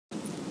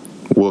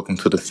Welcome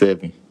to the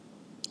Seven.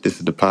 This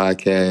is the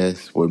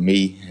podcast where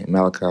me,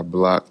 Malachi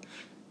Block,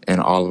 and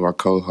all of our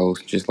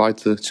co-hosts just like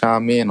to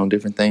chime in on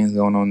different things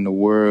going on in the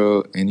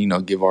world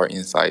and, give our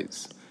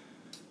insights.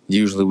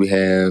 Usually we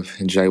have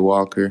Jay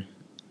Walker,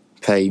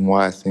 Peyton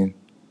Watson,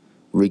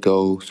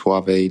 Rico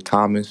Suave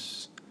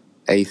Thomas,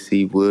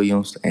 AC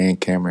Williams, and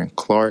Cameron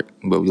Clark,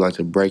 but we like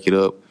to break it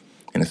up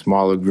in a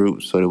smaller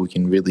group so that we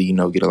can really,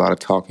 get a lot of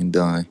talking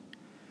done.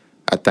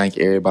 I thank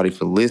everybody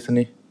for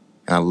listening,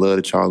 and I love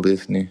that y'all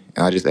listening.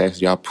 And I just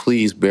ask y'all,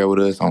 please bear with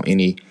us on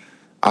any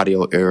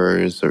audio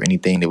errors or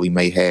anything that we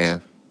may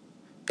have.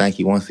 Thank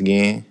you once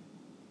again,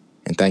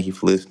 and thank you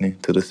for listening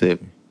to the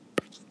Seven.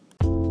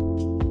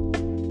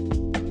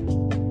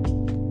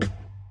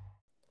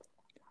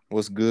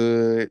 What's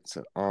good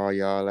to all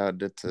y'all out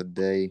there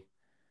today?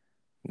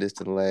 This is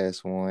the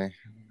last one,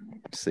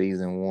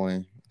 season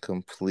 1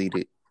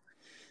 completed.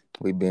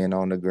 We been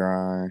on the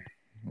grind.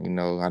 I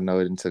know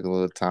it took a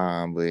little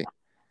time, but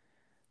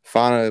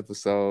final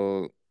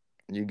episode,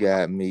 you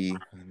got me,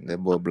 that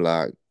boy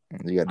Block.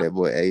 You got that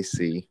boy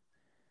AC.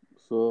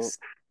 So,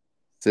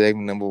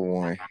 Segment number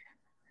 1.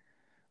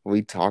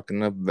 We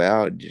talking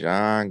about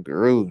John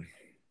Gruden,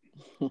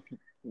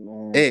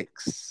 man,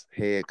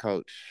 ex-head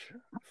coach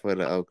for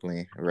the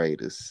Oakland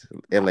Raiders,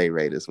 LA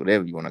Raiders,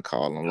 whatever you want to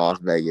call them, Las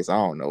Vegas. I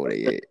don't know where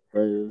they at.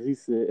 Raiders. He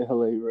said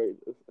LA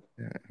Raiders.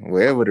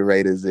 Wherever the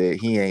Raiders at,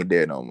 he ain't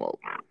there no more.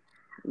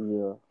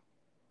 Yeah.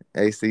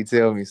 AC,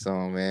 tell me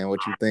something, man. What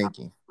you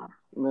thinking?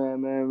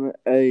 Man.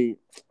 Hey,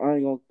 I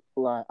ain't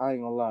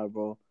gonna lie,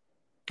 bro.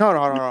 Hold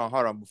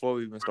on. Before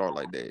we even start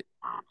like that,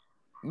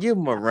 give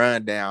him a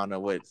rundown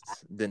of what's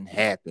done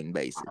happened,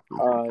 basically.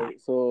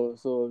 Alright, so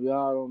if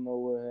y'all don't know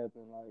what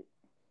happened,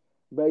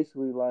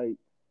 basically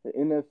the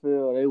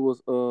NFL, they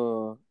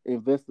was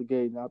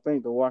investigating, I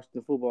think the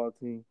Washington football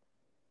team,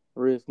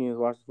 Redskins,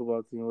 Washington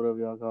football team, whatever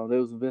y'all call them,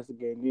 they was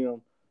investigating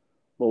them.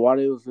 But while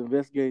they was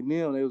investigating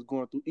them, they was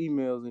going through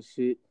emails and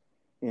shit,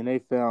 and they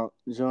found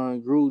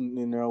John Gruden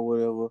in there or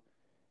whatever.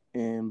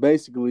 And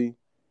basically,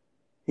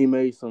 he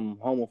made some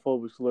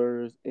homophobic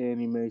slurs and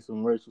he made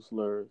some racial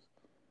slurs.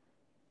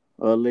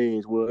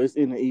 Alleged. Well, it's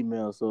in the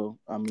email, so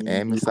I mean.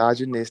 And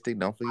misogynistic,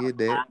 don't forget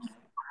that.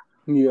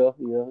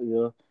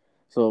 Yeah.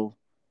 So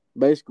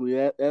basically,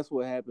 that's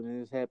what happened,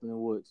 and it's happened in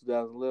what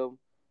 2011.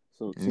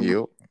 So 10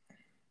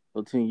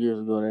 years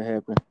ago that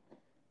happened,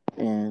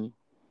 and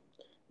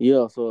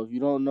yeah. So if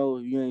you don't know,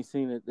 if you ain't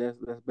seen it, that's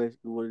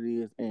basically what it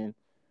is. And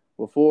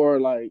before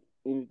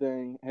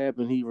anything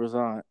happened, he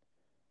resigned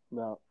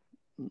about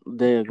a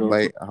day ago.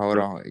 Wait, hold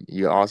on.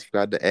 You also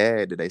forgot to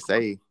add that they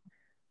say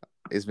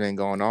it's been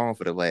going on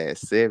for the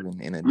last 7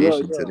 in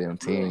addition to them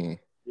 10.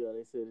 Yeah,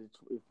 they said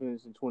it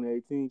finished in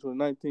 2018,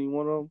 2019,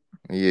 one of them.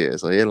 Yeah,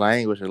 so their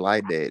language is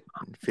like that.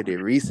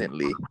 Fitted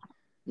recently.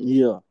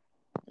 Yeah,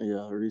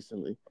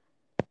 recently.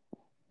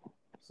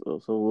 So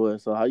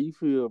what? So how you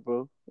feel,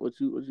 bro? What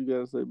you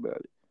gotta say about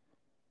it?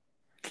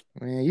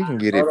 Man, you can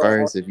get it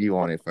first if you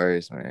want it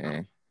first,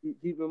 man.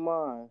 Keep in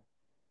mind,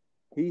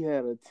 he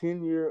had a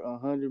 10-year,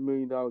 $100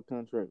 million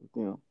contract with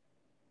them.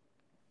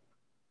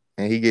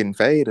 And he getting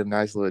paid a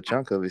nice little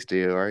chunk of it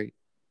still, right?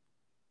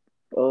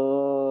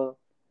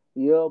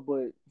 Yeah,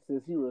 but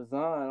since he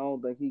resigned, I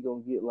don't think he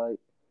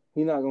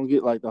not gonna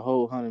get the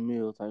whole 100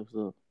 mil type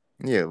stuff.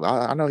 Yeah,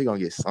 I know he gonna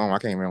get some. I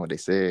can't remember what they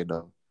said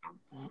though.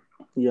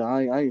 Yeah,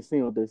 I ain't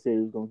seen what they said he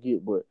was gonna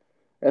get, but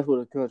that's what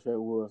the contract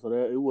was. So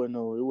that it wasn't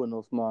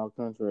no small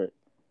contract.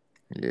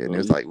 Yeah, and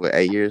there's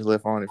 8 years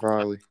left on it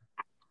probably.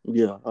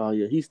 Yeah,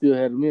 yeah. He still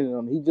had a minute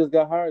on. He just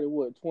got hired in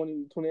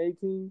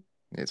 2018?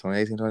 Yeah,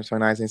 2018,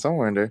 2019,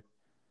 somewhere in there.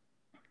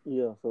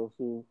 Yeah, so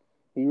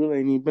he really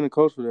ain't even been a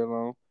coach for that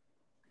long.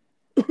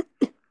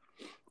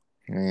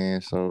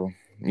 Man, so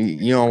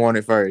you don't want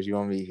it first. You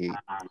want me to hit.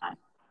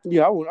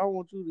 Yeah, I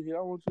want you to hit.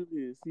 I want you to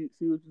hit.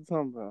 See what you're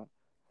talking about.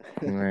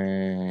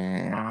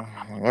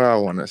 Man, where I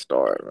want to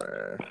start,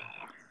 man.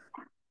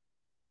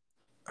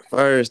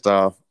 First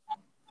off,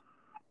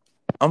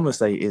 I'm gonna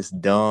say it's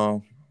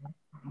dumb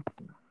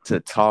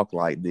to talk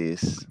like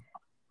this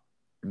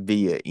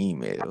via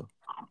email.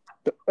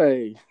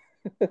 Hey.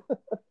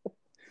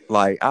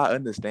 I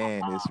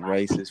understand it's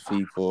racist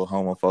people,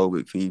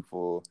 homophobic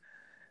people,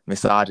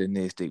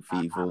 misogynistic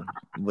people,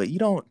 but you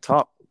don't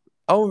talk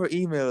over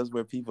emails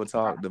where people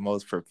talk the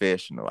most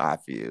professional, I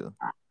feel.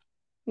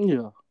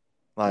 Yeah.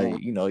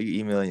 You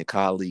emailing your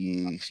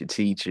colleagues, your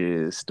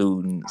teachers,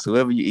 students,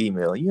 whoever you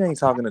email, you ain't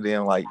talking to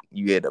them like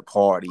you at a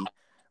party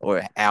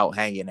or out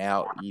hanging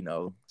out,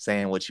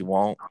 saying what you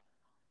want.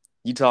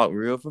 You talk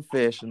real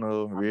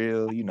professional,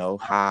 real,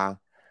 high.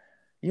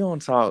 You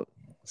don't talk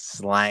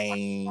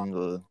slang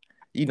or,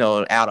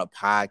 out of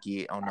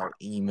pocket on no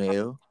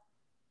email.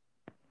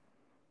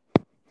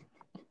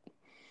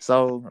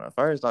 So,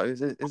 first off,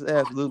 it's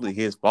absolutely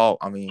his fault.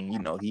 I mean,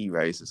 he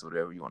racist,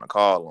 whatever you want to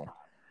call him.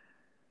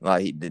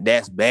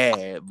 That's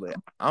bad, but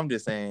I'm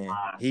just saying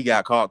he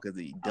got caught because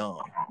he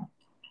dumb.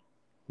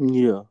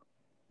 Yeah.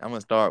 I'm going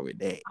to start with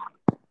that.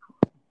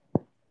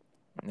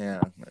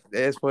 Yeah,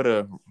 as for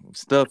the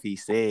stuff he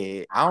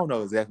said, I don't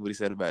know exactly what he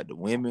said about the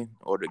women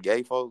or the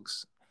gay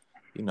folks,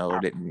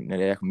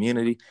 that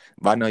community.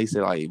 But I know he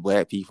said like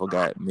black people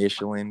got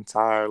Michelin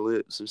tire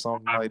lips or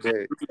something like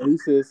that. He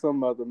said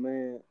something about the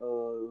man. It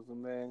was a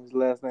man. His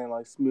last name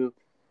like Smith.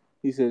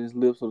 He said his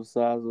lips are the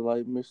size of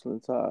like Michelin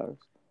tires.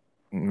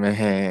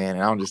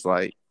 Man, I'm just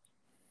like,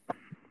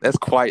 that's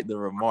quite the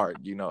remark,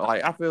 you know.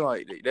 Like I feel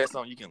like that's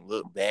something you can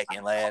look back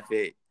and laugh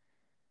at.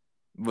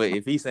 But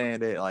if he's saying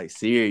that like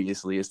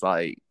seriously, it's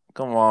like,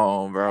 come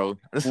on, bro.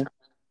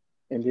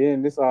 And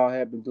then this all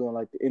happened during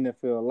like the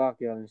NFL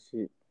lockout and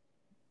shit.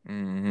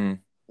 hmm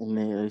And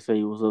then they say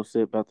he was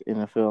upset about the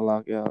NFL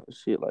lockout and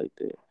shit like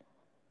that.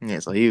 Yeah,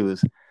 so he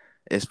was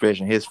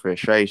expressing his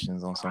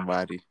frustrations on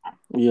somebody.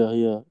 Yeah,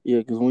 yeah,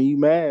 yeah. Cause when you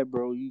mad,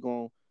 bro, you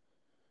gon'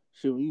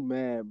 shit. When you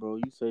mad, bro,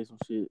 you say some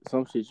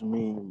shit you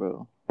mean,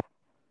 bro.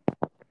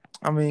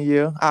 I mean,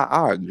 yeah,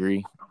 I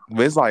agree.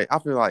 But it's like I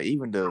feel like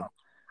even the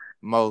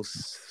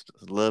most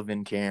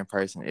loving, caring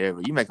person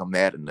ever, you make them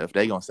mad enough,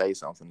 they gonna say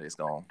something that's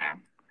gonna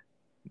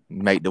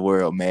make the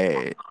world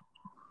mad.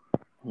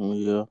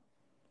 Yeah.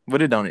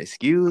 But it don't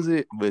excuse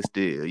it, but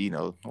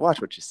still,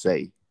 watch what you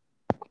say.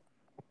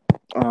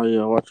 Oh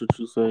yeah, watch what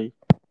you say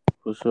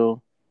for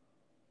sure.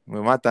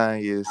 But my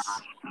thing is,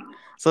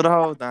 so the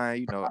whole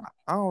thing,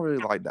 I don't really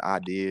like the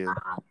idea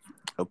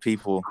of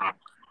people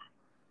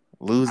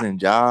losing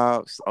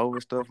jobs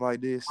over stuff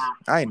like this.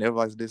 I ain't never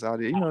liked this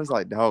idea. It's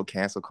like the whole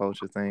cancel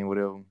culture thing,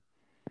 whatever.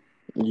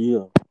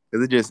 Yeah.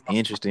 Cause it's just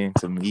interesting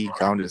to me.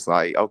 Cause I'm just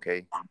like,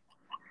 okay,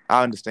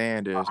 I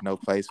understand there's no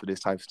place for this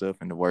type of stuff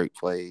in the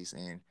workplace,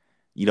 and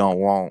you don't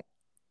want,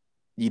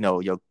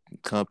 your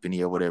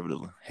company or whatever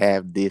to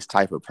have this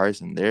type of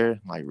person there,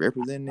 like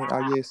representing it,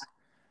 I guess.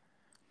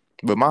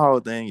 But my whole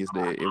thing is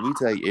that if we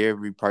take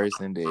every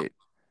person that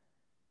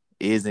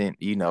isn't,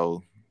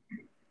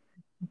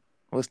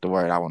 what's the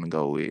word I want to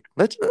go with?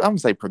 I'm gonna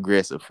say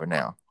progressive for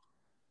now.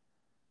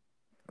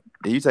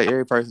 If you take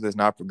every person that's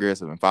not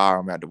progressive and fire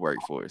them out the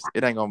workforce,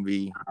 it ain't gonna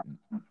be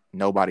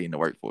nobody in the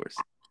workforce.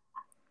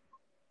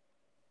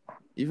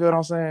 You feel what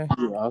I'm saying?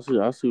 Yeah, I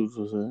see what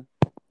you're saying.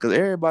 Because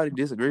everybody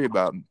disagree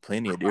about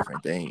plenty of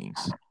different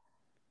things.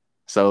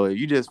 So if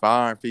you just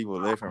firing people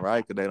left and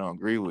right because they don't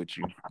agree with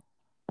you,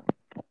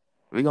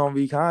 we're gonna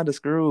be kind of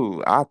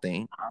screwed, I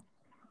think.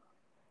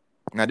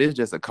 Now this is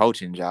just a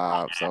coaching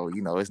job, so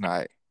it's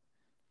not.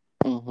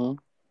 Mm-hmm.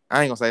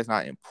 I ain't gonna say it's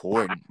not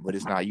important, but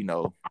it's not. You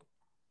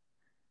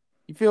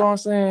feel what I'm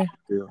saying?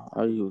 Yeah,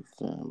 I see what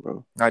you're saying,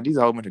 bro. Like these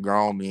are a whole bunch of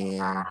grown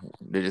men.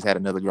 They just had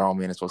another grown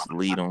man that's supposed to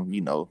lead them.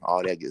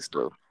 All that good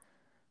stuff.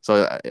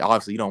 So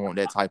obviously you don't want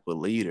that type of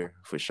leader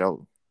for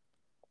sure.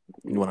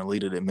 You Yeah, want a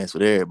leader that mess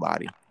with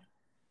everybody.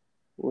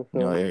 for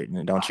sure.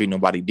 Don't treat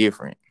nobody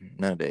different.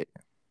 None of that.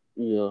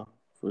 Yeah,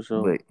 for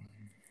sure. But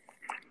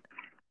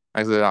like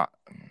I said,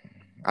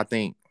 I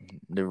think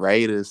the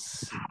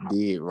Raiders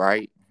did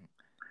right.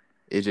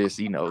 It just,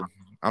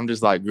 I'm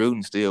just like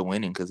Gruden still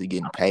winning because he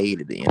getting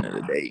paid at the end of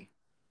the day.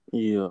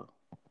 Yeah,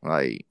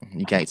 Like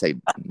you can't take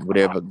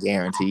whatever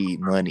guaranteed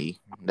money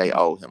they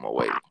owe him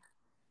away.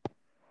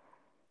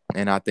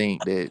 And I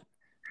think that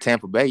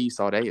Tampa Bay, you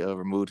saw they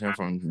removed him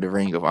from the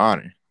Ring of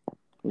Honor.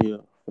 yeah,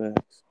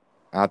 facts.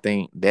 I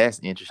think that's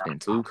interesting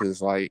too,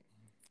 because like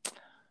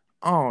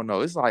I don't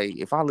know, it's like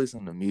if I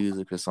listen to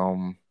music or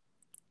something,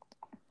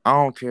 I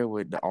don't care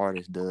what the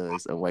artist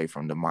does away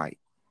from the mic.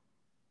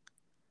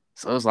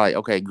 So it's like,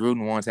 okay,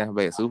 Gruden won Tampa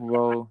Bay a Super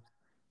Bowl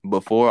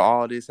before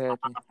all this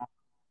happened.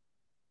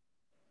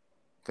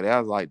 Cause that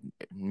was like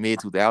mid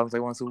 2000s they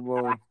won Super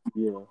Bowl.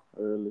 Yeah,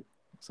 early.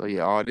 So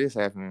yeah, all this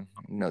happened,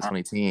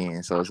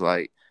 2010. So it's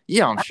like,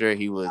 yeah, I'm sure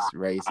he was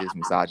racist,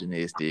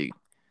 misogynistic,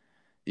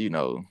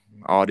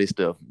 all this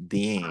stuff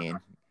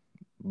then.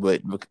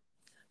 But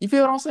you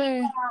feel what I'm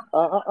saying?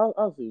 I see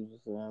what you're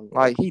saying,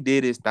 bro. Like he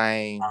did his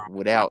thing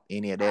without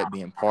any of that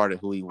being part of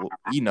who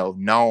he,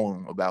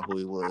 known about who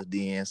he was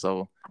then.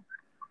 So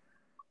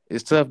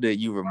it's tough that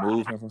you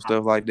remove him from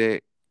stuff like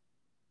that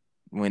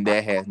when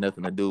that has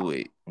nothing to do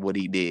with what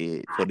he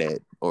did for that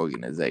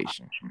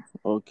organization.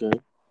 Okay,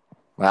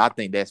 Like I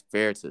think that's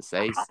fair to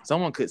say.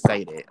 Someone could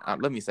say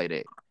that. Let me say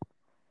that.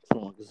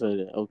 someone can say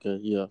that. Okay,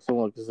 yeah,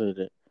 someone can say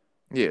that.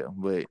 Yeah,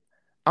 but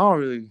I don't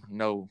really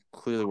know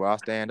clearly where I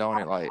stand on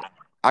it. Like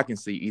I can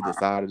see either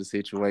side of the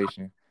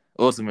situation.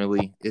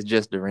 Ultimately, it's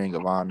just the Ring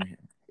of Honor.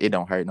 It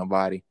don't hurt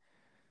nobody.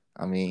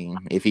 I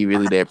mean, if he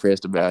really that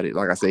pressed about it,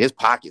 like I said, his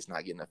pocket's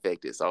not getting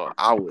affected, so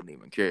I wouldn't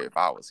even care if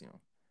I was him.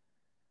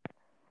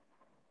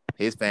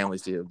 His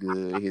family's still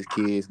good. His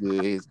kids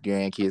good. His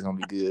grandkids gonna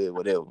be good.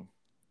 Whatever.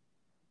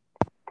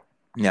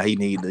 Now he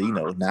need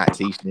to, not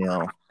teach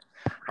them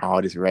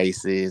all this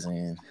racist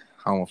and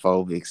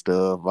homophobic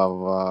stuff. Blah blah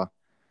blah.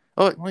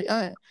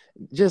 Oh,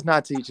 just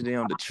not teaching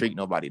them to treat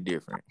nobody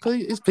different. Cause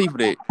it's people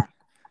that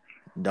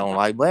don't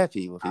like black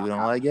people. People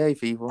don't like gay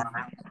people.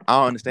 I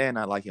don't understand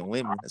not liking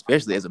women,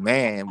 especially as a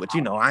man. But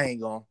I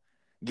ain't gonna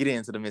get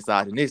into the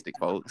misogynistic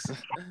folks.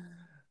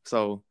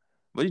 So,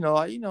 but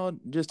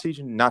just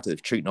teaching not to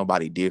treat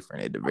nobody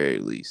different at the very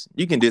least.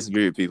 You can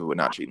disagree with people, but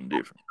not treat them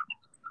different.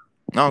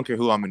 I don't care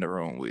who I'm in the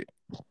room with.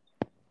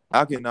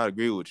 I cannot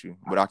agree with you,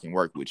 but I can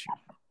work with you.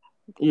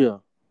 Yeah,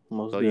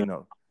 most So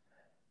definitely.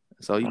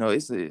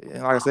 it's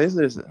like I said, it's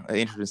just an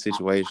interesting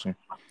situation.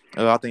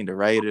 I think the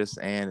Raiders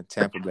and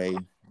Tampa Bay,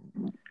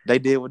 they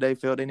did what they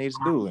felt they needed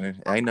to do,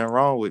 and ain't nothing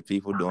wrong with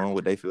people doing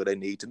what they feel they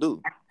need to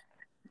do.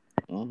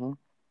 Mm-hmm.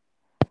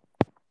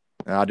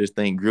 And I just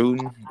think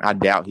Gruden, I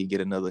doubt he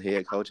get another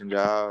head coaching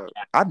job.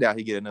 I doubt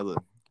he get another.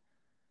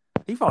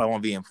 He probably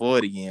won't be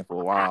employed again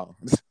for a while.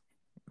 Like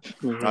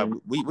Mm-hmm.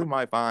 we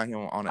might find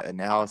him on an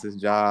analysis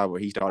job where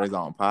he started his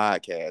own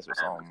podcast or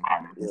something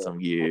in Yeah. some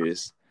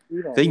years.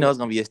 You don't. Cause you You know don't. it's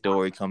gonna be a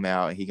story come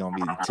out and he gonna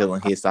be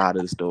telling his side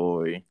of the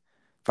story,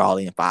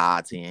 probably in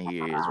 5, 10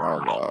 years,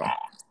 blah blah.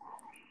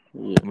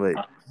 Yeah.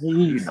 But you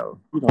He's. know,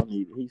 You don't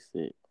need it. He's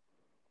sick.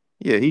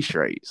 yeah, he's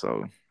straight.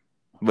 So,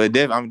 but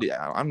I'm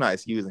not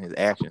excusing his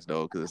actions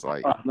though, because it's Oh,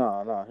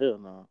 no, no, hell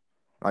no.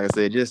 like I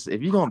said, just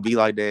if you're gonna be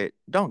like that,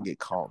 don't get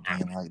caught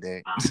being like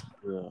that.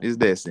 Yeah, It's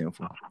that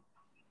simple.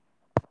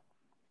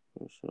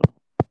 for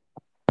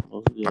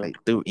sure. Yeah. Like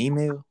through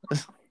email,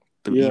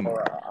 through Yeah.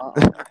 email.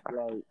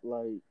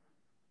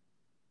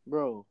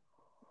 Bro.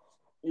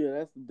 Yeah,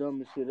 that's the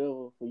dumbest shit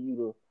ever for you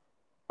to.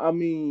 I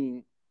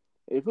mean,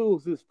 if it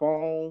was his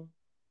phone,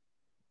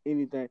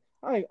 anything.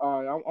 I ain't.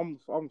 All right. I'm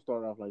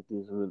starting off like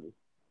this. Really.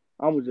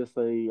 I'm gonna just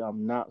say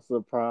I'm not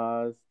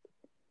surprised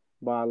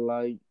by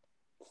like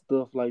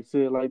stuff like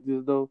shit like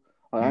this though.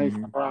 Like, I ain't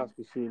Mm-hmm. surprised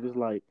because shit. It's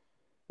like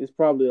it's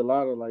probably a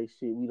lot of like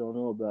shit we don't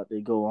know about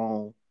that go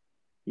on.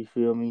 You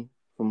feel me?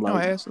 From No,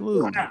 like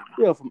absolutely.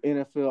 yeah, from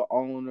NFL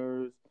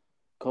owners,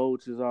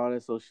 coaches, all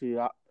that. So shit,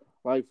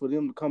 like for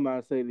them to come out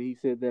and say that he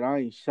said that, I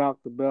ain't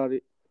shocked about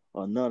it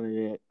or none of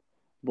that.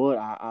 But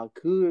I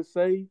could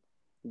say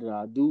that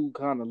I do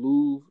kind of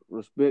lose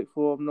respect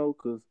for him though,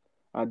 cause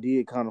I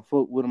did kind of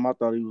fuck with him. I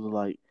thought he was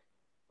like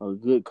a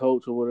good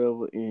coach or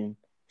whatever, and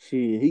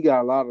shit, he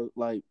got a lot of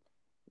like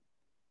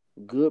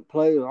good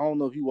players. I don't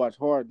know if you watch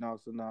Hard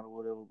Knocks or not or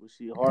whatever, but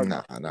shit,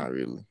 Nah, not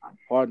really.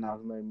 Hard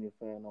Knocks made me a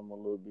fan of him a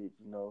little bit,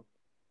 you know,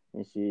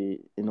 and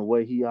shit, in the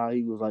way he how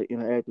he was like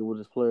interacting with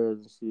his players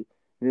and shit.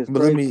 And it's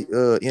But let crazy.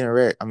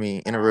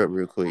 me interrupt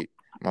real quick.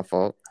 My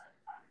fault.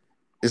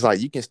 It's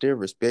like you can still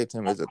respect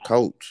him as a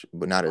coach,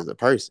 but not as a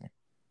person.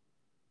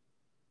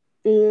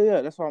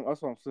 Yeah. That's what I'm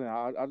saying.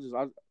 I just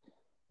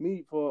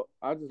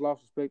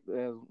lost respect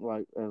as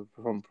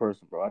from a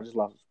person, bro. I just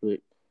lost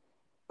respect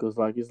because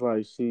like it's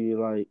like shit,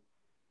 like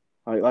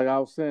I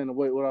was saying the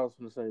way what I was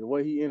gonna say, the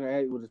way he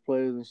interacted with his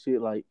players and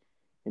shit, like,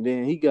 and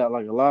then he got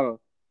like a lot of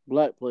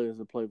black players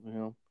that play for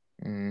him.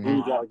 Then Mm-hmm.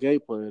 he got a gay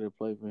player that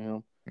play for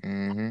him.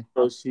 Mm-hmm.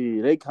 So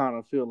shit, they kind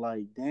of feel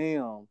like,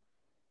 damn,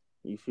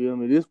 you feel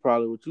me? This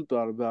probably what you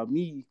thought about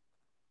me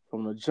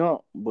from the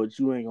jump, but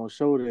you ain't gonna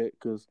show that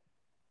because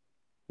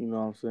you know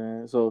what I'm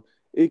saying. So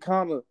it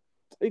kind of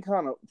it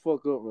kind of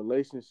fuck up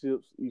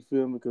relationships. You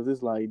feel me? Because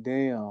it's like,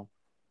 damn,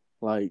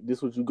 like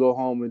this what you go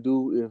home and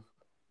do if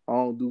I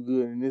don't do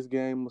good in this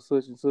game or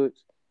such and such.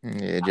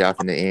 Yeah,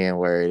 dropping the N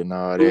word and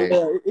all Yeah,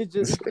 that. it's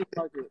just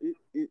like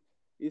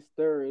it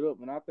stirred up,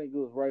 and I think it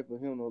was right for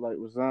him to like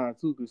resign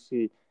too, cause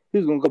shit, he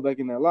was gonna go back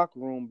in that locker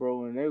room,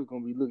 bro, and they was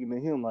gonna be looking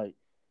at him like,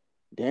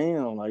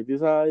 damn, like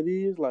this how it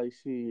is, like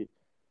shit.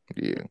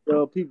 Yeah.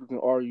 People can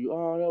argue,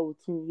 oh, that was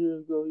 2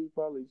 years ago, he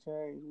probably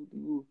changed,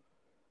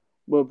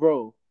 but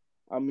bro,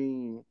 I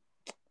mean,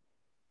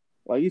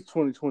 like it's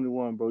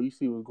 2021, bro. You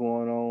see what's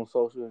going on,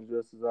 social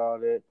injustice, all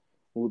that.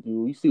 With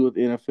you see what the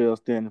NFL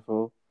standing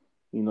for.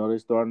 You know, they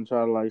starting to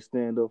try to like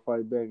stand up,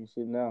 fight back and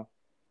shit now.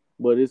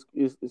 But it's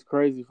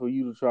crazy for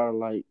you to try to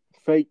like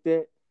fake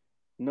that,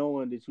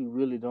 knowing that you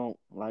really don't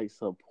like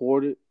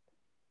support it.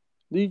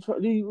 Do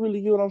you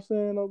really get what I'm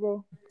saying, though,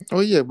 bro? Oh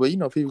yeah, but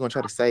people gonna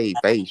try to save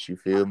face. You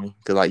feel me?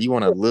 Because like you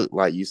want to look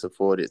like you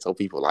support it, so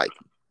people like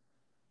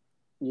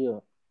you. Yeah.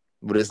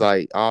 But it's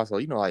like also,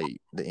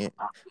 like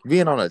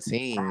being on a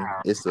team,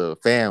 it's a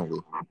family.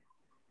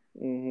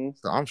 Mhm.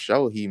 So I'm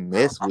sure he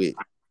messed with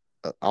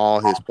all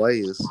his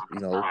players,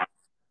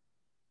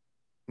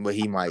 but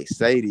he might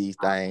say these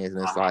things,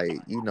 and it's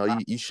like,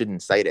 you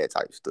shouldn't say that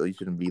type of stuff. You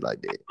shouldn't be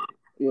like that.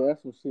 Yeah,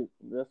 that's what shit.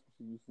 That's what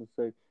you used to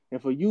say.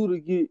 And for you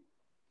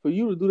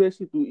to do that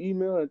shit through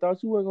email and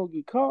thought you weren't gonna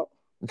get caught,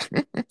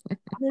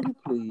 nigga,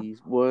 please,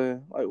 boy.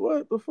 Like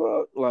what the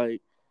fuck,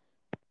 like.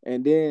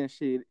 And then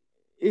shit,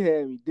 it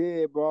had me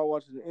dead, bro. I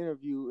watched the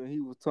interview and he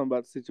was talking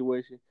about the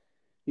situation.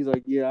 He's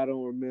like, yeah, I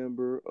don't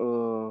remember.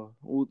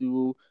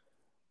 Woo.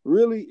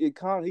 Really,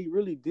 he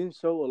really didn't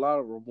show a lot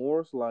of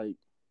remorse. Like,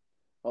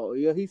 oh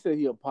yeah, he said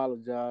he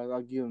apologized.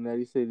 I'll give him that.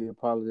 He said he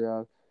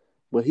apologized,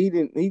 but he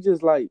didn't. He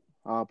just like,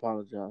 I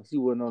apologize. He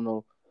wasn't on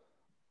no.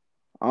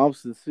 I'm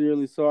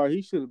sincerely sorry.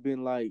 He should have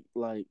been like,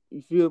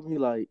 you feel me?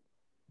 Like,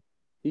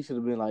 he should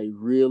have been like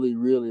really,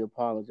 really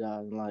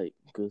apologizing, like,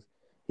 because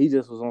he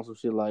just was on some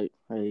shit like,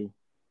 hey,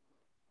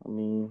 I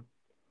mean,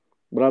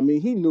 but I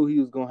mean, he knew he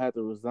was gonna have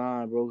to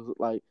resign, bro.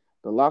 Like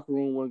the locker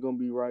room wasn't gonna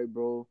be right,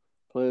 bro.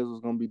 Players was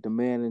gonna be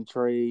demanding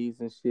trades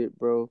and shit,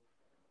 bro.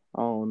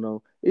 I don't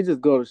know. It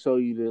just go to show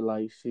you that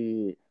like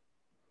shit,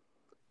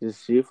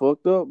 this shit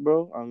fucked up,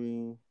 bro. I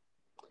mean,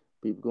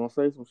 People gonna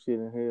say some shit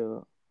in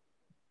hell.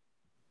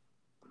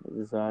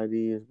 This is how it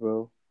is,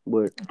 bro.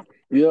 But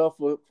yeah,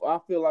 for I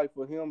feel like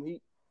for him,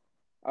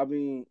 I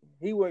mean,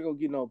 he wasn't gonna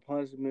get no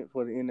punishment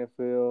for the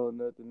NFL.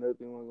 Nothing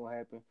was gonna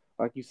happen.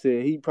 Like you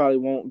said, he probably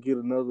won't get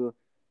another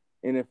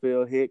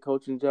NFL head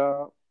coaching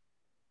job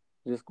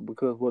just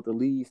because what the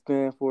league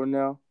stand for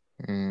now.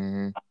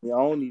 Mm-hmm. Yeah, I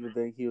don't even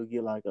think he'll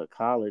get like a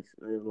college,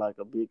 like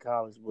a big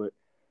college, but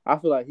I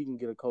feel like he can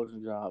get a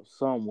coaching job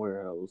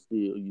somewhere else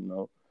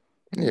still,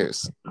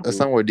 Yes, do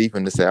somewhere deep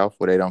in the South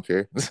where they don't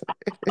care.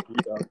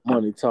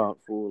 money talk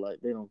for like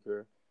they don't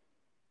care.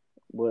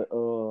 But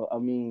I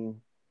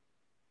mean,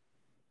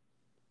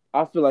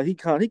 I feel like he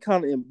kind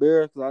of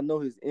embarrassed because I know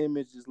his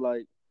image is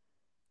like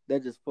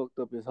that just fucked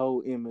up his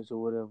whole image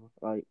or whatever.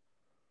 Like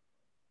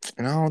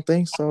And I don't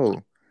think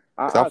so,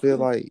 cause I I feel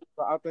think like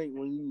I think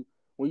when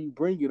you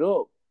bring it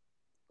up,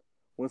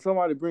 when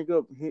somebody bring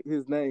up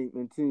his name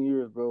in 10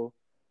 years, bro,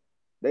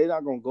 they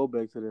not gonna go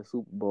back to that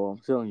Super Bowl. I'm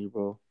telling you,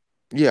 bro.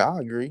 yeah, I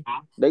agree.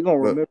 They gonna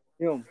But remember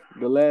him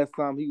the last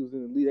time he was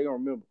in the league. They gonna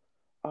remember.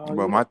 Oh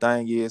but yeah, my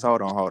thing is,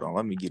 hold on,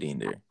 let me get in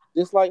there.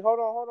 just like hold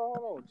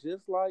on.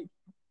 Just like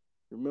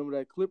remember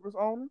that Clippers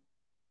owner?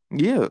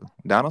 Yeah,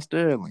 Donald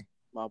Sterling,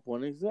 My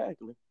point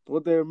exactly.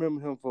 What they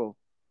remember him for?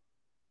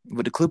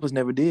 but the Clippers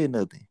never did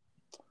nothing.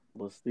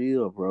 But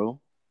still, bro.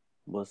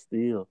 But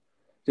still,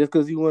 just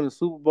because he won a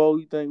Super Bowl,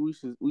 you think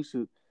we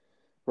should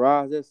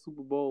rise that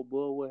Super Bowl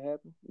above what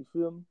happened? You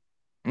feel me?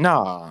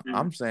 Nah,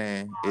 I'm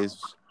saying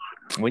is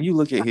when you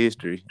look at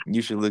history,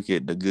 you should look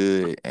at the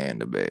good and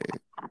the bad.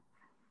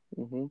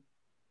 Mm-hmm.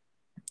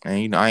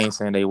 And I ain't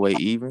saying they weigh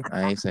even.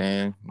 I ain't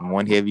saying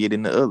one heavier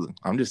than the other.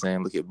 I'm just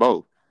saying look at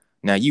both.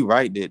 Now you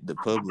right that the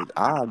public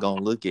eye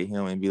gonna look at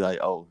him and be like,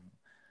 oh,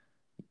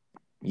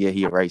 yeah,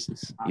 he a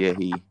racist. Yeah,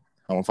 he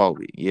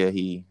homophobic. Yeah,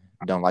 he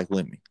don't like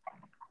women.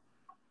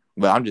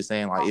 But I'm just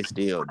saying like it's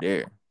still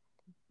there.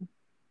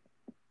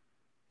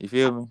 You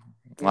feel me?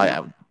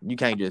 Like you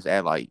can't just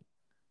act like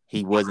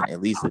he wasn't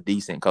at least a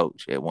decent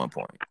coach at one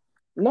point.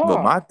 But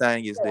Nah, my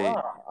thing is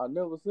that I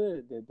never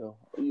said that though.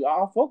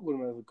 I fuck with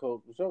him as a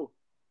coach for sure.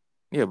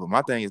 yeah, but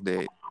my thing is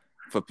that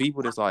for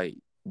people that's like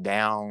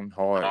down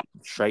hard,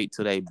 straight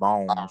to their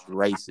bones,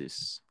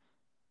 racist,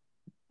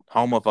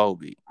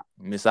 homophobic,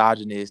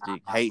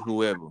 misogynistic, hate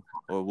whoever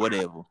or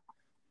whatever,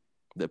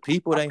 the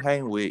people they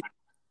hang with,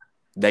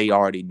 they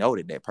already know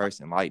that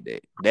person like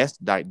that. That's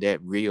like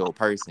that real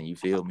person. You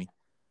feel me?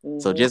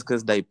 So Mm-hmm. just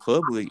because they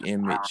public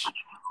image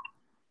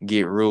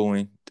get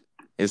ruined,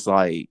 it's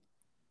like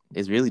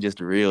it's really just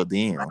the real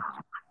them.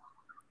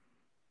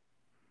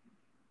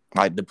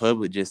 Like the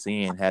public just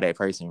seeing how that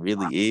person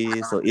really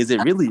is. So is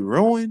it really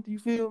ruined? You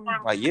feel me?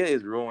 Like yeah,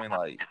 it's ruined.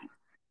 Like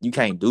you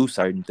can't do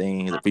certain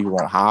things, or people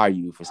won't hire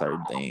you for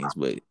certain things.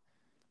 But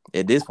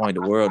at this point,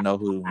 the world know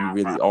who you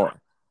really are.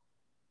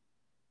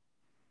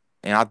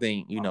 And I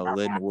think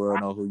letting the world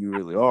know who you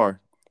really are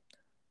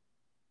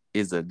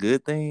is a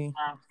good thing.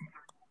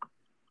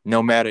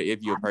 No matter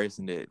if you're a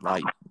person that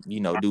like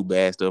do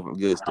bad stuff or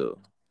good stuff,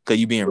 cause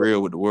you being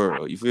real with the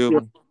world. You feel Yeah,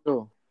 me?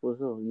 for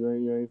sure.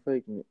 You ain't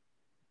faking it.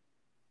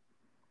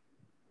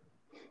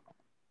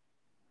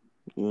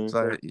 You ain't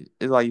So faking.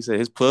 it's like you said,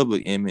 his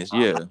public image,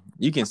 yeah,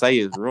 you can say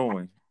it's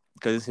ruined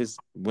because his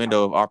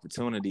window of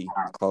opportunity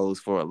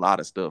closed for a lot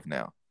of stuff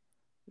now.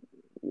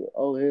 Yeah.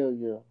 Oh hell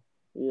yeah,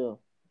 yeah.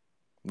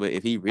 But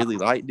if he really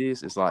liked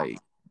this, it's like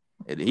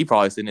he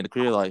probably sitting in the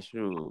crib like,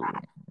 shoot,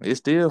 it's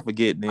still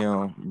forget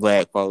them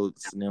black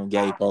folks, them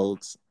gay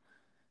folks,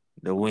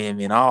 the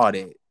women, all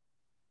that.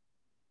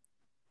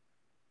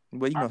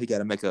 But he got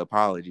to make an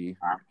apology.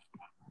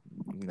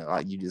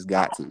 Like you just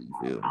got to. You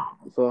feel me?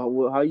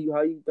 So how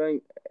you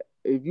think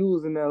if you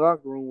was in that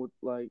locker room with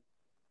like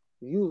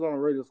if you was on a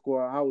radio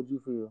squad, how would you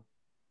feel?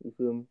 You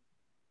feel me?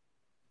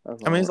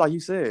 That's I mean, all. it's like you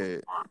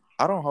said.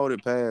 I don't hold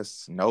it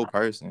past no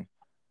person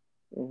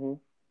Mm-hmm.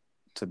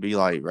 to be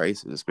like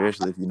racist,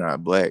 especially if you're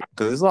not black,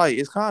 because it's like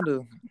it's kind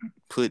of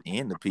put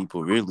into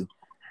people really.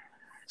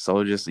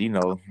 So just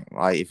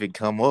like if it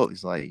come up,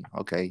 it's like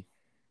okay.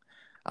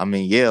 I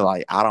mean, yeah,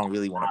 like I don't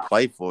really want to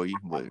play for you,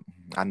 but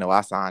I know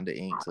I signed the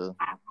ink to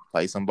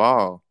play some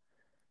ball.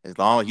 As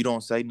long as you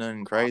don't say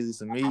nothing crazy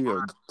to me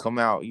or come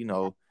out,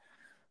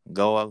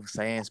 go up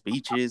saying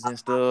speeches and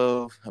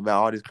stuff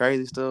about all this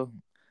crazy stuff,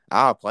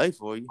 I'll play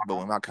for you. But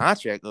when my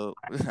contract up,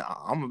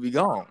 I'm gonna be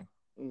gone.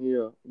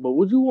 Yeah, but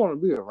would you want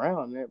to be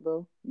around that,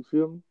 bro? You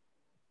feel me?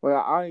 Like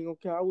I ain't gonna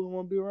care. I wouldn't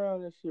want to be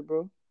around that shit,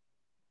 bro.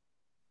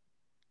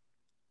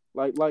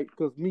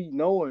 Cause me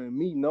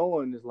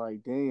knowing is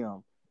like,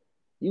 damn,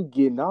 you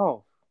getting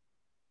off.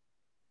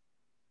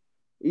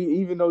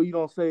 Even though you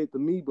don't say it to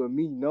me, but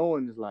me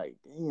knowing is like,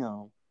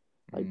 damn,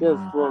 like that's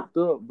Mm. fucked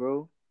up,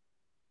 bro.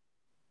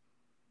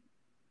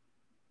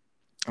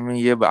 I mean,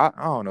 yeah, but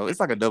I don't know. It's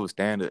like a double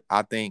standard,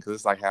 I think, because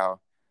it's like how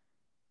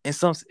in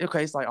some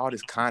okay, it's like all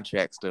this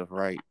contract stuff,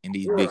 right? In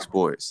these big Yeah.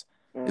 sports,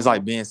 it's Uh huh.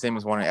 like Ben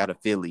Simmons wanted out of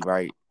Philly,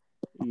 right?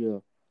 Yeah.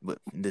 But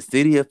the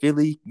city of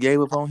Philly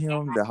gave up on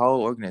him. The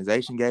whole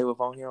organization gave up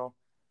on him.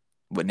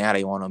 But now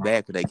they want him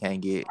back because they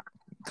can't get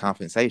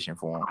compensation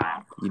for him.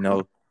 You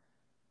know,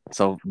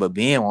 So, but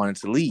Ben wanted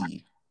to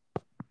leave,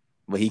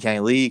 but he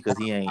can't leave because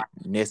he ain't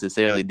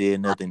necessarily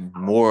did nothing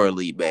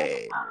morally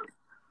bad.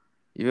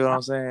 You know what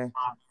I'm saying?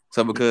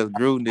 So because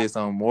Gruden did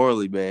something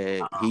morally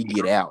bad, he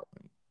get out.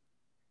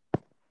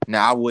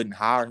 Now I wouldn't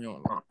hire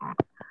him.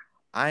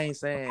 I ain't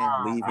saying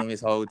leave him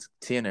his whole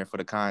tenure for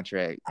the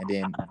contract and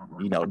then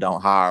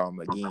don't hire him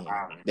again.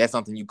 That's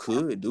something you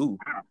could do.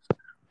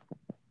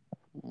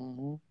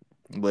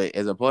 Mm-hmm. But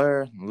as a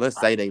player, let's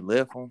say they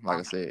left him. Like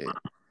I said,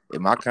 if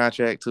my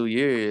contract 2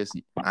 years,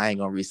 I ain't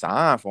gonna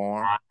resign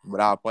for him,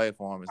 but I'll play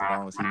for him as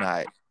long as he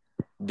not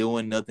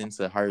doing nothing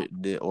to hurt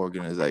the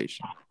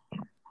organization.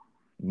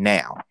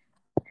 Now,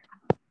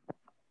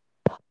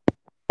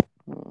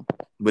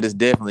 but it's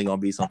definitely gonna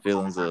be some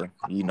feelings of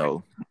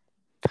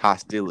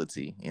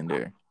hostility in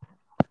there,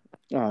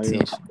 Oh yeah,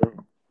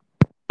 tension.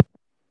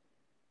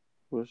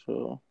 for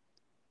sure.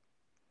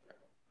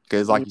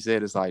 Because like you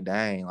said, it's like,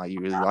 dang, like you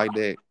really like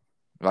that.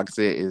 Like I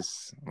said,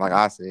 it's like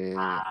I said,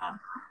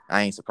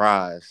 I ain't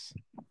surprised.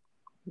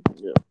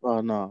 Yeah. Oh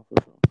no,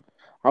 for sure.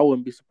 I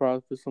wouldn't be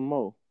surprised if it's some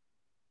more.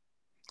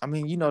 I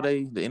mean, the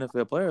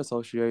NFL Player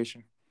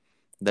Association,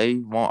 they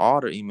want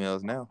all their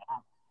emails now.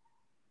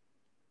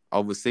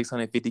 Over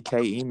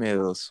 650K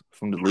emails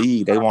from the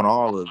league. They want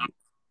all of it.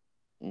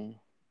 Mm.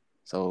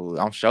 So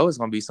I'm sure it's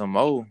gonna be some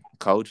more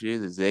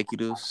coaches,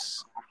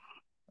 executives,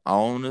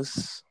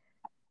 owners.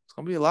 It's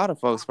gonna be a lot of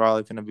folks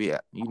probably gonna be,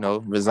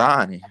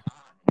 resigning.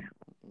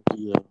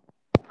 Yeah,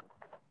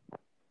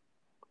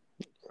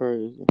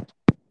 crazy.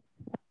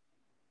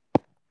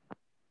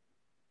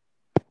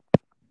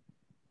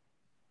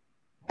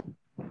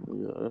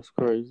 Yeah, that's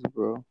crazy,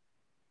 bro.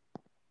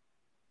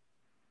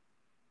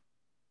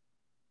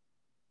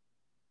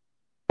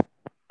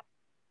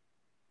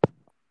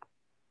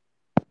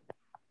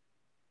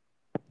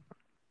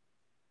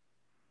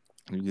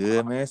 You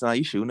good, man? Sound like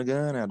you shooting a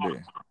gun out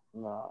there.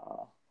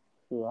 Nah,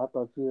 sure. I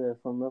thought you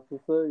had something else to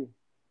say.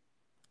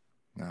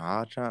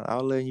 Nah,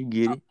 I'll let you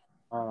get it.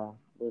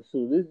 But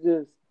shoot, this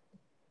just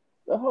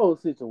the whole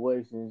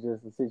situation is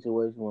just a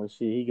situation where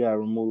shit he got to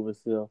remove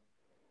himself.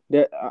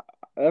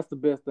 That's the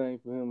best thing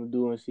for him to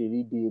do and shit.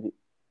 He did it,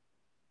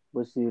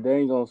 but shit, they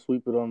ain't gonna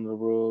sweep it under the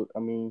rug. I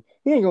mean,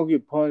 he ain't gonna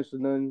get punished or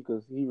nothing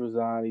because he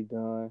resigned. He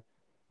done.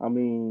 I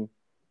mean,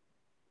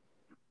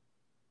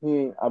 he.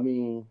 Ain't, I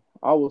mean,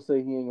 I would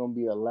say he ain't gonna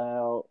be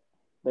allowed.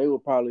 They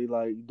would probably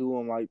like do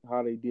him like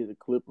how they did the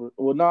Clippers.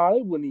 Well, nah,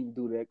 they wouldn't even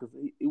do that because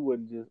it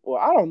wouldn't just.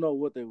 Well, I don't know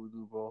what they would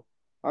do, bro.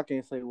 I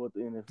can't say what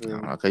the I don't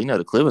NFL. know, cause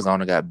the Clippers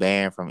owner got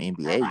banned from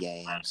NBA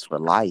games for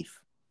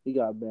life. He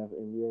got banned for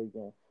NBA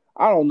games.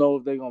 I don't know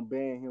if they're gonna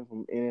ban him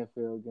from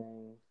NFL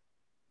games.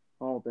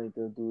 I don't think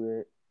they'll do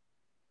that,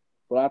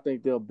 but I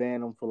think they'll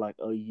ban him for like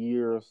a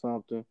year or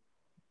something.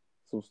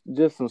 So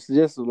just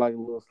like a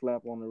little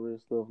slap on the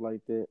wrist, stuff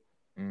like that.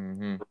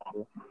 Mm-hmm.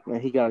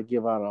 And he gotta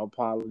give out an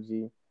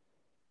apology.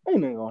 Ain't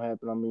nothing gonna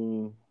happen. I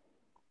mean,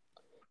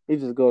 it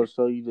just goes to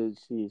show you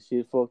that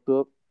shit fucked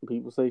up.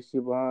 People say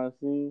shit behind the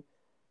scenes.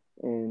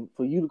 And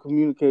for you to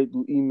communicate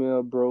through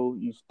email, bro,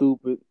 you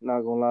stupid.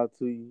 Not gonna lie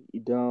to you, you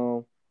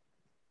dumb.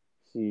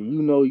 Shit,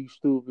 you know you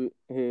stupid.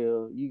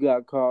 Hell, you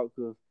got caught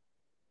because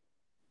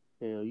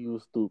hell, you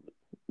was stupid.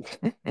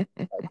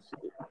 Like,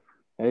 shit.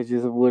 That's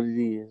just what it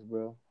is,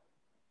 bro.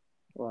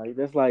 Like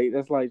that's like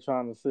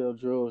trying to sell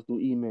drugs through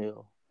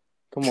email.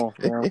 Come on,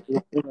 fam.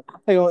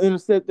 They gonna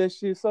intercept that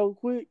shit so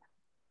quick.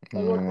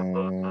 Like what the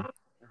fuck? Mm.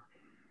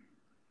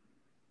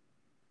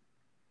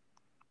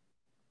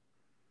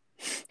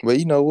 But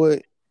you know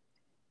what?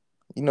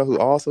 You know who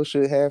also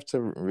should have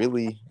to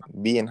really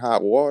be in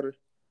hot water?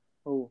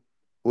 Oh,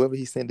 Whoever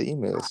he sent the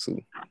emails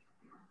to.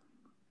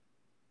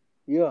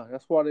 yeah.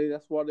 That's why they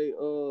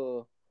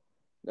still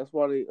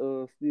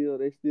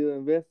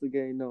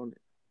investigating on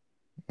it.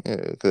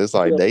 Yeah, because it's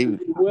like Yeah,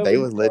 they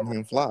was letting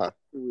him fly.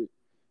 with,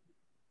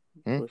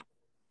 Hmm? for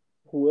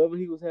whoever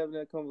he was having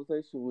that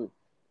conversation with,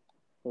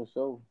 for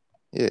sure.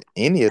 Yeah,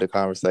 any of the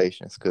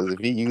conversations. Because if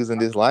he using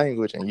this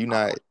language and you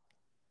not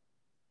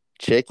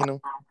checking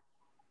him,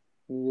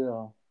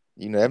 Yeah,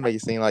 that make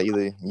it seem like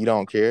either you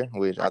don't care,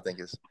 which I think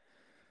is,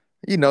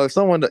 if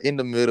someone in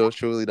the middle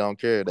truly don't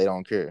care, they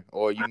don't care,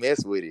 or you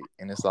mess with it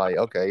and it's like,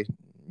 okay,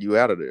 you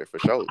out of there for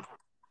sure.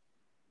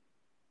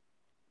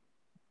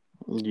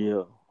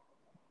 yeah.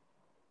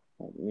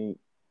 I mean,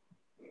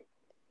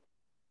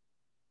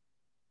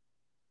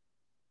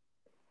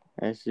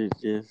 that shit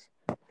just.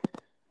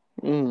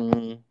 I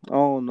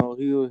don't know.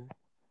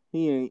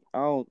 He ain't. I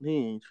don't. He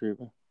ain't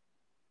tripping.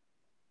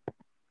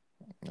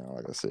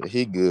 Like I said,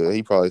 he good.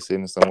 He probably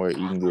sitting somewhere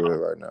eating good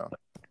right now.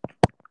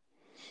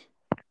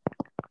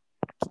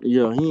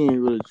 Yeah, he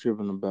ain't really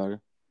tripping about it.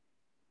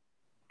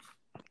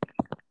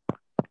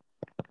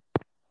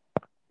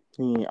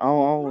 I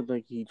don't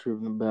think he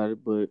tripping about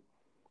it. But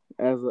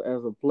as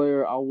a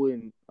player, I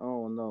wouldn't. I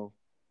don't know.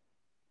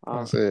 Like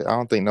I I said, I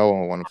don't think no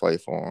one want to play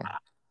for him.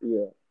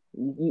 Yeah.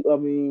 I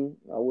mean,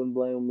 I wouldn't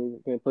blame him if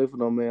he can't play for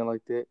no man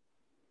like that.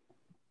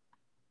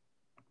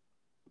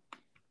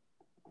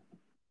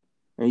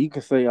 And you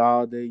can say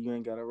all day you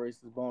ain't got a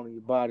racist bone in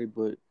your body,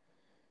 but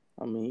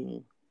I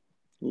mean,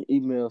 Your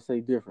email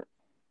say different.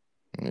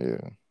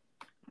 Yeah.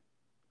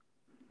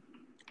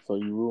 So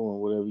you ruin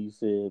whatever you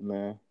said,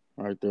 man.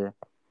 Right there.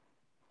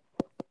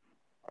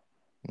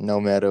 No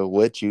matter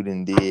what you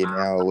done did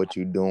now or what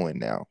you doing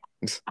now.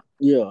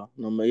 No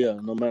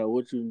matter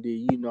what you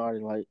did, you know how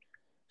to like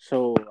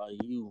show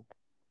like you.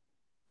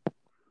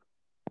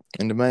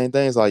 And the main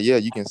thing is like, yeah,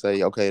 you can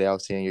say, okay, that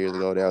was 10 years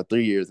ago, that was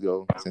 3 years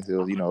ago, since it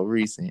was,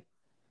 recent.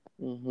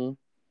 Mm-hmm.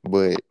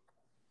 But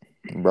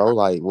bro,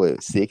 like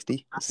what,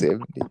 60,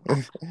 70?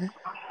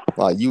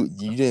 Like you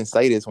didn't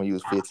say this when you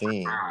was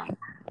 15.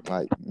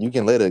 Like you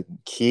can let a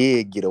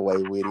kid get away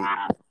with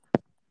it.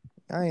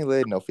 I ain't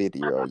letting no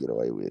 50-year-old get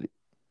away with it.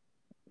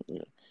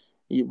 Yeah.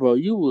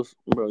 You was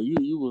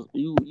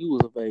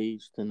of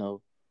age to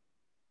know.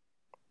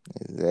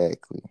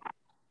 Exactly.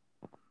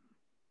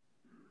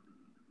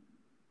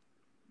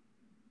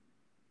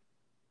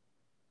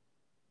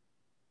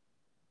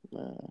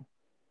 Man,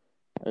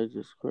 that's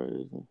just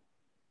crazy.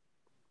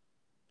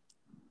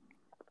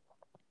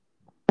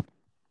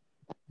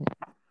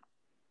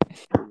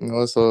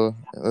 So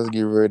let's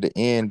get ready to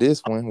end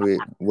this one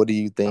with, what do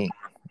you think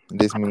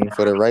this means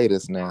for the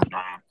Raiders now?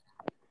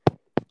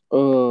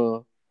 Uh,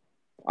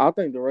 I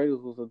think the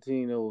Raiders was a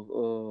team that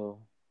was.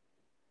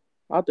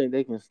 I think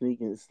they can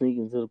sneak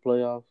into the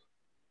playoffs.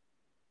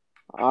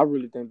 I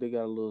really think they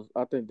got a little.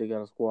 I think they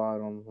got a squad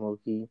on low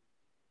key.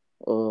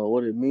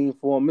 What it mean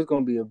for them? It's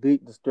gonna be a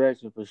big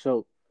distraction for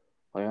sure.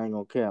 Like I ain't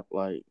gonna cap.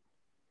 Like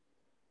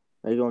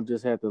they gonna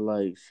just have to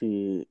like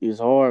shit. It's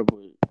hard,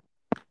 but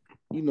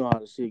you know how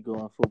the shit go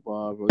in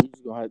football, bro. You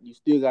just gonna have. You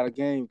still got a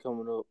game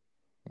coming up.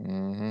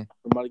 Mm-hmm.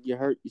 Somebody get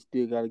hurt, you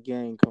still got a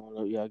game coming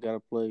up. Y'all gotta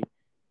play.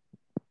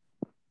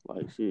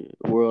 Like shit,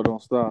 the world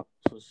don't stop.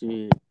 So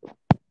shit,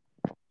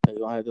 they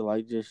gonna have to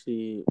like just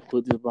shit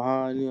put this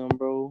behind them,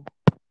 bro.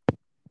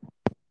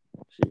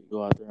 Shit,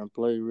 go out there and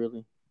play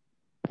really.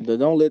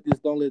 Don't let this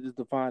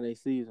define their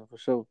season for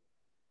sure.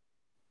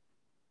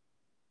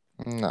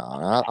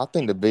 No, I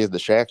think the biggest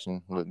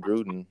distraction with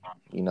Gruden,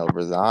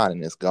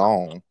 resigning is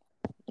gone.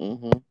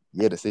 Mm-hmm.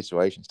 Yeah, the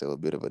situation's still a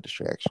bit of a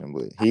distraction,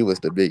 but he was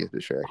the biggest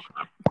distraction.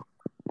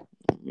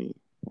 I mean,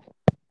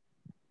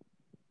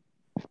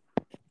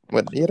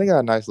 But yeah, they got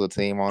a nice little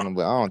team on them,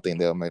 but I don't think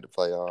they'll make the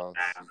playoffs.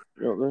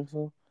 you don't think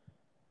so?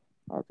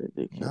 I think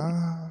they can.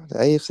 Nah, the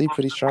AFC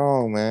pretty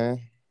strong, man.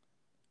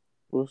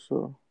 For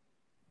sure.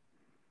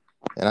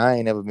 And I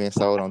ain't never been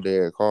sold on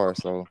Derek Carr,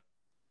 so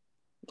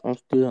I'm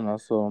still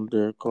not sold on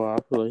Derek Carr. I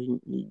feel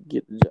like he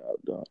get the job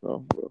done,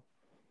 though, bro.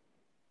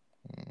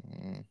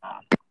 mm,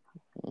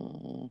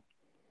 Mm,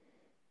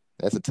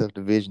 that's a tough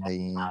division they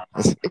in.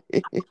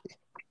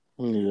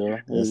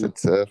 yeah, That's a he,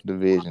 tough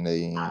division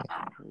they in. I'm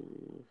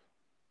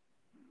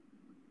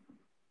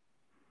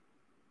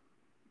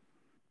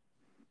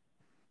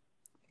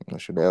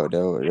sure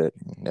that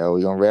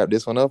we gonna wrap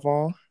this one up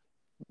on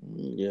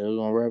yeah, we're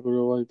gonna wrap it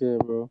up like that,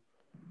 bro.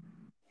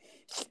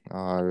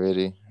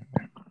 already.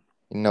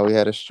 We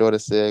had a shorter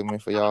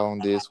segment for y'all on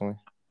this one.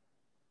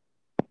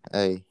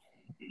 Hey,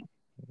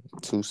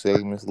 2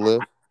 segments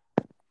left.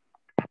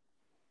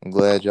 I'm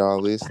glad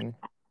y'all listening.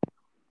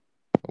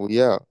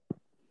 We out.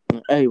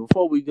 Hey,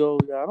 before we go,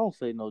 y'all don't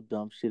say no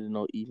dumb shit in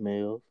no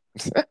emails.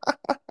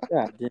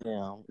 God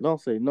damn.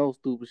 Don't say no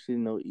stupid shit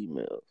in no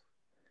emails.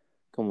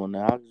 Come on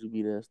now, how could you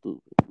be that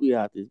stupid? We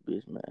out this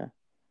bitch, man.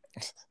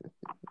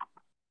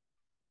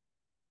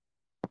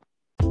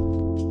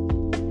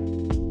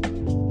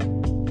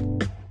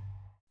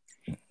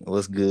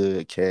 What's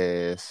good,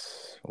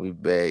 Cass? We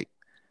back.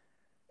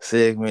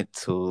 Segment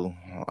 2.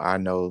 I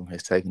know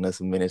it's taking us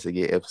a minute to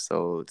get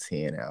episode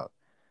 10 out.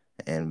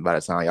 And by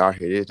the time y'all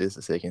hear this is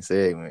the second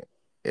segment.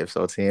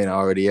 Episode 10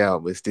 already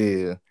out, but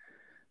still,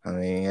 I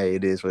mean, hey,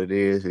 it is what it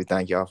is. We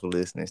thank y'all for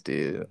listening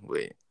still.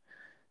 But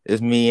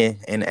it's me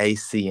and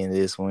AC in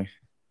this one.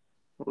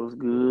 What's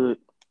good?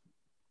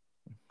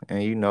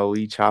 And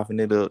we chopping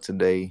it up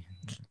today.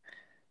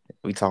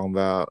 We talking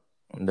about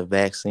the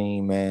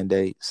vaccine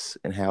mandates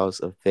and how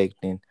it's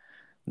affecting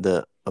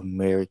the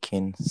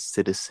American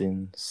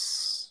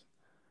citizens.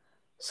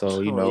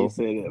 So, Why you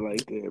say that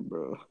like that,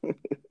 bro?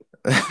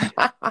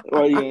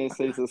 Why you ain't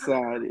say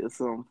society or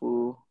something,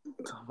 fool?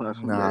 Talk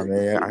about nah,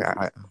 American man.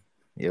 citizens.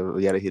 Yeah,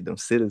 we gotta hit them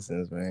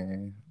citizens,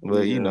 man.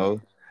 But Yeah.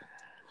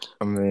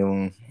 I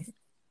mean,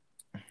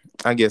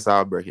 I guess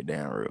I'll break it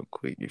down real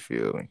quick. You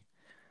feel me?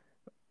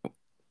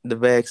 The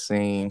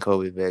vaccine,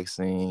 COVID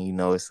vaccine,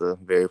 it's a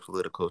very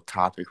political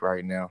topic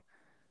right now,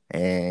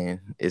 and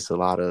it's a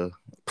lot of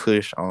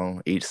push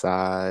on each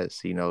side.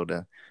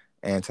 The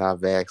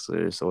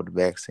anti-vaxxers or the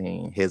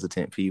vaccine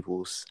hesitant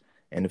peoples,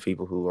 and the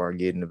people who are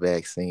getting the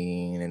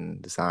vaccine,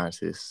 and the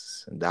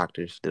scientists and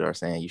doctors that are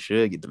saying you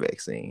should get the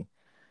vaccine.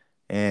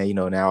 And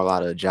now a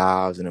lot of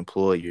jobs and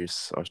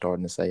employers are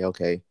starting to say,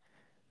 okay,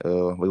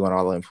 we want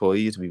all the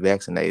employees to be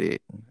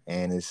vaccinated,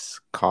 and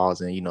it's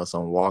causing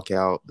some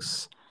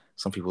walkouts,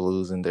 some people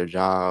losing their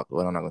job.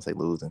 Well, I'm not gonna say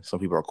losing. Some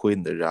people are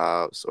quitting their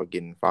jobs or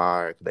getting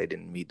fired because they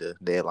didn't meet the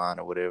deadline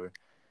or whatever.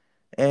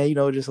 And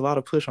just a lot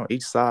of push on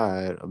each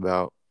side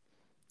about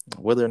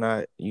whether or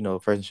not a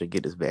person should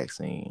get this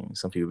vaccine.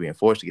 Some people being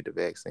forced to get the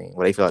vaccine.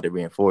 Well, they feel like they're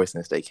being forced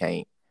since they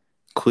can't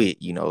quit.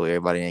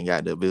 Everybody ain't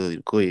got the ability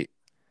to quit.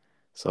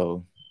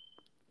 So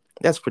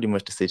that's pretty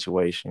much the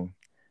situation.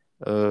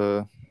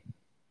 Uh,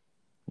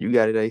 you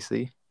got it,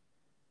 AC.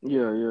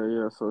 Yeah, yeah,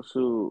 yeah. So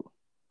shoot,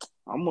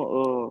 I'm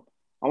gonna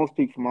I'm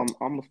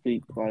gonna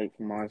speak like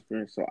from my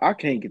experience. So I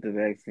can't get the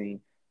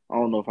vaccine. I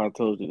don't know if I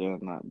told you that or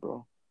not,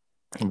 bro.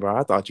 Bro,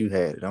 I thought you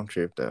had it. I'm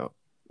tripped out.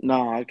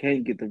 No, I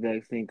can't get the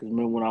vaccine because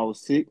remember when I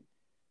was sick.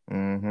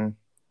 Mm-hmm.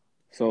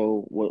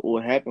 So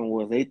what happened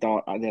was they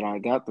thought that I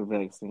got the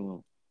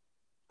vaccine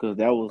because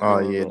that was Oh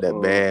one of yeah, the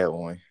that bad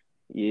one.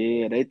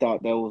 yeah, they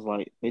thought that was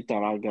like they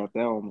thought I got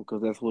that one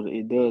because that's what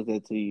it does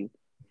that to you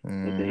if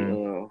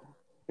Mm-hmm.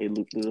 they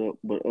looked it up.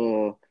 But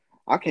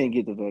I can't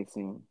get the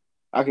vaccine.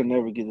 I can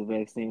never get the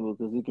vaccine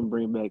because it can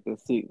bring back the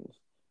sickness.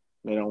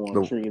 They don't want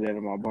to But trigger that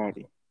in my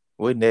body.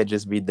 wouldn't that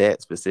just be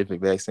that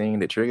specific vaccine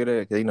that triggered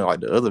that? Because like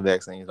the other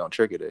vaccines don't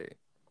trigger that.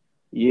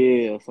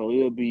 Yeah, so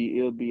it'll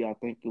be I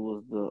think it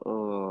was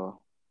the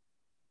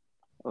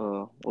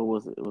what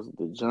was it? Was it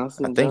the I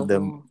Johnson think Johnson the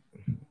one?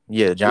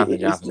 yeah Johnson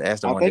It's Johnson.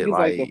 That's the I one think that it's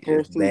like the like is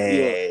first two.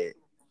 Yeah, bad.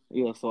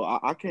 yeah. So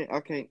I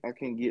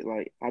can't get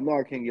like I know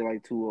I can't get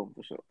like two of them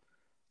for sure.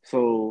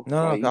 So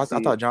No, like no, you I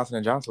see, thought Johnson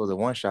and Johnson was a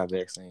one shot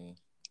vaccine.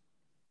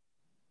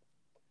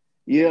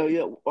 yeah,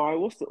 yeah. All right,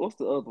 what's the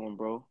other one,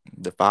 bro?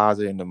 The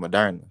Pfizer and the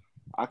Moderna.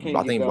 I But can't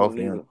I get think that both one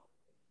of them. either.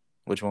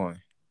 Which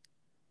one?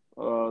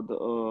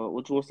 The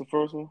which was the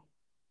first one?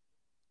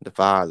 The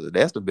Pfizer.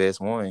 That's the best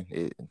one.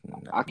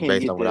 I can't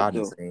Based get on what I that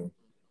just though. seen.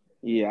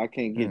 Yeah, I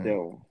can't get Hmm. that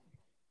one.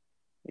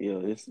 Yeah,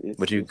 it's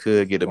But you it's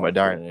could it's a get a lot for it.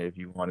 Moderna if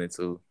you wanted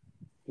to.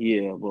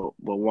 Yeah,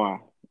 but why?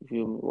 You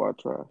feel me? Why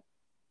try?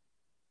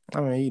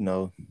 I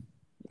mean,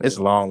 it's a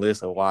Yeah, long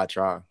list of why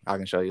try. I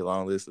can show you a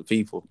long list of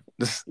people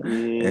and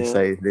yeah.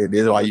 say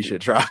this is why But you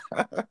should try.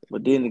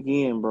 but then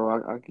again,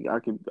 bro, I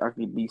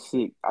could be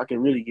sick. I could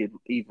really get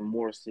even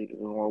more sick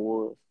than I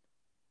was.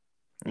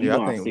 You Yeah, I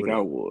know how think sick I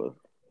was.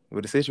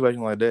 with a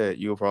situation like that,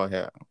 you'll probably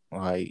have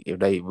like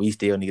if we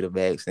still need a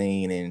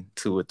vaccine in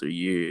 2 or 3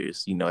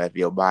 years, after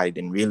your body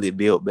didn't really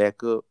build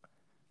back up,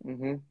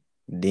 Hmm.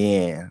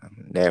 then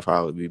that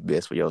probably be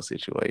best for your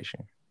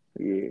situation.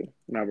 Yeah,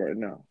 not right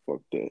now.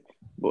 Fuck that.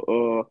 But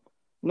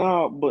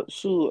nah. But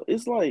sure,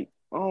 it's like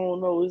I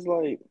don't know. It's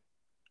like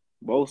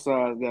both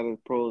sides got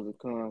its pros and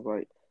cons.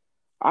 Like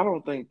I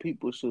don't think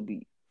people should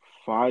be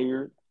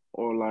fired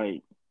or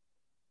like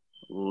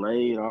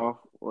laid off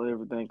or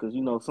everything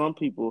because some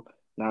people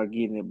not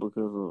getting it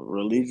because of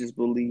religious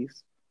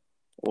beliefs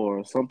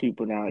or some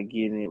people not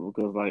getting it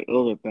because like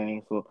other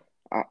things. So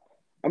I,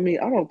 I mean,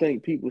 I don't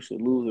think people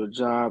should lose their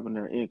job and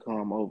their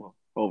income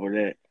over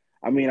that.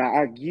 I mean,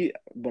 I get,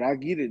 but I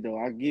get it though.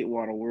 I get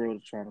why the world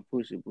is trying to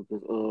push it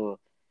because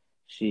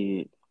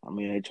shit. I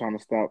mean, they trying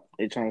to stop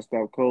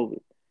COVID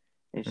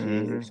and shit.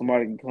 If Hmm.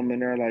 somebody can come in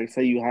there, like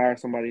say you hire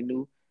somebody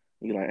new,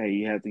 you're like, hey,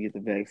 you have to get the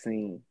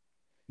vaccine.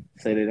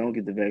 Say they don't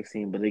get the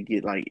vaccine, but they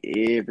get like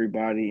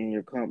everybody in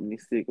your company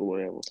sick or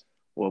whatever.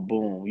 Well,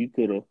 boom, you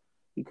could have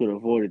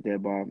avoided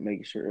that by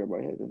making sure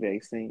everybody has the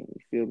vaccine.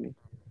 You feel me?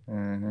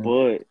 Hmm.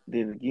 But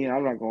then again,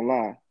 I'm not gonna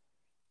lie.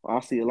 I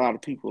see a lot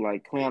of people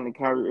like clowning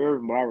Kyrie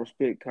Irving, but I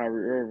respect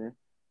Kyrie Irving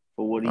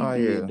for what he Oh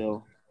did yeah.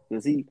 though,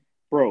 because he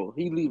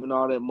leaving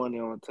all that money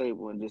on the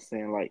table and just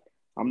saying like,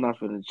 I'm not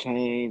gonna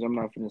change, I'm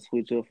not gonna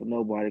switch up for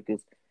nobody,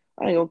 because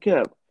I ain't gonna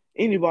care.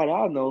 Anybody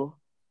I know,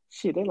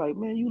 shit, they like,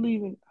 man, you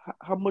leaving?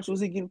 How much was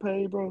he getting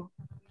paid, bro?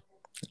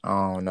 I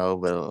don't know,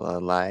 but a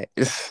lot.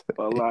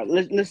 But like,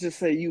 let's just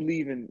say you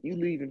leaving,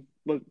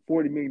 look,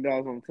 $40 million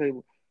on the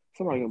table.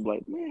 Somebody gonna be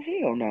like, man,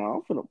 hell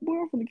no, I'm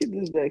finna get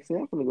this vaccine.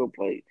 I'm finna go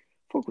play.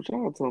 Fuck what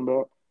y'all talking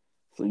about.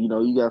 So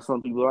you got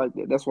some people like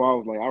that. That's why I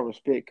was like, I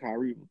respect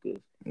Kyrie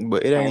because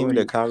But it ain't even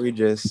that Kyrie. Kyrie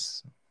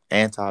just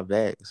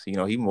anti-vax.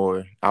 He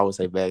more, I would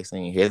say,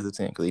 vaccine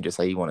hesitant because he just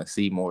say he want to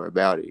see more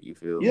about it. You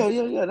feel Yeah, me?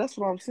 yeah, yeah. That's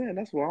what I'm saying.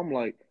 That's why I'm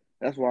like.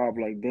 That's why I'm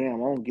like, damn.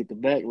 I don't get the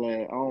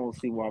backlash. I don't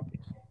see why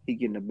he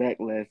getting the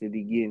backlash that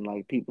he getting.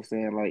 Like people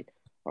saying like,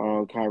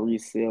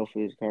 Kyrie's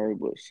selfish, Kyrie.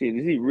 But shit,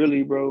 is he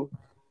really, bro?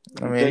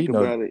 If I you mean, think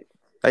about it,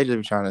 they just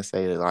be trying to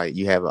say that like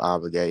you have an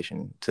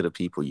obligation to the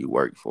people you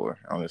work for.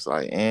 I'm just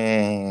like,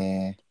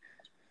 yeah,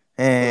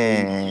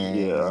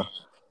 eh.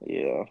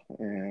 yeah.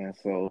 And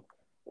so,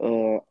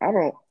 I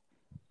don't.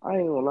 I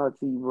ain't gonna lie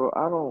to you, bro.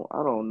 I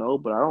don't know,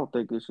 but I don't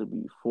think it should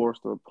be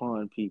forced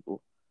upon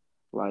people.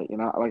 Like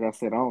I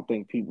said, I don't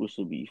think people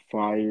should be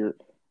fired.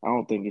 I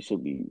don't think it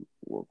should be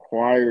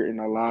required in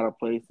a lot of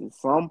places.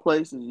 Some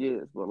places,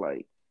 yes, but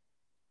like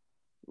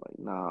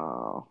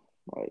nah.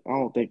 Like I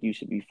don't think you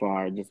should be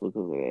fired just because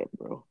of that,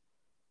 bro.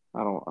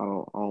 I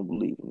don't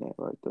believe in that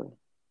right there.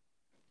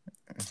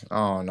 I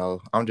don't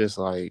know. I'm just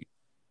like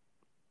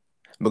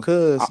I,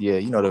 because yeah,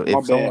 my if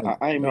bad. someone,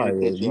 I ain't no, mean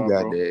to yeah, cut you you off,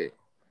 got bro. that.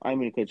 I ain't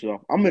mean to cut you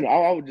off.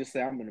 I would just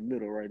say I'm in the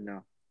middle right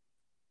now.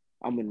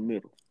 I'm in the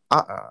middle.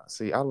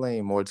 See, I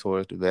lean more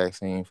towards the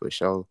vaccine for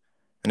sure,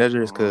 and that's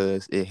just Uh-huh.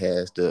 because it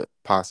has the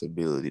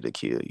possibility to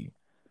kill you.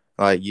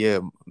 Like, yeah,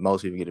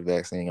 most people get a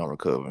vaccine gonna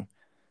recover.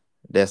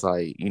 That's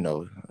like,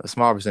 a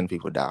small percent of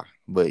people die.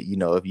 But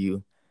if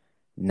you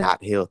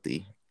not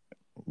healthy,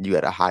 you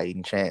got a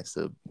heightened chance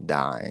of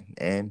dying.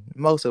 And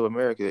most of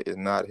America is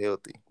not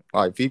healthy.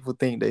 Like people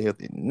think they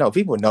healthy. No,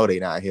 people know they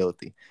not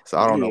healthy. So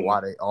I don't know Yeah,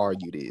 why they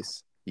argue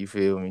this. You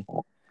feel me?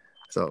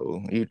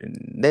 So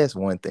that's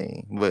one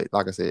thing. But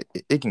like I said,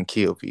 it can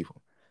kill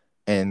people.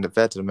 And the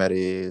fact of the matter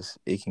is,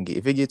 it can get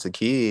if it gets to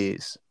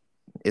kids,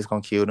 it's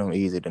gonna kill them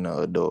easier than an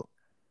adult.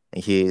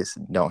 And kids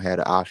don't have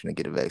the option to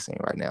get a vaccine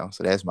right now.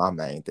 So that's my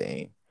main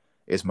thing.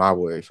 It's my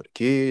worry for the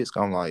kids.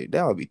 I'm like,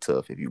 that would be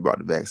tough if you brought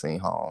the vaccine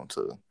home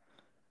to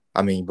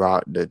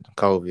brought the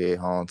COVID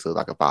home to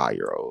like a 5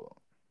 year old.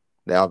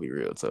 That would be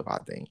real tough, I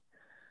think.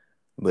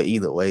 But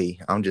either way,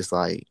 I'm just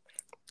like,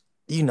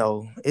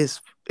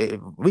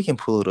 we can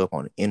pull it up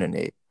on the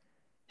internet.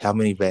 How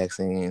many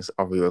vaccines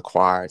are we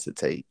required to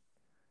take?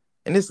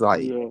 And it's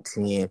like yeah,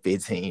 10,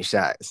 15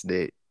 shots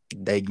that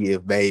they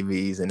give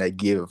babies and they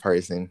give a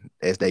person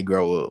as they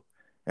grow up.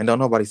 And don't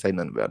nobody say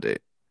nothing about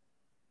that.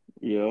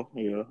 yeah,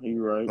 yeah.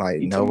 You're right.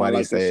 Like You talking about nobody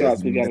like the says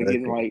shots we gotta get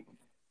in nothing. like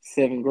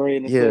seventh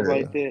grade and stuff Yeah.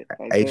 like that,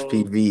 like those.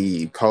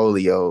 HPV,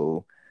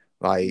 polio,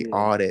 like Yeah.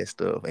 all that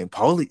stuff. And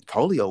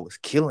polio was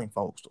killing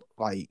folks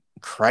like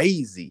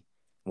crazy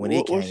when it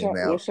What came shot? What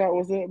out. shot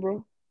was that,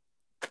 bro?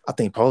 I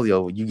think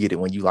polio, you get it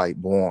when you like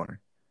born.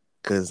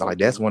 Cause like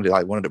that's Okay.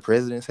 one of the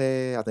presidents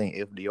had. I think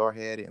FDR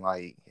had it, and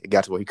like it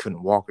got to where he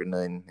couldn't walk or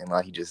nothing, and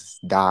like he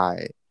just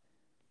died.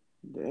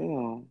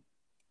 Damn.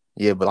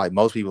 Yeah, but like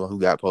most people who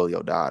got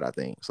polio died, I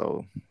think.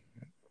 So,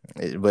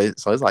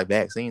 so it's like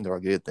vaccines are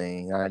a good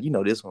thing.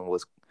 This one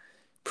was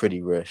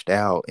pretty rushed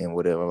out and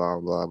whatever, blah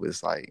blah. Blah, but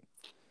it's like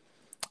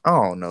I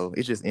don't know.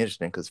 It's just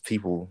interesting because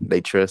people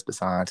they trust the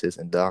scientists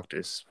and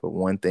doctors for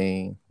one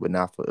thing, but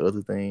not for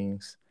other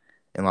things.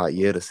 And like,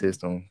 yeah, the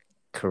system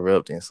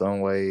corrupt in some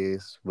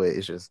ways, but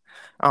it's just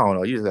I don't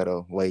know. You just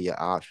gotta weigh your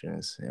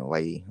options and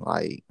weigh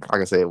like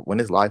I said, when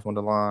it's life on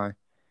the line,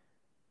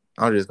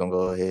 I'm just gonna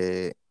go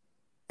ahead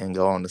and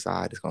go on the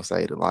side that's gonna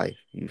save the life.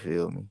 You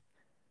feel me?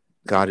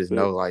 Cause I just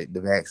know Respect. like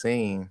the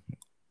vaccine,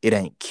 it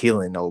ain't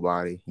killing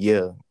nobody.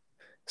 Yeah,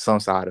 some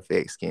side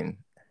effects can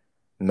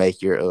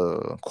make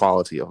your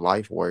quality of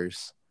life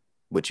worse,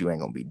 but you ain't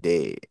gonna be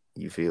dead.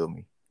 You feel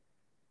me?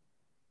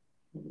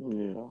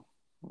 Yeah.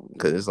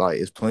 Cause Yeah. it's like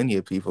it's plenty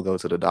of people go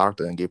to the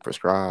doctor and get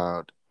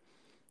prescribed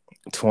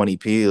 20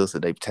 pills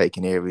that they've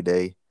taken every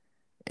day,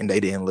 and they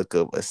didn't look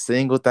up a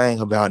single thing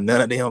about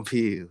none of them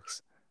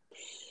pills.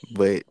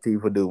 But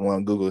people do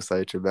one Google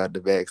search about the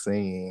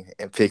vaccine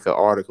and pick an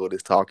article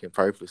that's talking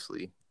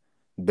purposely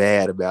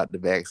bad about the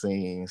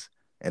vaccines,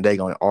 and they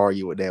gonna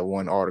argue with that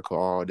one article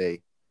all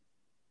day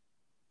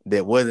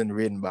that wasn't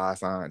written by a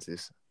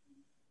scientist,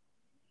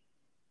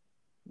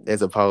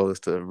 as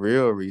opposed to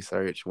real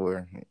research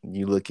where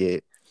you look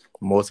at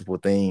multiple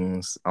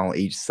things on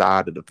each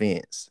side of the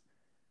fence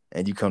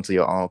and you come to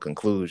your own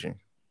conclusion.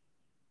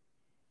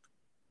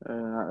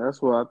 And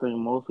that's what I think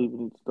most people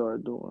need to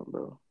start doing,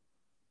 bro.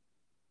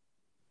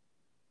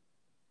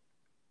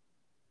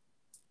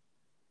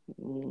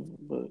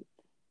 But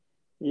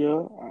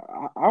yeah,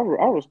 I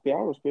respect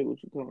what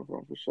you're coming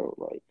from for sure.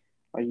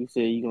 Like you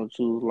said, you're gonna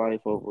choose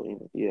life over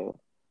anything. Yeah,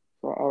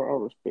 so I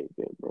respect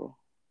that, bro.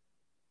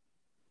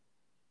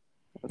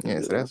 That's a Yeah,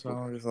 good so that's why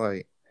answer. I'm just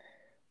like,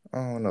 I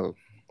don't know.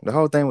 The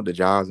whole thing with the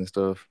jobs and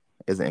stuff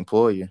as an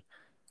employer,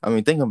 I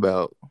mean, think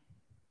about,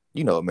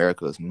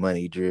 America is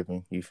money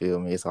driven. You feel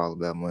me? It's all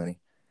about money.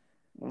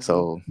 Mhm.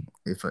 So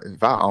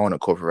if I own a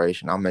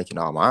corporation, I'm making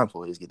all my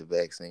employees get the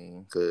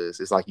vaccine because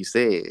it's like you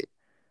said,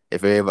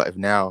 if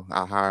now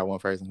I hire one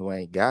person who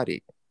ain't got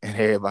it and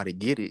everybody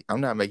get it,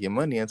 I'm not making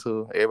money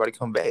until everybody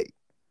come back.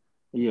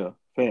 Yeah,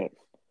 facts.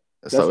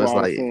 That's So it's why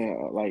I was like,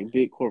 saying like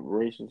big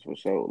corporations for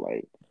sure.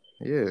 Like,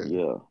 yeah,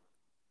 yeah.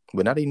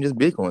 but not even just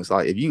big ones.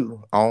 Like if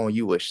you own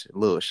you a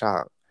little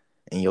shop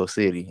in your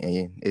city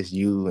and it's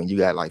you and you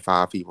got like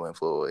 5 people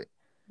employed,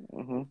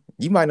 Mhm.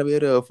 you might not be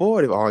able to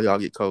afford if all y'all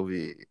get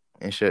COVID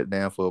and shut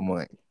down for a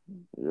month.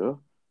 Yeah.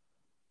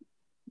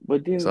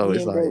 But So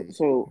it's bro. like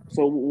So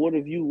what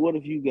if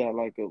you got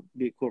like a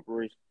big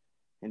corporation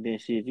and then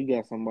shit, you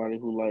got somebody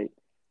who like,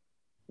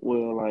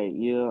 well, like,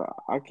 yeah,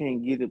 I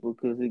can't get it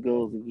because it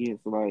goes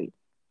against like,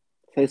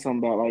 say something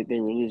about like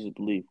their religious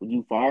belief. Would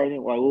you fire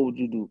them? Like, what would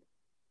you do?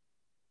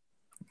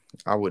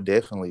 I would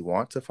definitely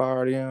want to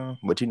fire them,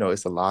 but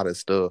it's a lot of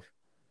stuff,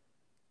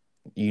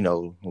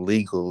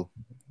 legal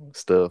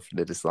stuff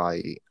that it's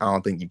like I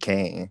don't think you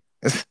can.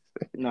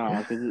 Nah,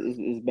 because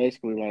it's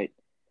basically like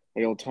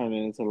they gonna turn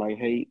it into like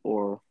hate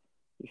or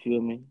you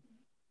feel me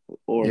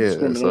or Yeah,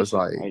 so it's discrimination.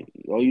 like Like,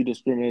 are you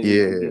discriminating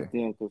yeah. against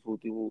them because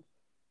who?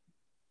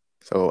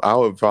 So I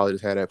would probably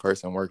just have that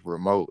person work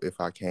remote if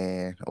I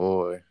can,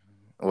 or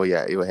well,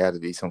 yeah, it would have to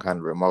be some kind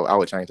of remote. I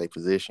would change their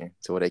position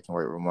to where they can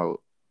work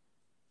remote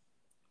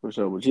For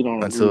sure, but you don't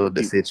agree until with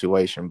the people.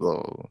 situation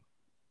blows.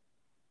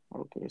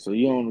 Okay, so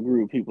you don't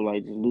agree with people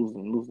like just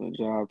losing a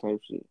job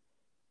type shit.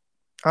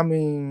 I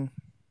mean,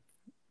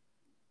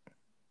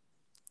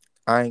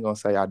 I ain't gonna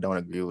say I don't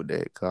agree with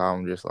that, 'cause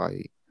I'm just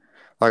like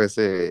I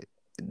said,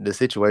 the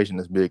situation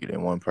is bigger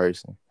than one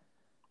person.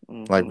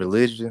 Like Mm-hmm.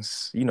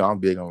 religious, I'm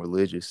big on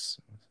religious,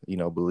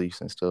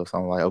 beliefs and stuff. So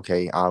I'm like,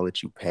 okay, I'll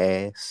let you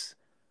pass.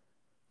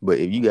 But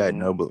if you got Mm-hmm.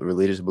 no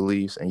religious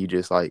beliefs and you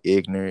just like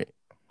ignorant,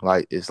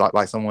 like it's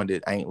like someone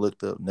that ain't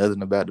looked up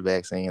nothing about the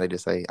vaccine, they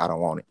just say, I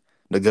don't want it.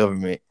 The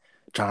government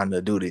trying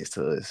to do this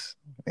to us,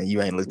 and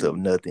you ain't looked up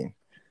nothing.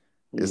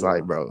 It's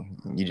like, Yeah. bro,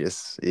 you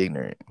just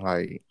ignorant.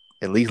 Like,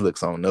 at least look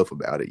something up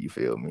about it. You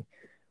feel me?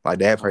 Like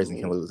that I person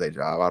can mean, lose their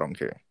job. I don't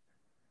care.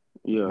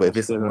 yeah. But if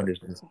it's Instead someone of that's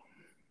just,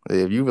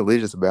 if you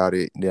religious about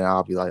it, then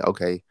I'll be like,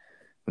 okay,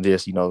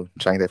 just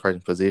change that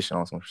person's position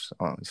on some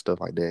stuff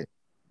like that.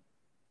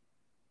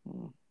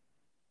 mm,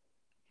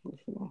 for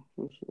sure,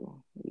 for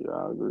sure. Yeah,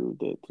 I agree with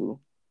that too.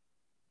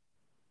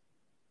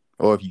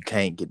 Or if you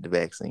can't get the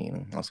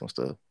vaccine on some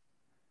stuff.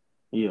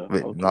 Yeah.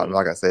 But Okay.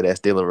 like I said, that's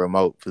still a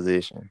remote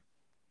position.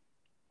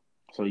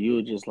 So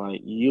you'll just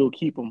like you'll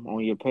keep them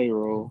on your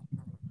payroll,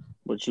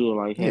 but you'll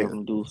like have Yeah,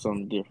 them do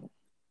something different.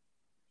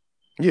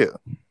 yeah.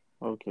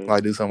 Okay.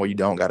 Like do something where you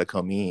don't got to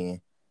come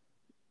in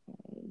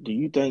Do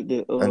you think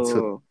that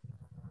until.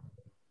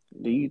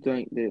 do you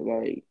think that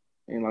like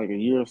in like a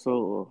year or so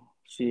or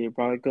shit,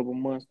 probably a couple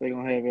months they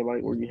gonna have it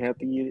like where you have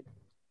to get it?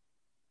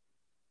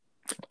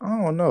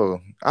 I don't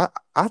know.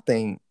 I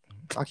think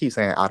I keep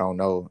saying I don't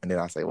know, and then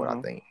I say what I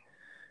Uh-huh. think.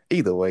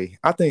 Either way,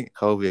 I think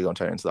COVID gonna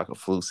turn into like a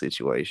flu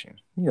situation.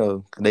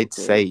 They Okay.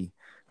 say,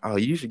 oh,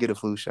 you should get a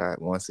flu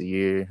shot once a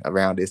year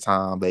around this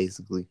time,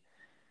 basically.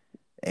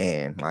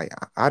 And like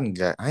I ain't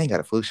got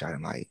a flu shot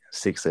in like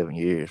 6, 7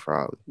 years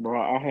probably.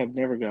 Bro, I have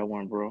never got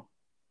one, bro.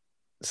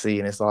 See,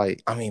 and it's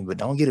like, I mean, but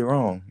don't get it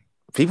wrong.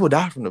 People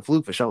die from the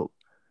flu for sure.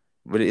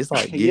 But it's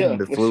like Yeah,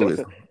 for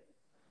sure.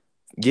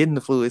 getting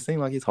the flu. It seems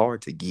like it's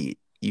hard to get.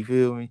 You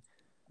feel me?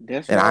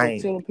 That's And what I I was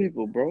ain't. telling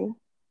people, bro.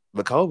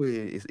 But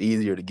COVID is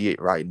easier to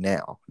get right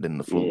now than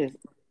the flu. Yes.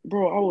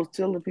 Bro, I was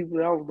telling people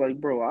that I was like,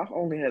 bro, I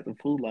only had the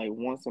flu like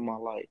once in my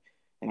life.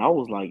 And I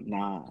was like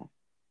 9.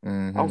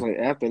 I was Hmm. like,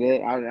 after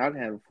that, I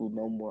didn't have a flu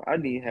no more. I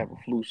didn't have a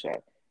flu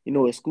shot. You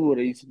know, at school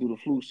they used to do the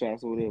flu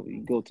shots or whatever.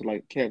 You go to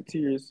like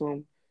cafeteria or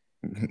something,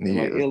 in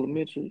like Yeah.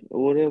 elementary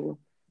or whatever.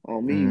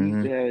 On me, we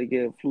used Hmm. to have to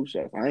get a flu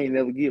shot. I ain't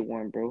never get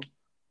one, bro.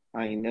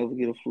 I ain't never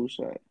get a flu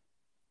shot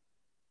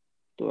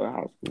throughout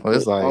high school. Well,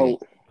 it's like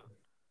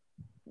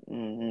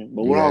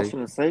But you what I got was it.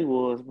 gonna say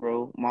was,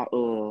 bro, my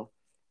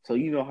so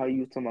you know how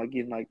you was talking about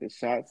getting like the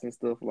shots and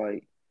stuff,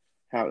 like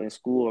how in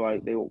school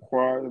like they were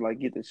required to like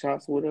get the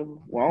shots or whatever.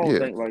 Well, I don't Yeah.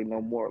 think like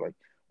no more. Like,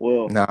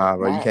 well, Nah,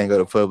 bro, you my can't go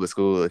to public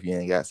school if you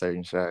ain't got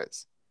certain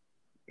shots.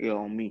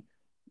 on me.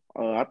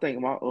 I think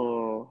my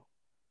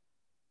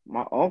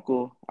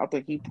uncle, I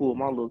think he pulled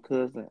my little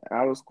cousin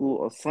out of school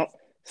or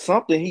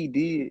something he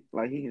did,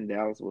 like he in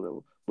Dallas or whatever.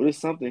 But it's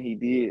something he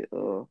did.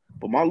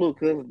 But my little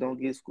cousin don't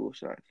get school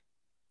shots,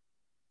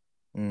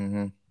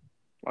 Hmm.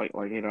 like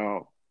at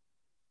all.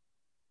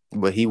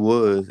 But he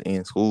was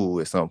in school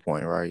at some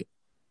point, right?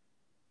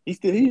 He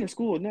in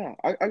school now.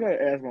 I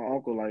gotta ask my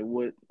uncle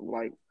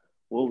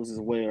what was his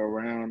way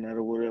around that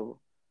or whatever.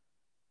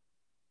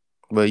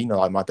 But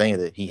like my thing is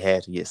that he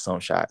had to get some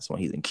shots when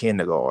he's in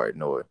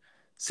kindergarten or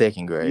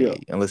second Yeah.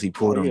 grade, unless he Oh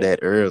pulled them yeah. that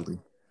early.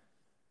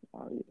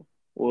 Oh yeah.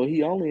 Well,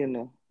 he only in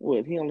the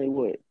what? He only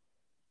what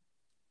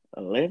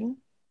 11?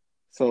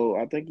 So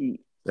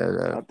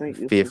That I think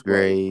this was fifth like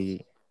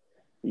grade.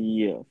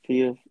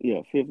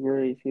 fifth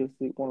grade, fifth,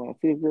 sixth, one on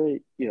fifth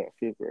grade,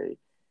 fifth grade.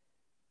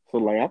 So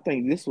like I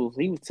think this was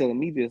he was telling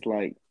me this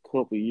like a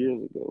couple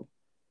years ago.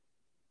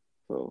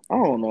 So I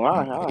don't know.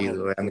 I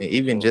Either haven't way, I mean, took it.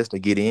 even So just to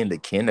get into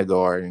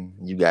kindergarten,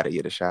 you got to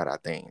get a shot, I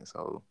think.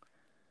 So,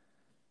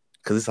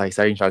 because it's like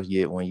certain shots you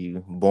get when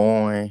you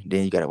born,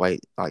 then you got to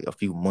wait like a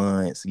few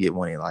months, get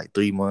one in like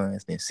 3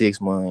 months, then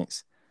 6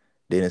 months.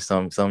 Then it's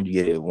some you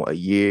get it a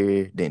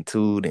year, then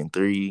two, then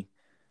three.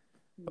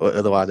 Or mhm.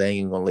 otherwise, they ain't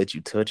even gonna let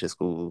you touch a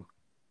school.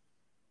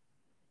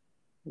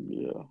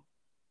 Yeah.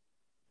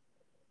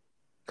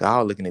 'Cause I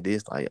was looking at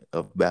this like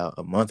about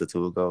a month or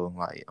two ago.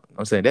 Like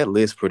I'm saying, that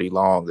list pretty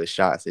long of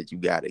shots that you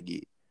gotta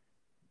get.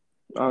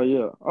 Oh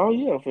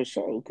yeah, for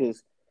sure.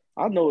 Cause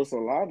I know it's a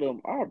lot of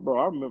them. I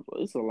remember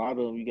it's a lot of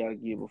them you gotta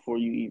get before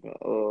you even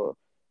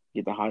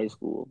get to high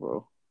school,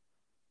 bro.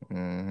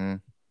 Hmm.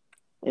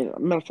 And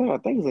matter of fact, I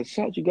think it's a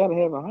shot you gotta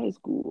have in high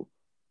school.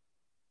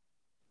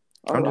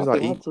 I'm I just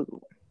like, think I took.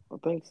 I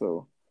think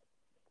so.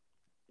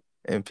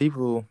 and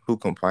people who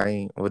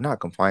complain, well, not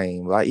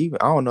complain, but like even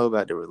I don't know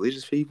about the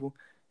religious people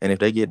and if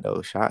they get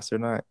those shots or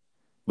not.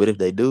 But if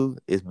they do,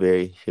 it's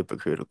very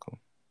hypocritical.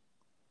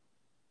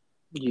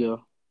 Yeah,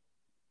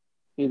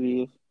 it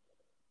is.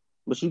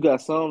 But you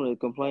got some that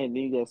complain,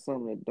 then you got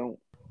some that don't.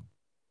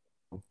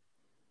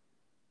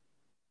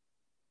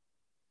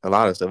 A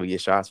lot of stuff we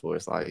get shots for,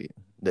 it's like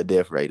the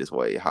death rate is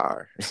way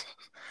higher.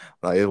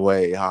 Like it's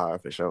way higher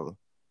for sure.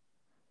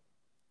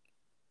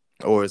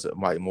 Or it's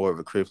like more of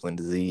a crippling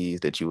disease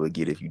that you would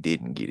get if you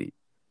didn't get it.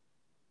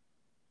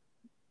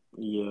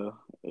 Yeah,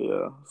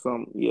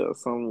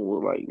 some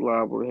were like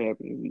liable to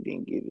happen if you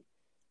didn't get it.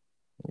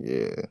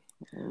 Yeah.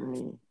 I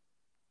mean,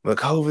 But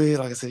COVID,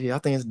 like I said, yeah, I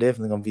think it's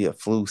definitely gonna be a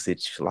flu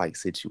like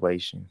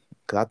situation.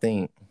 Cause I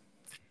think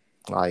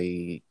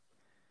like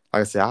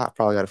Like I said, I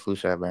probably got a flu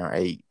shot around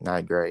 8th,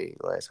 9th grade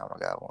last time I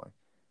got one.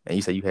 And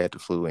you said you had the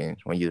flu in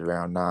when you was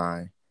around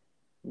 9.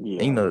 And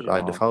Yeah, you I know, was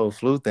like the young. whole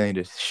flu thing,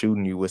 just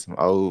shooting you with some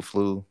old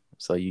flu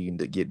so you can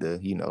get the,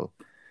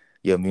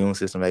 your immune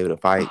system able to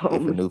fight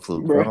if a new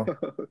flu Bro,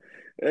 come.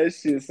 that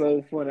shit's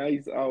so funny. I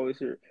used to always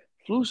hear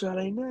flu shot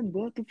ain't nothing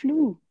but the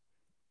flu.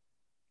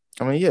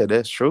 I mean, yeah,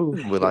 that's true,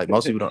 but like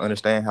most people don't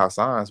understand how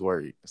science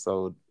work.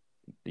 So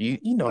you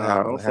know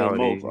Nah, don't say how it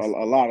most. A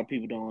is. lot of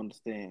people don't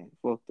understand.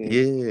 Fuck that.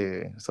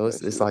 Yeah. So That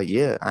it's shit. like,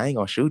 yeah, I ain't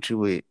gonna shoot you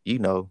with,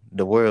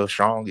 the world's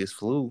strongest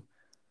flu.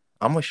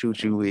 I'm gonna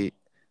shoot you Mhm. with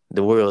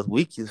the world's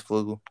weakest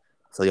flu,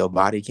 so your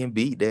body can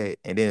beat that,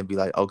 and then be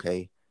like,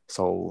 okay,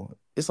 so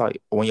it's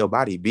like when your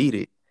body beat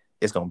it,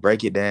 it's gonna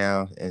break it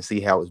down and see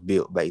how it's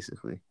built,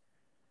 basically.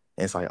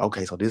 And it's like,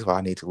 okay, so this is what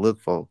I need to look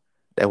for.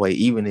 That way,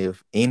 even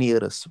if any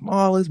of the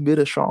smallest bit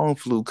of strong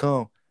flu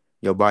come,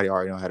 your body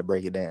already know how to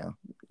break it down.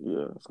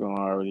 Yeah, it's gonna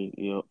already.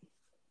 Yep.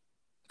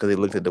 Because it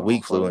looked at the Gonna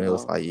weak flu fight and it it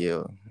was off. like,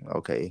 yeah,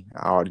 okay,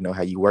 I already know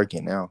how you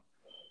working now.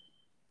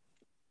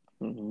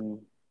 Hmm.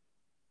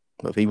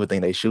 But people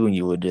think they shooting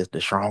you with just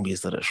the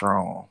strongest of the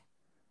strong.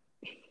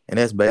 And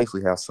that's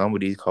basically how some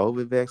of these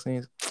COVID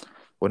vaccines,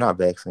 well, not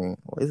vaccine,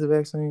 what is it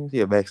vaccines?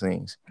 Yeah,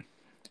 vaccines.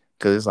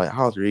 Because it's like,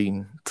 I was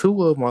reading,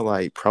 two of them are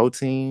like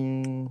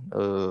protein,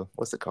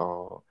 what's it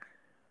called?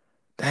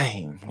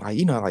 Dang, like,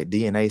 like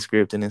DNA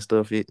scripting and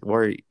stuff, it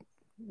work.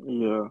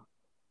 Yeah.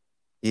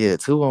 Yeah,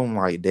 two of them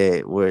like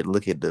that, where it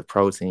look at the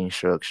protein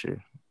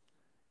structure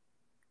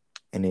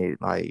and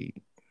it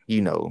like,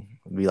 you know,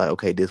 be like,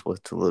 okay, this was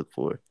to look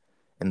for.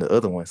 And the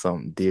other one,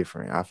 something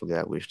different. I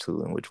forgot which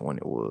two and which one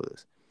it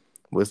was.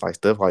 But it's like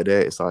stuff like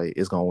that. It's like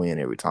it's gonna win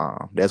every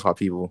time. That's why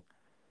people,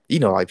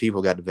 like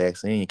people got the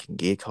vaccine can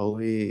get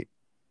COVID,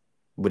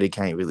 but it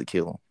can't really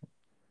kill them.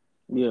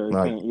 Yeah, it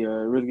Like, can't. Yeah,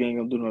 it really ain't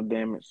gonna do no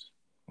damage.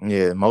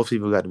 yeah, most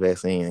people got the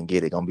vaccine and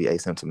get it gonna be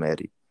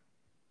asymptomatic.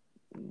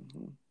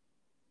 Hmm.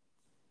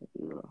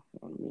 Yeah,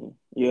 I mean,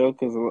 yeah,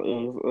 cause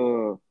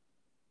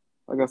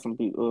I got some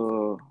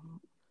people.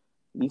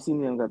 DC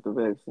them got the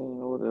vaccine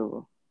or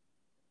whatever.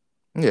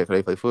 Yeah, 'cause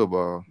they play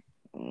football.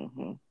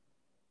 Hmm.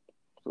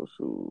 So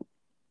shoot,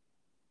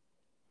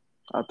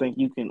 I think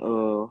you can.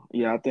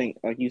 Yeah, I think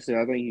like you said,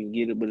 I think you can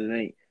get it, but it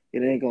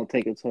ain't gonna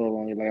take a toll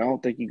on you. Like I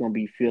don't think you're gonna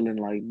be feeling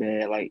like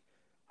bad, like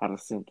how the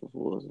symptoms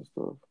was and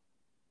stuff.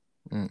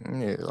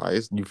 Yeah, like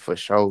it's you for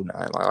sure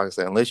not. Like I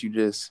said, unless you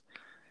just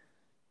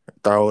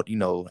throw it,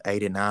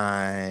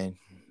 89,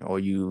 or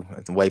you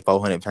weigh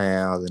 400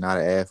 pounds and not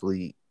an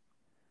athlete.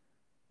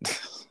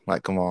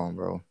 Like, come on,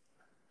 bro.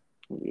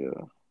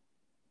 Yeah,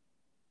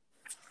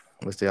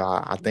 But still,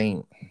 I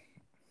think,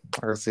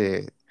 like I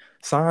said,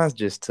 science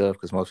just tough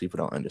because most people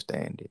don't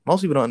understand it.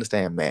 Most people don't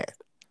understand math,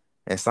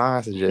 and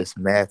science is just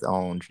math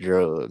on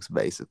drugs,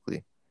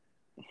 basically.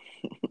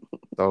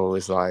 So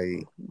it's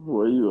like,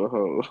 boy, you a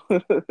hoe.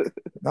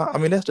 no, I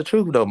mean that's the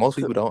truth though. Most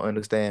people don't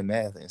understand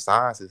math, and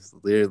science is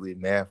literally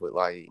math with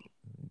like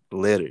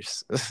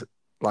letters.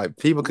 Like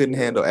people couldn't Yeah,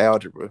 handle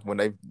algebra when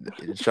they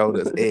showed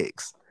us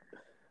x.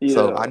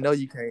 So yeah, I know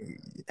you can't.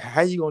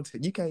 How you gonna?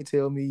 You can't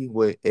tell me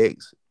what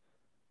x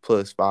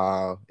plus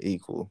 5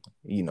 equal,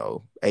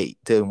 8.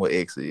 Tell me what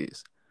x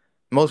is.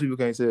 Most people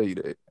can't tell you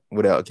that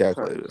without a type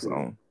calculator or shit,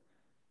 something.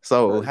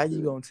 So type how you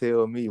shit. gonna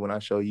tell me when I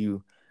show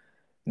you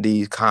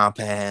these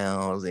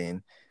compounds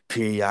and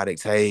periodic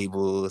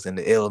tables and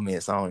the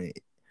elements on it?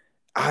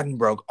 I done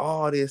broke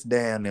all this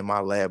down in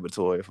my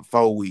laboratory for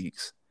 4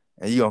 weeks,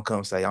 and you gonna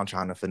come say I'm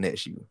trying to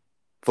finesse you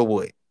for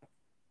what?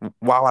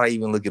 Why would I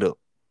even look it up?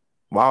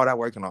 Why would I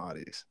work on all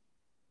this?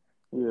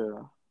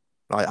 Yeah,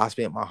 Like I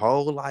spent my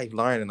whole life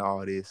learning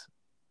all this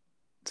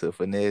to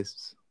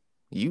finesse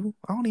you.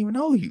 I don't even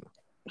know you.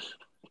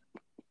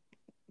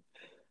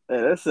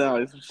 hey, that sounds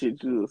like some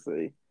shit you would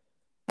say.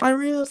 Like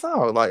real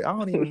talk. Like I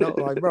don't even know.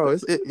 Like bro,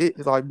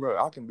 it's like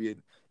bro, I can be.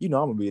 I'm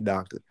gonna be a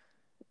doctor,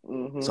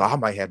 so Hmm. I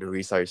might have to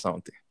research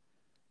something.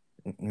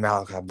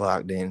 Malachi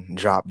Block then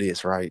drop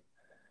this right.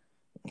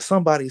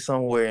 Somebody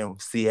somewhere in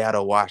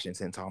Seattle,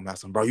 Washington, talking about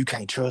some bro. You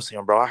can't trust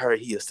him, bro. I heard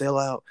he a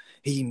sellout.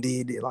 He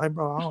did it. Like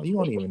bro, you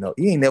don't even know.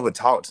 You ain't never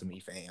talked to me,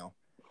 fam.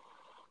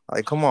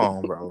 Like come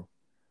on, bro.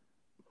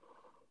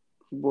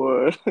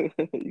 Boy,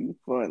 you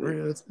funny.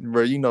 Real,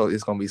 bro. You know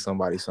it's gonna be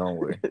somebody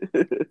somewhere.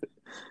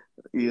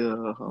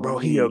 Yeah, I Bro,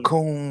 he a mean,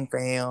 coon,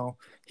 fam.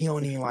 He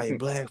don't even like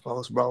black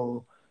folks,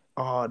 bro.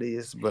 All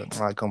this, but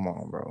like, come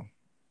on, bro.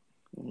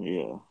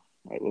 yeah.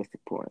 Like, what's the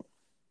point?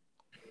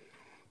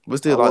 But I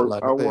still, like, work,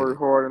 like I I said, work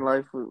hard in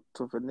life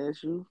to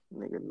finesse you,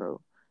 nigga.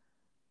 No.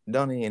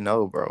 don't even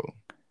know, bro.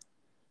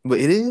 But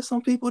it is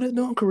some people that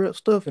doing corrupt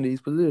stuff in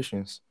these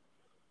positions.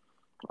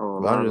 Oh, a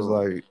But I'm lot just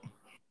of like,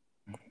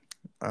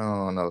 I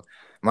don't know.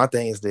 My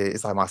thing is that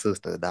it's like my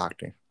sister, a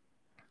doctor.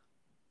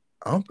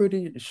 I'm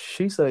pretty.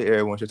 She say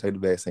everyone should take the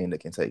vaccine that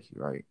can take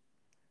you, right?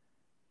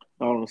 them.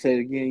 I don't know. Say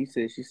it again.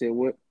 She said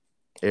what?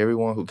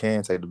 Everyone who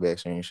can take the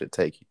vaccine should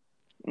take it.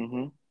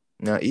 Mm-hmm.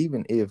 Now,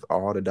 even if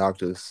all the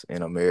doctors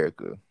in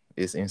America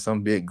is in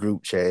some big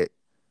group chat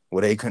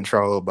where they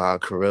controlled by a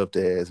corrupt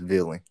ass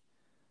villain,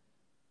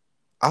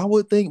 I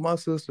would think my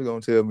sister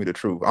gonna tell me the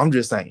truth. I'm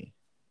just saying.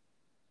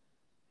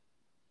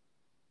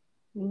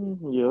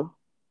 Yeah.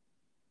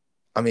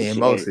 I But mean, in shit,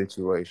 most hey,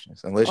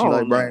 situations, I unless you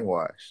like don't know.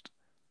 brainwashed.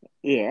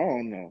 Yeah, I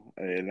don't know.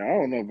 And I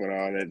don't know about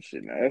all that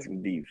shit. Now that's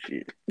some deep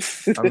shit.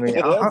 I mean,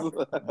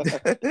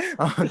 That's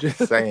I'm just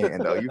saying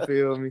though. You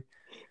feel me?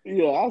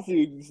 yeah, I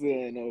see what you're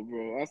saying though,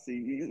 bro. I see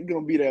it's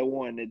gonna be that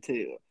one that tell.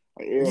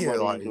 Like Yeah, everybody ain't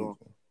like gonna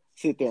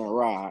sit there and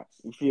ride.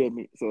 You feel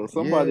me? So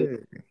somebody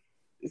yeah.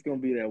 it's gonna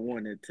be that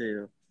one that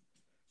tell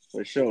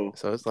for sure.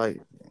 So it's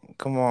like,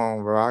 come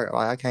on, bro.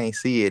 I can't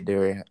see it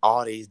there.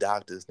 All these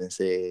doctors then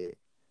said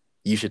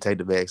you should take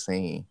the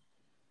vaccine.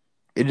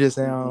 It just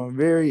Hmm. sounds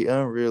very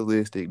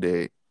unrealistic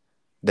that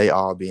they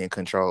all being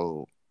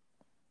controlled.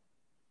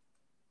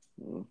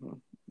 Hmm.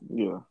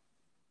 Yeah,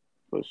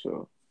 for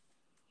sure.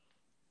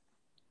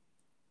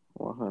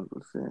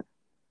 100%.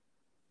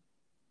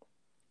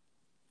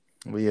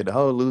 But yeah, the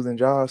whole losing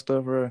job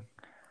stuff, bro.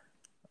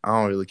 I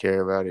don't really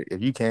care about it.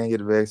 If you can get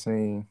the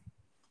vaccine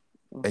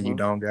and you Hmm.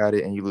 don't got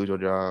it and you lose your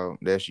job,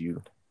 that's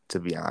you. To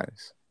be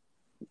honest,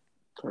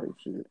 Type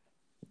shit.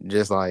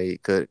 just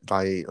like, like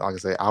I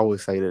said, I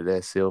would say that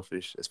that's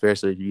selfish,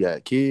 especially if you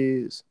got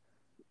kids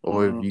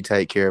or if Hmm. you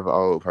take care of an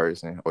old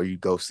person or you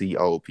go see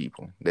old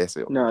people. That's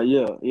selfish. Now,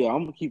 yeah,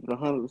 I'm gonna keep it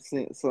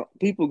 100%. So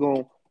people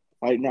gonna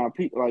like now,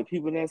 people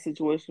in that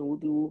situation will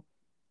do.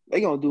 They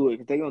gonna do it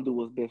because they gonna do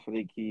what's best for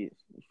their kids.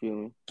 You feel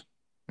me?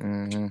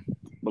 Hmm.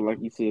 But like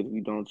you said, if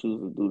you don't choose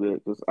to do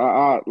that, because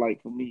I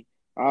like for me,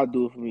 I'll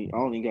do it for me. I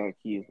only got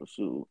kids for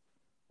sure.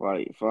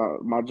 Like if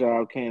my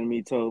job came to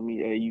me, told me,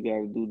 hey, you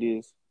gotta do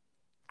this,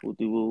 woo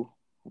woo.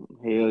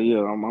 Hell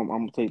yeah, I'm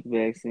gonna take the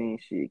vaccine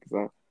shit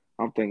because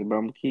I'm thinking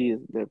about my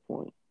kids at that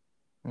point.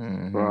 So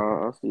Hmm.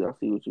 I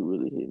see what you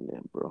really hitting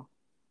at, bro.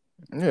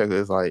 Yeah, 'cause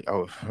it's like,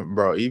 oh,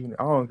 bro, even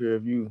I don't care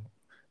if you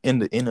in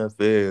the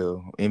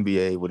NFL,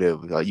 NBA,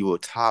 whatever, like you a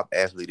top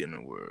athlete in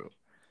the world.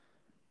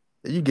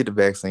 If you get the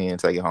vaccine and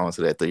take it home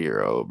to that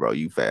 3-year-old, bro,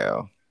 you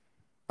foul.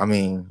 I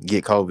mean,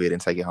 get COVID and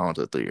take it home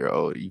to a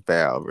 3-year-old, you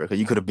foul, bro. Cause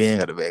you could have been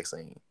got the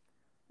vaccine.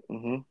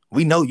 Hmm.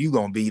 We know you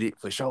gonna beat it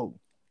for sure.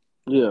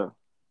 Yeah.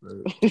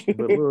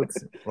 But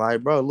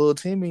like, bro, little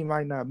Timmy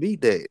might not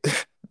beat that.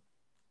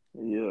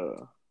 Yeah.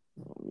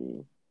 I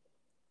mean,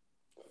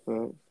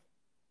 facts.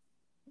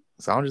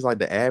 So I'm just like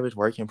the average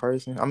working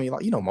person. I mean,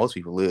 like most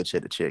people live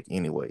check to check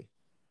anyway.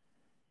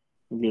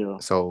 Yeah.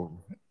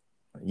 So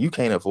you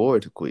can't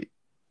afford to quit.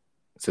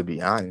 To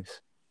be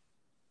honest,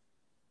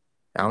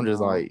 I'm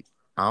just No. like,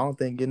 I don't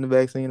think getting the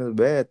vaccine is a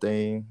bad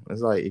thing.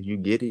 It's like if you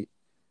get it,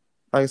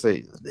 like I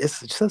say,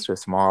 it's such a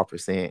small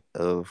percent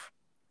of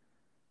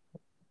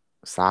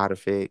side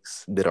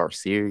effects that are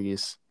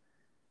serious.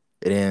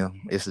 And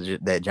then it's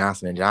just that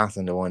Johnson and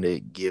Johnson, the one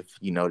that give,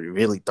 to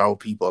really throw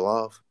people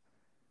off.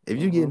 If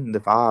you Hmm. getting the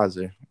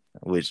Pfizer,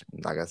 which,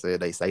 like I said,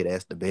 they say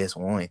that's the best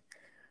one,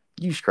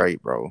 you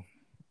straight, bro.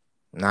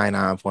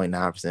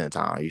 99.9% of the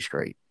time, you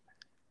straight.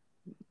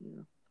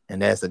 Yeah.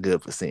 And that's a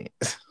good percent.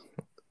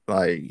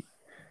 Like,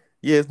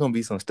 yeah, it's going to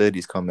be some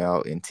studies come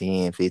out in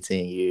 10,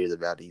 15 years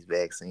about these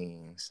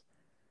vaccines.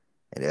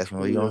 And that's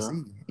when we're going to Yeah.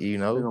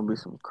 There's see. gonna be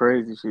some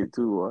crazy shit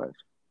too. Watch.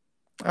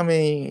 I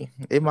mean,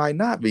 it might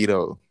not be,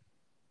 though.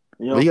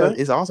 You But don't yeah, think?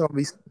 it's also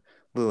going to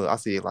be, look, I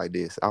see it like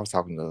this. I was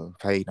talking to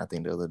Peyton, I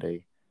think, the other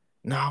day.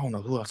 No, I don't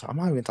know who else. I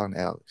might have been talking to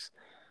Alex.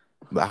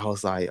 But I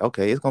was like,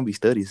 okay, it's going to be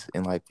studies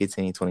in like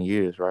 15, 20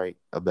 years, right?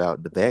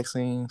 About the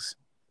vaccines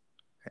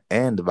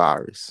and the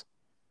virus.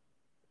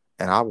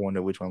 And I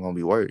wonder which one going to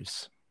be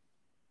worse.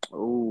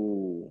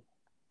 Oh,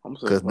 I'm say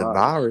the Because the virus.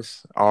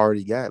 virus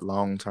already got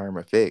long term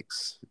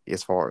effects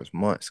as far as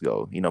months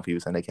go. People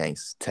saying they can't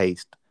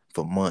taste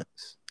for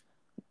months.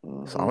 So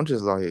Hmm. I'm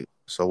just like,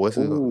 so what's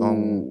it going to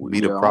Oh, be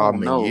the yeah. I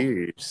problem don't in know.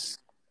 years?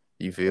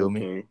 You feel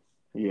me? Okay.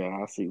 Yeah,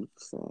 I see what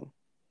you're saying.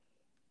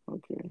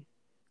 Okay.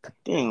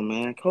 Damn,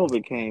 man.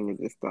 COVID came and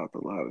just stopped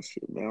a lot of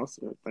shit, man. I'm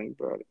sitting there thinking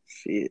about it.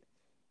 Shit.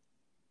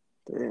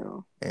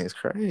 Damn. And it's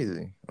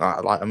crazy.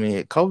 I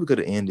mean, COVID could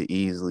have ended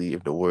easily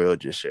if the world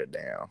just shut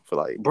down for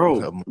like a Bro,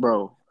 month.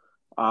 bro.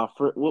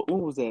 What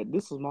was that?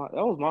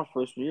 That was my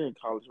freshman year in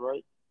college,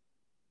 right?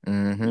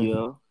 Mm-hmm.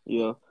 Yeah,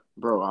 yeah.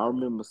 Bro, I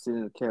remember sitting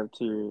in the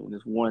cafeteria and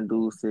this one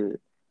dude said,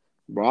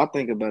 bro, I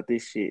think about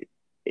this shit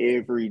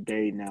every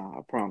day now,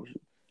 I promise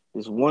you.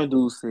 This one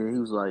dude said, he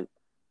was like,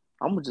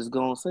 I'm gonna just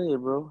go and say it,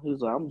 bro. He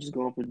was like, I'm just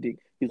gonna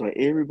predict. He was like,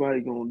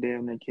 everybody gonna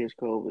damn near catch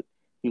COVID.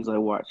 He was like,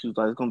 watch. He was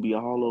like, it's gonna be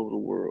all over the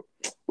world.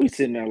 We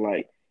sitting there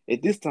like,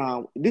 at this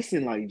time, this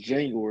in like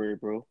January,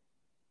 bro.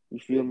 You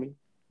feel me?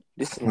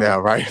 This is Yeah,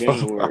 like right.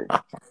 January.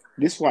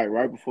 This like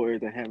right before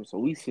everything happened. So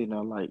we sitting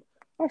there like,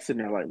 I'm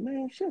sitting there like,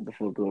 man, shut the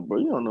fuck up, bro.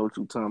 You don't know what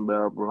you talking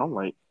about, bro. I'm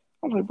like,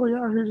 bro,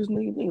 y'all hear this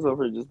nigga? Niggas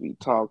over here just be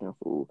talking,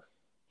 fool.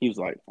 He was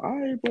like, all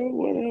right, bro,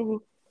 whatever.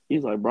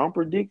 He's like, bro, I'm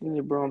predicting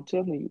it, bro. I'm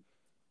telling you.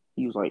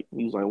 He was like,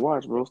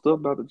 watch, bro, stuff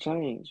about to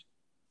change.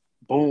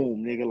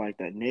 Boom, nigga, like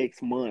that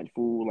next month,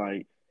 fool.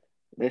 Like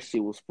that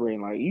shit was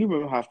spreading. Like you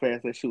remember how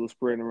fast that shit was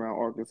spreading around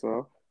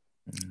Arkansas?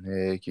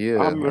 Heck I yeah,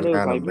 remember they was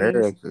around like, man,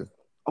 America.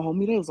 oh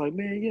me, they was like,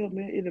 man, yeah,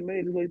 man, it done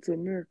made its way to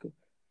America.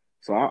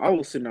 So I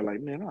was sitting there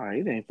like, man, all right,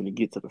 it ain't finna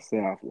get to the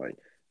South. Like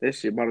that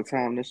shit. By the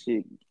time that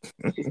shit,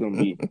 it's gonna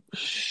be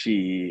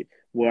shit.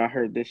 Well, I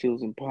heard that shit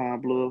was in Pine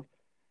Bluff.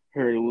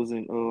 Heard it was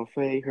in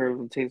Fay. Heard it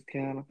was in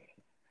Texarkana.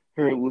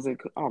 Heard it was in.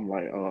 I'm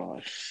like, oh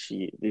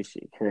shit, this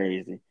shit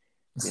crazy.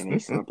 Then they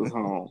sent us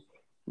home,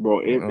 bro.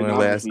 When And the I just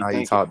last be time you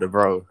thinking, talked to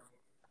bro?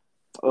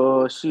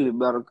 shit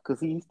about it, cause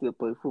he still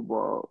play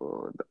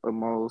football in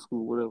my old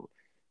school, whatever.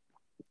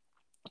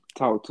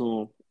 Talk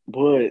to him,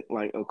 but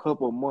like a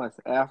couple of months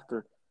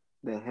after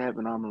that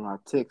happened, I'm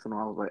like texting him.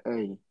 I was like,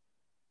 hey,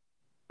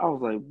 I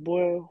was like,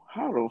 boy,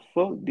 how the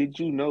fuck did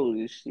you know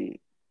this shit?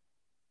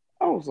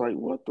 I was like,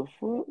 what the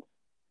fuck?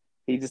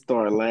 He just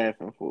started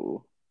laughing,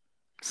 fool.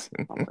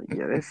 I'm like,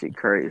 yeah, that shit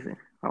crazy.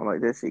 I'm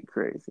like, that shit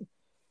crazy.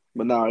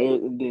 But now,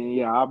 then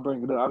yeah, I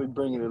bring it up. I be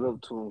bringing it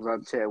up to him 'cause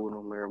I chat with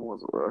him every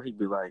once in a while. He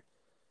be like,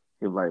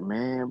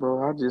 man,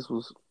 bro, I just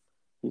was.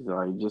 He's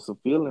like, just a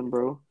feeling,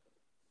 bro.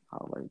 I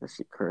was like, that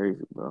shit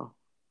crazy, bro.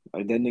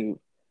 Like that nigga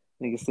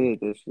said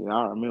that shit.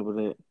 I remember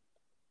that.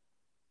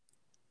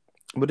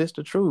 But it's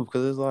the truth,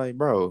 because it's like,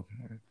 bro,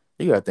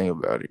 you gotta think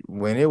about it.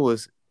 When it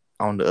was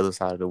on the other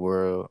side of the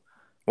world,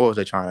 what was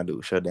they trying to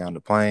do? Shut down the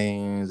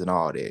planes and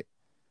all that,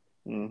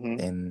 Mm-hmm.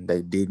 and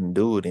they didn't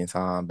do it in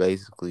time,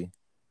 basically.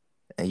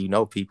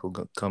 And people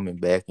coming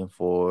back and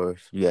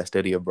forth. You got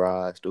study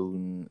abroad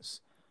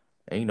students,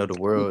 and the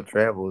world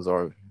travels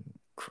are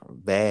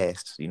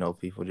vast.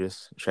 People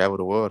just travel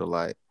the world a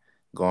lot,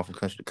 going from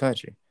country to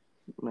country.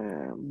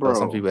 Man, So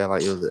some bro, people act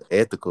like it was an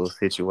ethical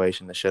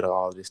situation to shut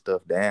all this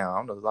stuff down.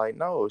 I'm just like,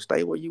 no,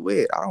 stay where you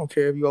at. I don't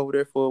care if you over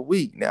there for a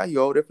week. Now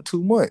you over there for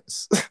 2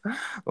 months,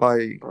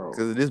 like, bro,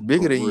 cause it's for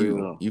bigger than you.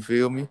 real. You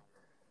feel me?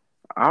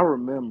 I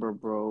remember,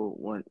 bro,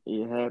 when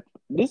it happened.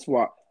 This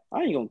why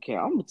I ain't gonna care.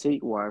 I'm gonna tell you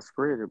why I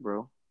spread it,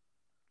 bro.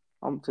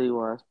 I'm gonna tell you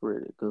why I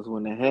spread it. Cause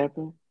when it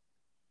happened,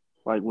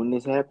 like when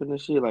this happened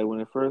and shit, like when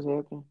it first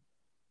happened,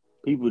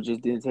 people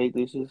just didn't take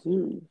this shit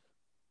serious.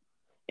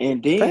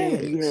 And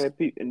then you Facts. had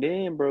people, and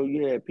then bro,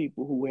 you had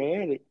people who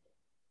had it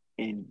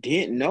and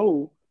didn't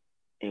know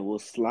and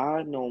was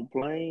sliding on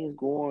planes,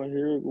 going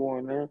here,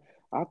 going there.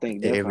 I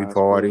think that's Every how I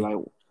spread. party. Like,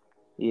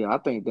 yeah, I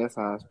think that's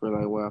how I spread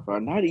like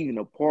wildfire. Not even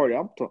a party.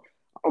 I'm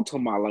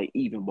talking about like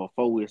even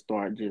before it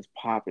started just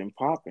popping.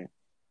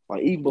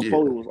 Like even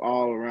before it Yeah. was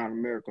all around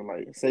America.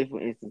 Like, say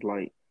for instance,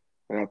 like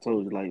I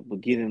told you, like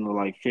beginning of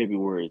like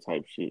February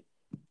type shit.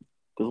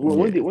 Because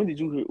Yeah. when did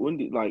you hear when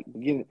did like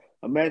beginning?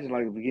 Imagine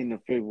like the beginning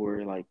of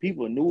February, like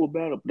people knew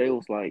about it, but they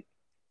was like,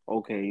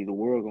 okay, the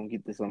world gonna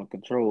get this under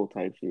control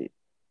type shit.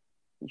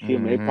 You feel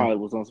me? They Mm-hmm. probably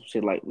was on some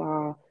shit like,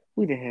 nah,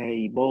 we done had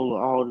Ebola,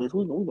 all this.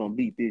 We gonna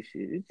beat this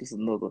shit. It's just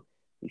another.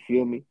 You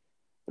feel me?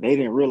 But they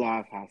didn't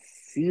realize how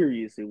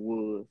serious it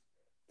was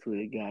till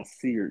it got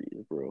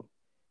serious, bro.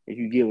 If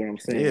you get what I'm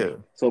saying. Yeah.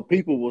 So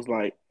people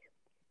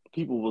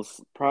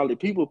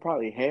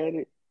probably had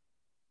it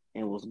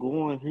and was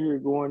going here,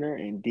 going there,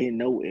 and didn't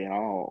know at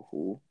all,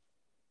 fool.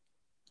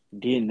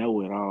 Didn't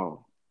know at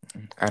all.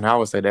 And I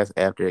would say that's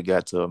after it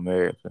got to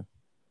America.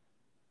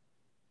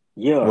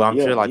 Yeah, Well, I'm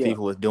sure yeah, like yeah.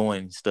 people was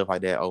doing stuff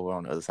like that over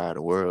on the other side of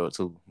the world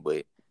too.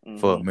 But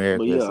for But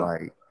America, it's yeah,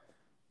 like,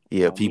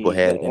 yeah, on people me,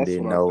 had it and that's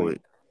didn't what I know think.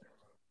 it.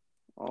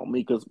 On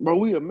me, cause bro,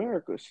 we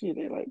America, shit.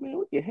 They like, man,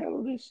 we can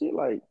handle this shit.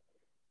 Like,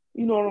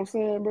 you know what I'm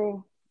saying,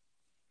 bro?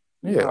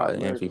 You know Yeah, how like, and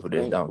Americans people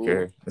just think, don't fool.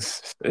 care.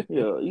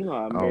 Yeah, you know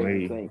how On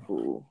Americans me. think,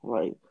 fool.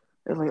 Like,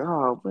 it's like,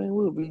 oh man,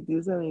 we'll beat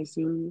this. That ain't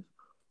serious.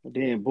 And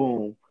then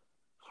boom,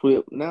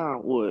 flip. Now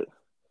what?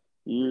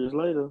 Years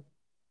later,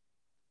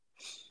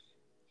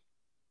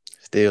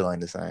 Still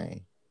ain't the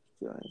same.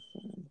 still ain't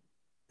saying.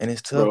 And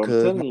it's tough Bro, I'm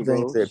because telling my you,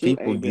 thing is bro, that shit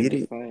people ain't been get the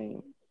it.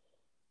 same.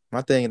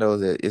 My thing though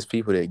is that it's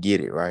people that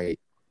get it, right?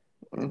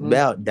 Mm-hmm.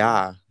 About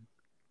die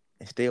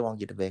and still won't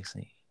get the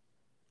vaccine.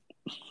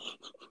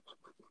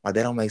 Like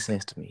that don't make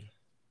sense to me.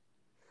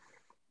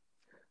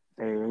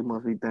 Hey, they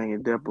must be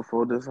thinking death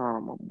before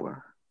dishonor, my boy.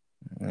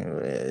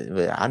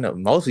 But I know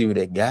most people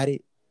that got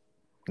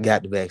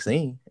the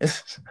vaccine.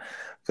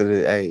 Cause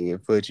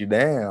it put you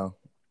down.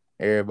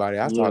 Everybody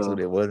I talked to Yeah,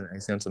 that wasn't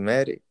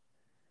asymptomatic,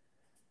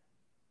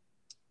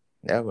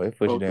 that way it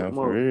put you fuck down them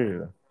for up.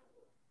 real.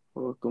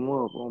 Fuck them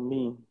up on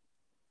me.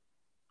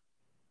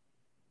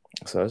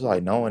 So it's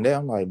like Fuck them knowing up. that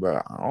I'm like,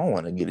 bro, I don't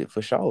want to get it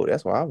for sure.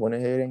 That's why I went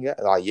ahead and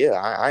got like, yeah,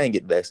 I ain't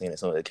get the vaccine as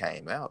soon as it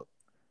came out.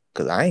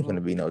 Cause I ain't Mm-hmm.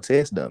 gonna be no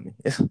test dummy.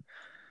 Yeah,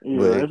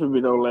 But it should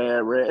be no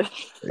lab rat.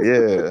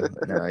 yeah,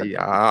 nah,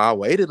 yeah, I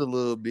waited a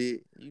little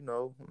bit,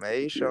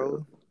 made Yeah.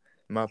 sure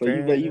my So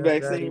parents you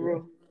got vaccine, it.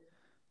 bro?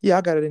 Yeah,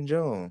 I got it in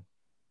June.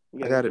 You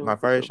I got in got it June my for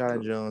first sure, shot for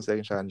in sure. June,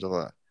 second shot in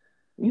July.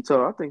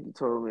 I think you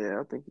told me that.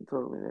 I think you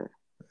told me that.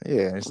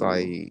 Yeah, it's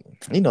like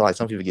Mm. like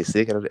some people get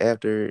sick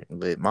after,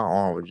 but my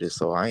arm was just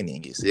so I ain't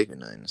even get sick or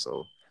nothing.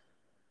 So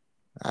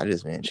I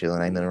just been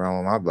chilling. Ain't nothing Mm. wrong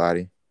with my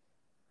body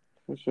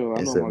For sure. I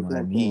know except my my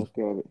grandparents knee.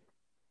 got it.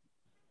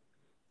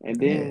 And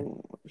Yeah,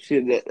 then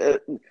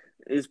shit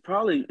it's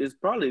probably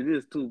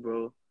this too,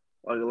 bro.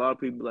 Like a lot of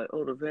people like,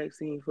 oh, the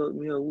vaccine fucked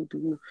me up.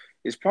 Woo-doo-woo.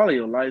 It's probably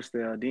your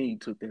lifestyle. Then you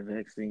took that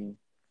vaccine.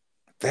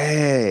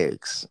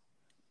 facts.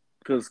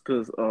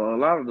 cause a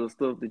lot of the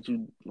stuff that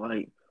you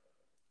like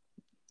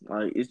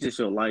it's just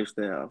your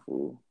lifestyle,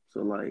 fool.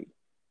 So like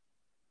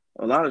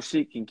a lot of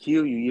shit can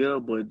kill you, yeah,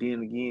 but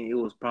then again, it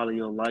was probably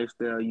your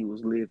lifestyle you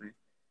was living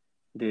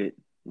that,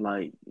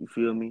 like, you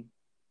feel me?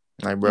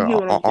 Like, You bro, get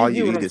what I'm, all you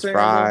you get what eat I'm is saying,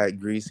 bro? fried,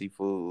 greasy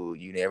food.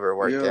 You never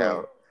work Yeah,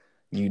 out.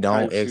 You type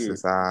don't shit.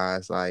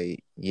 exercise.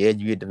 Like, yeah,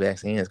 you get the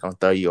vaccine, it's gonna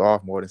throw you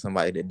off more than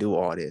somebody that do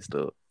all that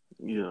stuff.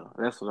 Yeah,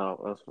 that's what I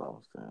was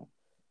saying.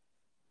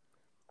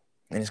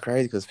 And it's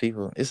crazy because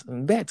people, it's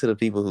back to the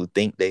people who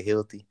think they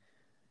healthy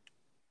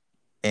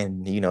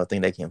and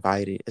think they can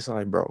fight it. It's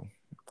like, bro,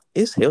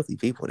 it's healthy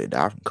people that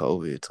die from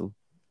COVID too.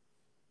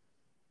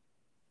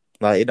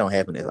 Like, it don't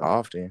happen as Yeah.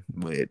 often,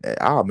 but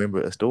I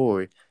remember a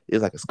story. It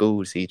was like a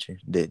school teacher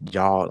that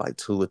jogged like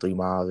 2 or 3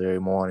 miles every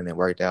morning and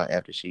worked out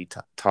after she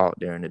taught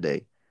during the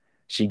day.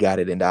 She got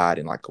it and died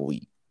in like a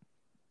week.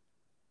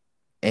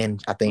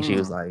 And I think she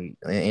was Mm. like,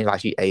 and like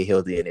she ate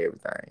healthy and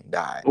everything,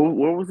 died.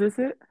 Where was this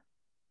at?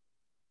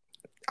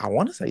 I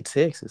want to say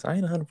Texas. I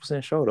ain't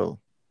 100% sure though.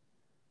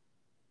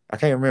 I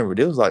can't remember.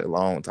 This was like a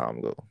long time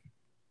ago.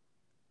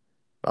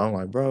 I'm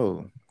like,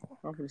 bro,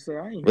 I'm gonna say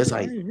it's I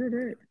like, ain't hear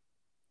that.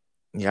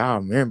 yeah, I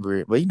remember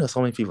it. But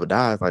so many people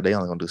died. It's like they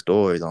only gonna do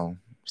stories on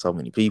so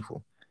many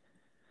people.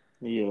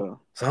 Yeah.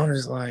 So I'm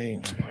just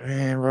like,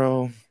 man,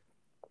 bro.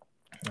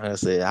 Like I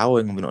said, I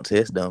wasn't gonna be no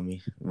test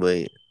dummy,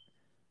 but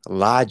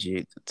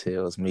logic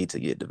tells me to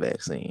get the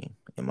vaccine,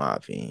 in my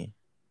opinion.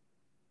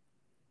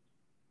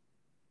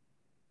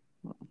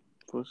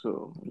 For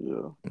sure.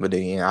 Yeah. But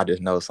then I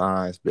just know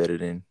science better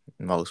than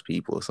most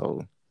people.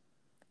 So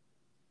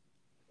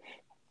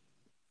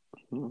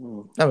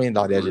Mm-hmm. I mean,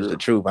 like For that's just the real.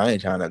 truth. I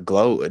ain't trying to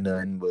gloat or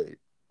nothing, but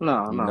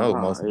No, no, no.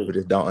 most people Hey,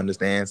 just don't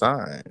understand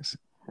science.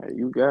 hey,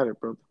 you got it,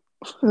 brother.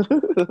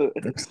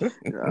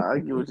 Yeah, I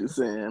get what you're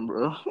saying,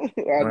 bro.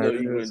 I know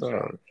Like, you real weren't talk.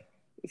 trying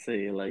to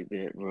say it like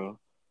that, bro.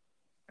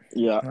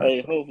 Yeah, Like,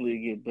 hey, hopefully it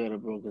get better,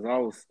 bro.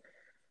 Cause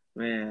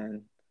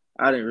man,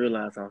 I didn't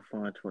realize how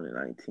fun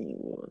 2019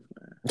 was,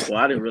 man. Well,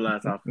 I didn't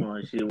realize how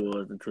fun shit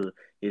was until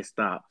it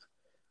stopped.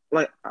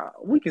 Like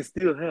we can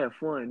still have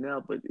fun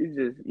now, but it's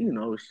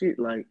just shit.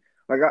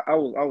 I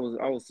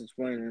was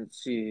explaining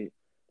shit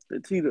to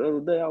T the other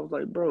day. I was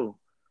like, bro,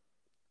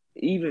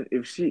 even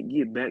if shit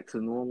get back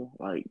to normal,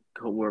 like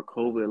where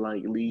COVID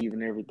like leave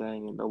and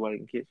everything, and nobody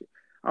can catch it,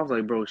 I was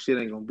like, bro, shit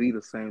ain't gonna be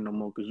the same no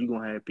more because you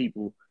gonna have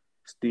people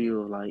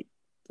still like,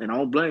 and I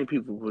don't blame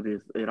people for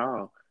this at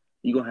all.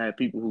 You gonna have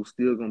people who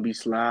still gonna be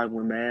sliding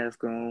with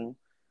masks on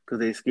because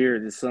they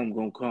scared that something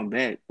gonna come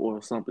back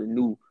or something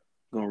new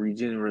gonna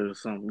regenerate or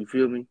something. You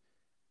feel me?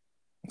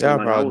 So that'll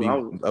like I probably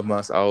was, I be was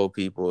amongst old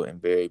people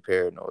and very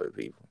paranoid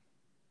people.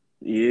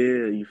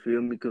 yeah, you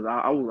feel me? Because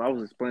I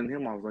was explaining to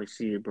him. I was like,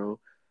 shit, bro.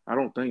 I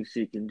don't think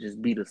shit can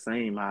just be the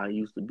same how it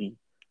used to be.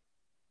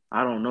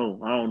 I don't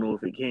know. I don't know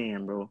if it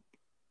can, bro.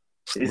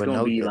 It's But gonna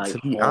no, be like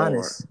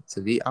hard.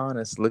 to be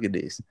honest, look at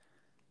this.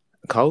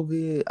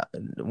 COVID,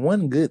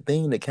 one good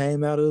thing that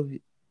came out of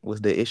it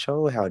was that it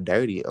showed how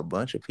dirty a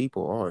bunch of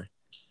people are.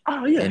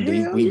 Oh yeah, And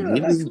hell we yeah,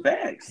 that's really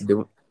facts.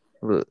 do?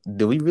 Look,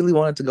 do we really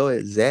want it to go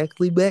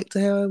exactly back to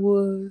how it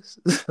was?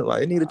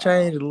 Like, it need to Uh,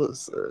 change a little,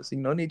 it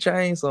need to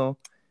change some.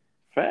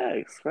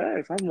 facts.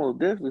 I most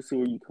definitely see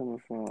where you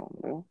coming from,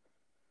 bro.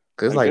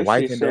 Cause it's Like like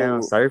that shit wiping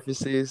down showed,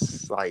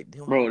 surfaces, like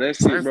them bro. That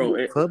shit,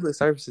 bro. public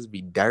surfaces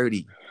be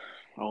dirty,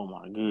 Oh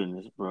my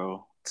goodness,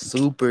 bro.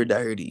 super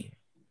dirty.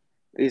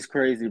 It's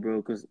crazy,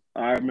 bro. Cause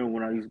I remember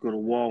when I used to go to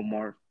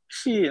Walmart.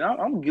 Shit,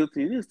 I'm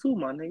guilty of this too,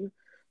 my nigga.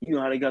 You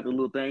know how they got the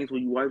little things where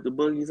you wipe the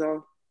buggies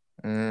off?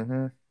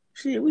 Mm-hmm.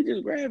 Shit, we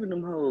just grabbing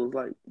them hoes.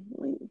 Like,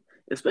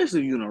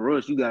 especially if you in a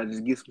rush, you gotta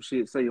just get some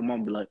shit. Say your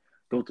mom be like,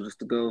 go to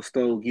the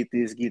store, get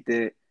this, get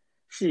that.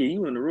 Shit,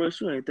 you in a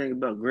rush, you ain't thinking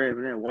about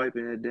grabbing that,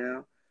 wiping that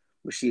down.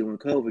 But shit, when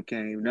COVID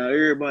came, now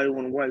everybody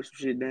want to wipe some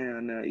shit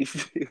down. Now you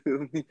feel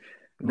me?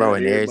 Now Bro,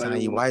 and every everybody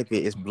time you want, wipe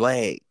it, it's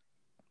black.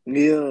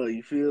 yeah,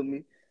 you feel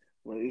me?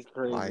 But it's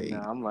crazy Like,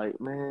 now. I'm like,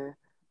 man.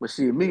 But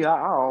shit, me, I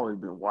always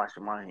been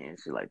washing my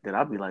hands, shit like that.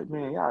 I be like,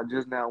 man, y'all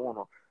just now want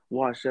to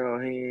wash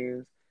your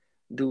hands,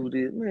 do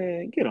this,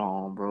 man. Get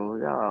on, bro.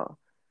 Y'all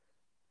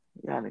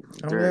niggas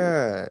is oh dirty.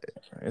 god,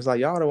 it's like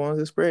y'all the ones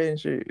that spreading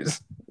shit.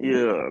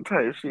 Yeah,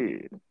 type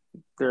shit.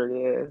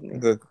 Dirty ass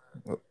nigga.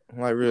 The,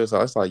 like, real, so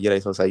it's like, yeah, they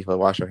supposed to say you supposed to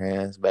wash your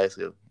hands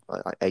basically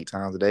like 8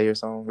 times a day or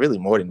something. Really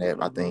more than that,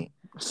 I Mm-hmm. think.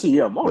 Shit,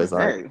 yeah, But more it's than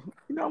like, that.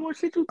 You know how much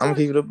shit you I'm gonna touch?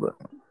 keep it a book.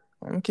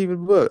 I'm gonna keep it a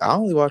book. I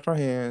only wash my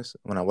hands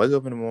when I wake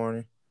up in the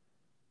morning,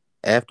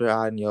 after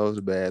I use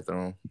the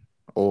bathroom,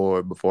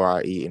 or before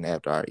I eat and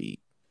after I eat.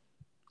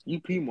 You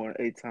pee more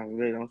than 8 times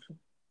a day, don't you?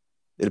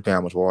 It depends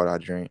how much water I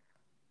drink.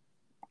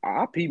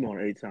 I pee more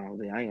than 8 times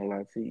a day. I ain't gonna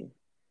lie to you.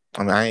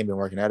 I mean, I ain't been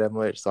working out that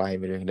much, so I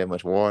ain't been drinking that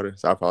much water.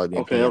 So I probably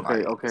been peeing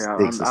like Okay. I,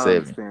 6 or 7.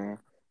 understand.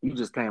 You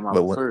just came out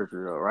But of when,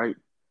 surgery, though, right?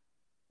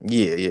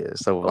 yeah.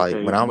 So like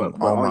Okay, when but I'm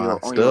on on my your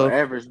stuff,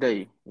 average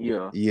day,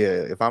 yeah, yeah,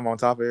 if I'm on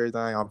top of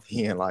everything, I'm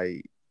peeing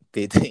like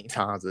 15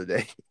 times a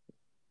day.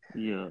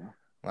 yeah,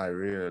 Like,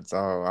 real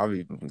talk. I'll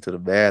be to the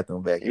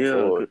bathroom back and yeah.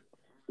 forth.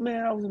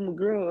 Man, I was with my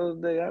girl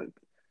the other day.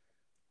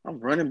 I'm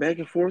running back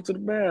and forth to the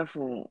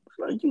bathroom. It's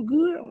like, you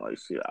good? I'm like,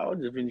 shit, I was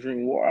just been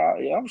drinking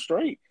water. Yeah, I'm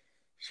straight.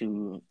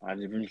 Shoot, I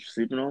just been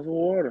sipping on some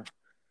water.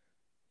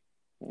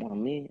 You know what I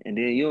mean? And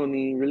then you don't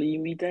even really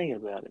even be thinking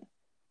about it.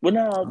 But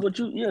no, but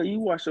you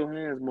wash your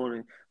hands more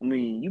than, I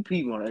mean, you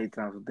pee more than 8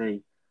 times a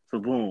day. So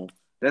boom,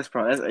 that's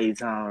 8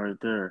 times right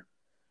there.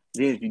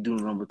 Then if you do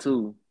number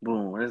two,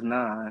 boom, that's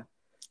 9.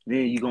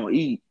 Then you gonna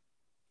eat.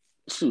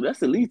 Shoot,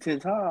 that's at least 10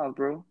 times,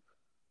 bro.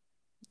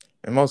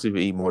 And most people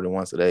eat more than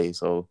once a day,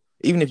 so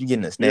even if you're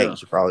getting a snack, Yeah, you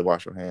should probably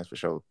wash your hands for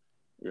sure.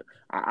 yeah.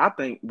 I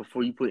think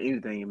before you put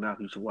anything in your mouth,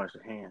 you should wash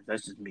your hands.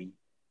 That's just me.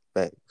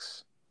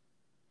 Facts.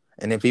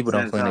 And then people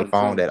don't clean their Sanitize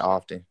phone tongue. that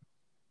often,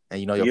 and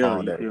you know your Yeah,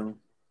 phone you dirty. feel me?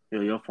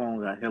 Yeah, your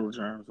phone got hella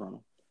germs on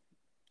them.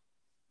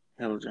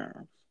 Hella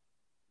germs.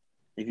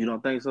 If you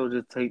don't think so,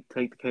 just take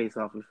the case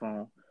off your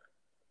phone.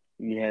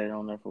 You had it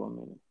on there for a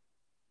minute.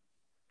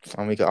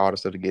 I mean, all the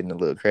stuff to get in the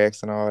little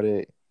cracks and all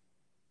that.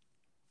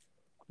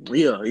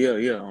 Yeah, yeah,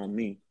 yeah. On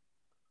me,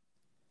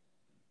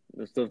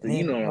 the stuff that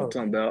you know Man, what I'm bro,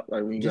 talking about,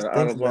 like when you got just an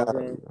think auto box about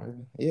on. it,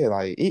 bro. Yeah,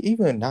 like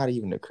even not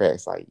even the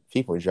cracks. Like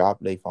people drop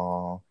their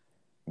phone.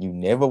 You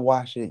never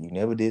wash it. You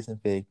never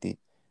disinfect it.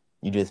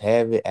 You just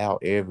have it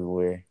out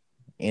everywhere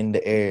in the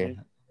Mm-hmm.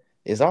 air.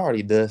 It's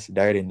already dust,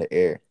 dirt in the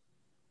air.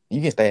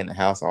 You can stay in the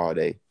house all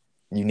day.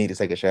 You need to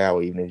take a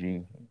shower even if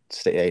you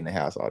stay in the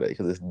house all day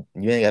because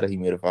you ain't got a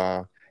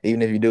humidifier.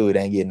 Even if you do, it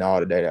ain't getting all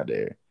the dirt out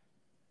there.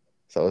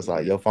 So it's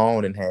like Yeah, your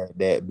phone didn't have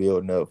that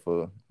building up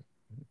for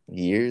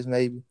years,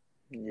 maybe.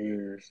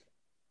 years.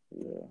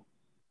 Yeah,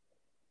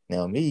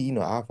 Now me,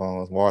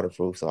 iPhone's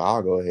waterproof, so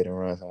I'll go ahead and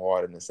run some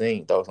water in the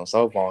sink, throw some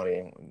soap on it,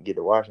 and get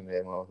to washing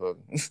that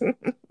motherfucker.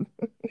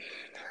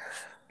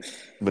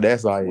 But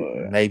that's like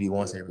but maybe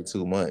once every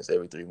 2 months,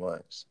 every 3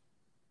 months.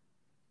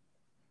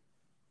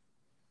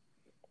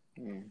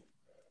 mm,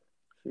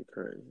 shit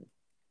crazy,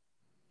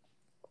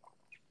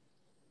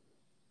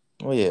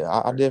 Well, yeah,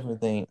 I crazy. definitely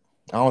think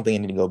I don't think it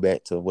need to go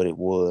back to what it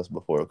was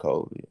before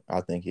COVID.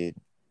 I think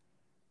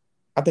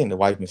the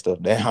wiping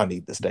stuff down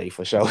need to stay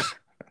for sure.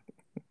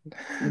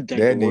 You think the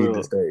That need to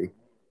world? stay.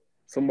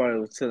 Somebody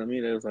was telling me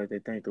that was like they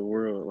think the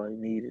world like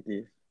needed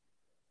this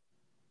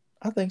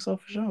I think so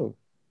for sure.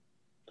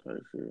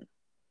 type shit.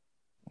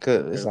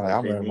 Cause They it's was like I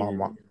like they remember my needed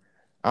mom. it.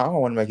 I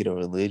don't want to make it a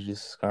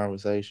religious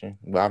conversation,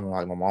 but I mean,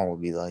 like my mom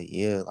would be like,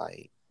 "Yeah,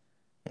 like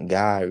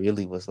God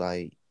really was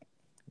like,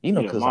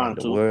 Yeah, cause like mine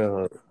the too.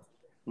 world,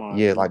 Mine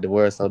yeah, too. like the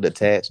world's so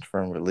detached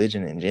from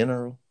religion in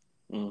general,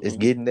 it's Mm-hmm.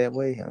 getting that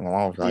way." And my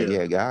mom was like, Yeah.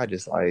 "Yeah, God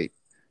just like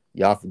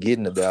y'all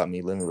forgetting about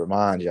me. Let me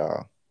remind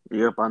y'all."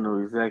 Yep, I know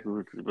exactly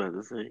what you're about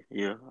to say.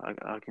 Yeah,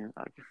 I can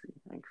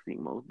see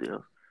most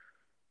deaths.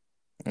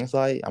 And it's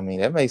like, I mean,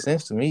 that makes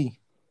sense to me,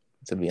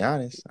 to be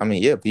honest. I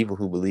mean, yeah, people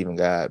who believe in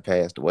God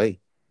passed away.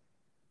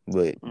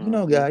 But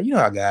Mm-hmm. God,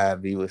 how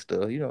God be with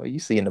stuff. You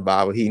see in the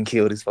Bible, he didn't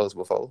kill his folks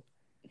before.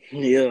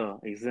 Yeah,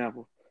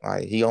 example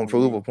Like he gonna on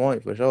prove me. a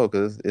point for sure,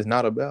 because it's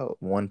not about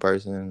one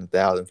person,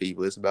 1,000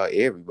 people. It's about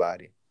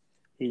everybody.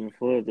 He done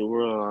flooded the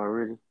world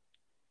already.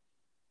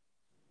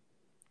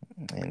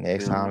 And You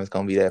next feel time me? it's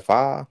gonna be that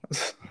 5.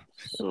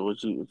 So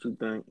what you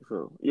think?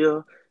 So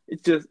yeah,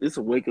 it's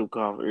a wake up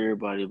call for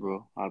everybody,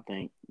 bro. I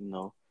think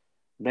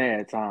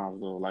bad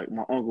times though. Like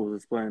my uncle was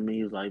explaining to me,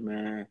 he was like,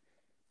 man,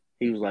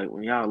 he was like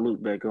when y'all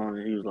look back on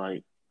it, he was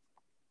like,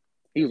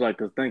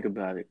 cause think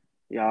about it,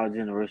 y'all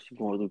generation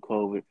going through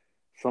COVID.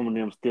 Some of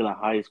them still in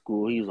high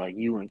school. He was like,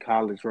 you in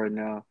college right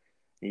now,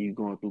 and you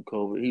going through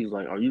COVID. He was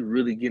like, are you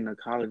really getting a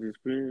college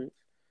experience?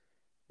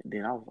 And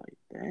then I was like,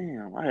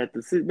 damn, I had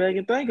to sit back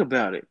and think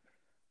about it.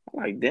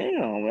 I'm like,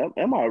 damn,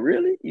 am I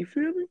really? You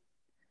feel me?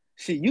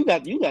 Shit, you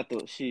got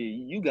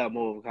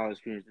more of a college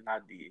experience than I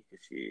did. Cause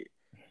shit,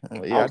 I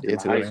Yeah, I was still did in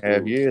two high and a half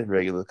school. years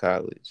regular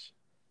college.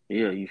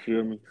 Yeah, you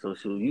feel me? So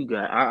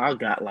I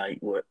got like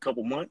what,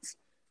 couple months,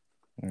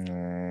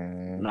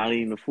 Mm, not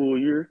even a full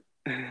year,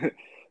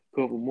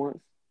 couple months.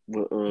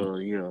 But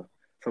yeah.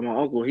 So my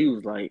uncle, he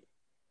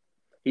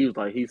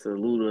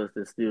saluted us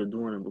that's still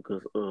doing it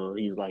because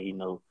he was like,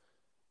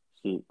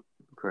 shit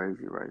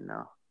crazy right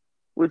now.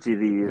 Which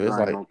it is, but it's I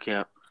ain't like gonna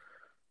cap.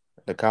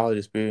 the college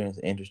experience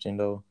is interesting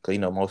though, because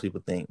most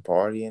people think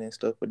partying and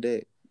stuff with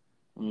that.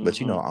 But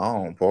Mm-hmm. I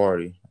don't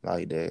party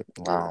like that.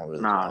 Well, Yeah. I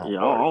Nah, don't yeah,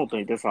 I party. don't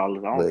think that's all.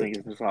 I don't But think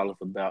it's that's all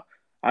it's about.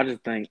 I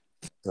just think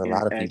a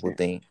lot of people interacting.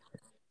 think,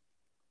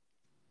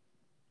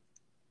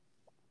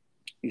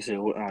 You said,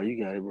 "What? Oh,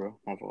 you got it, bro.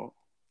 My fault."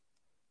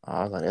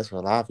 I was like, that's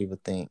what a lot of people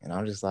think. And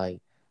I'm just like,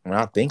 when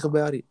I think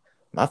about it,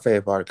 my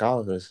favorite part of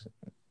college was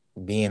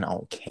being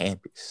on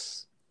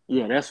campus.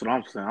 Yeah, that's what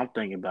I'm saying. I'm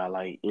thinking about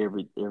like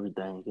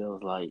everything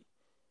else, like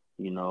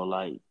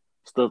like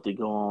stuff that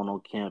go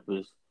on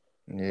campus.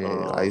 Yeah,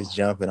 like Uh, it's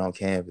jumping on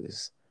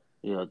campus.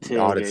 yeah, All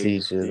the tailgating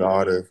teachers,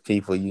 all season. the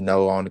people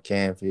on the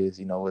campus,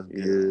 what's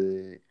Yeah,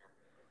 good.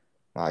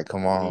 Like,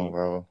 come on on, me.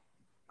 bro.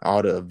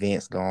 All the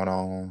events going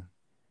on.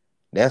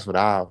 That's what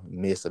I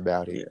miss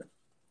about it.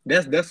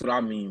 Yeah, that's what I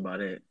mean by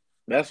that.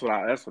 That's what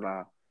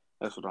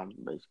I'm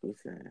basically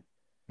saying.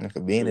 And for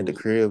being at the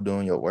Shoot, crib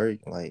doing your work,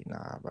 like,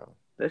 nah, bro.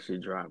 That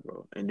shit dry,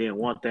 bro. And then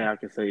one thing I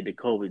can say that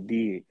COVID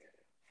did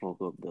fuck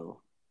up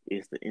though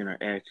is the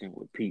interaction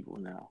with people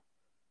now.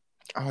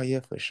 Oh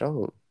yeah, for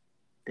sure.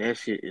 That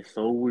shit is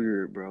so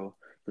weird, bro.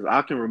 Cause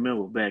I can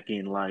remember back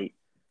in like,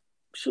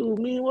 shoot,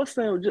 man, what's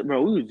that,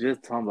 bro? We was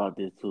just talking about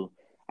this too.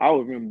 I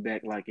would remember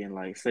back like in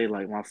like say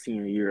like my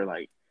senior year,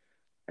 like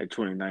at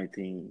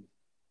 2019,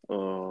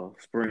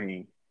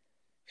 spring.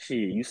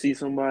 Shit, you see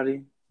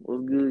somebody,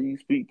 what's good? You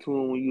speak to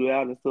them when you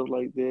out and stuff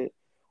like that,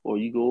 or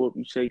you go up,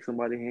 you shake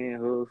somebody's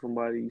hand, hug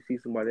somebody, you see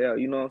somebody out.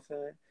 You know what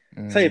I'm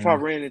saying? Say if I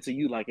Mm-hmm. ran into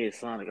you like at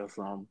Sonic or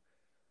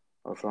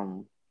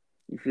something,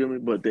 you feel me?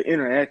 But the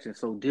interaction's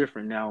so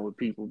different now with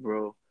people,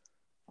 bro.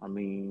 I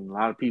mean, a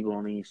lot of people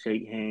don't even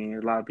shake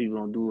hands. A lot of people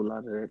don't do a lot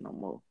of that no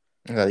more.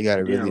 You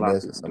gotta And then a really lot of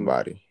mess with people do.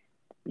 somebody.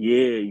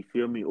 Yeah, you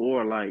feel me?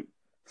 Or like,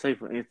 say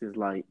for instance,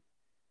 like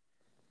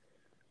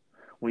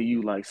when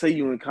you like say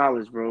you in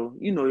college, bro,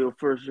 you know your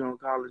first year in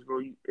college, bro,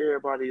 you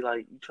everybody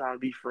like you trying to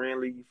be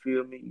friendly, you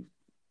feel me? You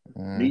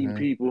meeting Mm-hmm.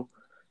 people.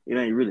 It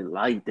ain't really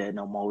like that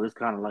no more. It's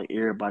kinda like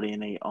everybody in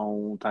their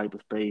own type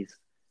of space.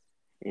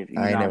 If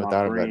you're I ain't not never my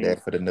thought about friend,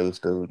 that for the new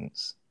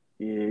students.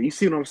 yeah, you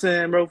see what I'm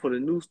saying, bro? For the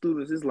new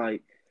students, it's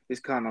like it's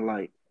kinda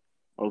like,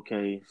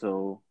 okay,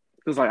 so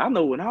cause like I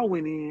know when I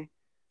went in,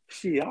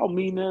 shit, I was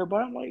meeting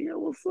everybody. I'm like, yo,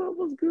 what's up?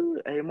 What's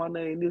good? Hey, my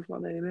name this, my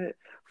name that.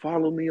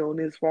 Follow me on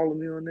this, follow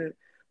me on that.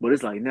 But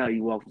it's like now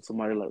you walk with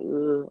somebody like,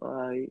 all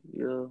right,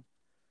 yeah,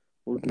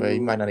 what's But you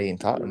good? might not even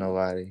What's talk to good?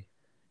 nobody.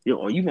 Yo,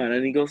 or you might not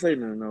even go say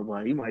nothing to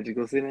nobody. You might just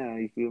go sit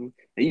down, you feel me?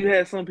 And you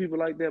had some people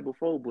like that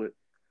before, but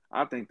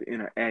I think the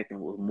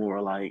interacting was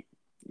more like,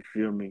 you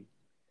feel me?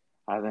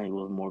 I think it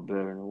was more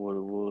better than what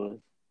it was.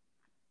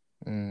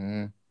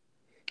 Mm-hmm.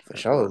 For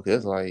That's what sure, I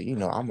cause think.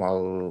 like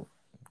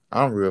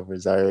I'm real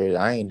reserved.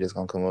 I ain't just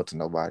gonna come up to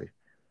nobody.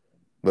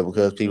 But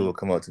because people Hmm. will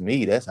come up to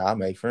me, that's how I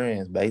make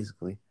friends.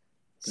 Basically,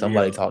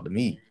 somebody Yeah. talk to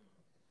me.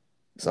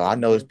 So I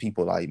know it's Hmm.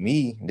 people like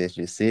me that's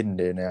just sitting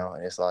there now,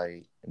 and it's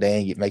like they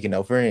ain't making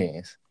no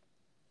friends.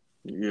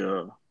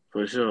 Yeah.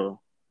 For sure.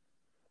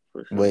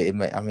 For But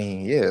sure. I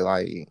mean, yeah,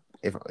 like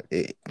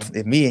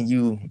if me and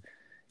you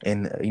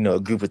and a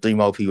group of three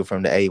more people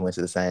from the A went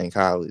to the same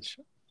college,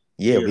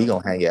 yeah, we Yeah.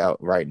 gonna hang out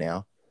right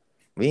now.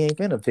 We ain't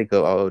finna pick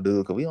up old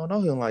dude because we don't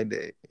know him like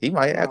that. He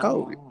might have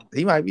COVID. No.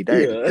 He might be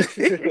dirty. Yeah.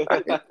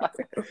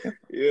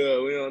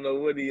 Yeah. We don't know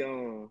what he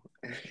on.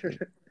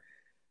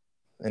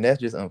 And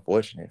that's just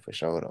unfortunate for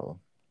sure though.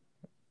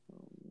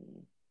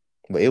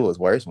 But it was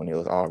worse when it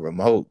was all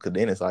remote because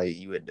then it's like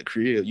you at the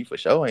crib, you for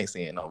sure ain't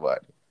seeing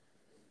nobody.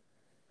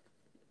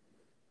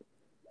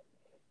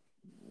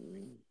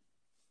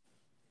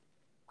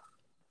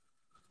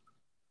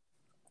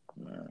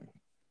 Man.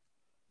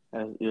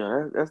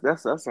 Yeah.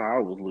 That's how I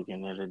was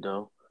looking at it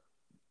though.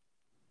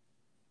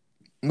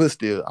 But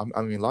still,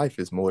 I mean, life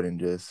is more than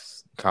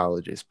just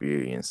college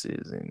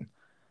experiences and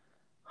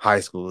high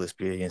school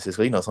experiences.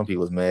 So, some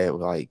people was mad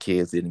with like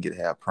kids didn't get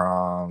to have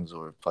proms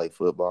or play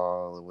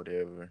football or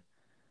whatever.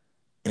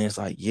 And it's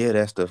like, yeah,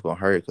 that stuff gonna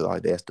hurt because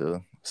like that's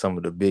the some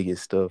of the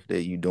biggest stuff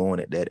that you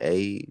doing at that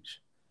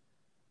age.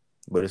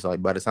 But it's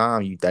like by the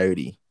time you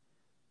 30,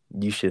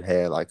 you should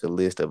have like a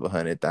list of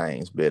 100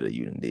 things better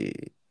you done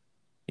did.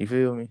 You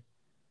feel me?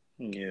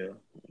 Yeah.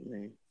 I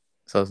mean,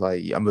 So it's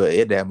like, but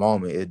at that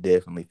moment, it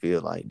definitely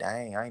feel like,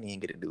 dang, I ain't even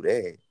get to do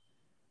that.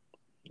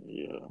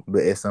 yeah.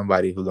 But as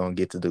somebody who gonna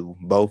get to do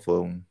both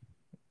of them,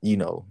 you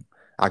know,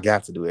 I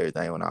got to do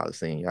everything when I was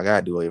senior. I got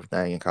to do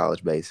everything in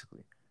college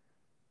basically.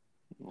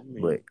 I But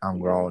mean, I'm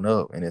yeah. growing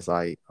up, and it's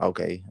like,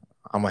 okay,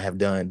 I'm gonna have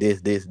done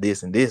this, this,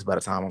 this, and this by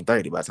the time I'm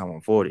 30. By the time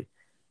I'm 40,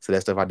 so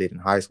that stuff I did in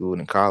high school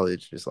and in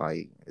college, it's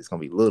like it's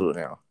gonna be little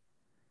now.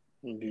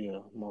 Yeah.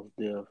 Most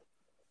deaf.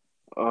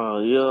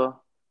 Yeah.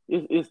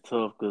 It's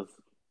tough because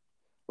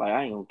like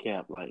I ain't gonna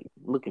cap. Like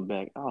looking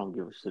back, I don't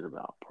give a shit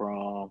about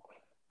prom.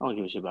 I don't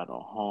give a shit about no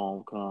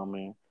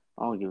homecoming.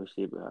 I don't give a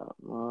shit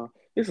about.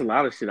 It's a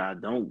lot of shit I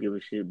don't give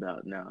a shit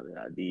about now that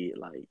I did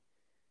like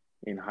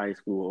in high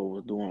school or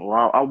was doing,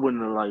 or I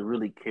wouldn't have like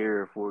really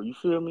cared for. You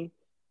feel me?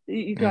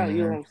 You kind of,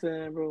 you know what Hmm. I'm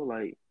saying, bro?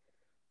 Like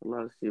a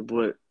lot of shit,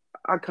 but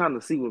I kind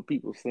of see what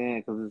people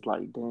saying because it's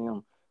like,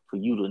 damn, for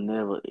you to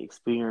never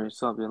experience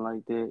something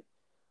like that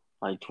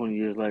like 20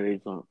 years later,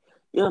 he's going,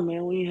 yeah,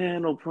 man, we ain't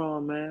had no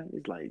prom, man.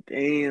 It's like,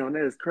 damn,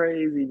 that's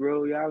crazy,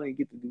 bro. Y'all ain't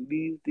get to do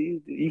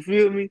these. You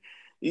feel me? I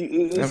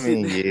It's shit.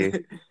 mean, yeah,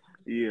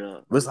 Yeah,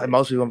 but it's like like,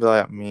 most people gonna be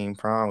like, I mean,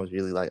 prom was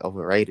really like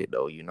overrated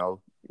though.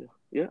 yeah,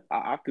 yeah.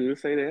 I could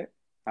say that.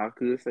 I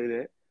could say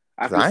that.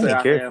 I Cause could I say ain't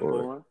I care had for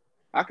it. fun.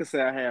 I could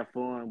say I had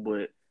fun,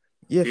 but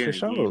Yeah, then for again,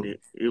 sure.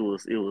 it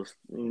was,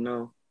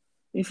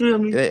 you feel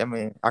me? Yeah, I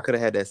mean, I could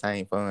have had that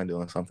same fun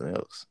doing something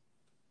else.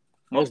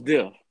 Most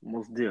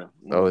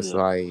So it's deaf.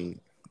 like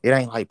it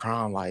ain't like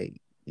prom,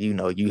 like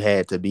you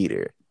had to be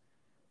there.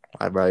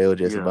 Like, bro, it was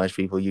just a Yeah, bunch of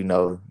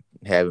people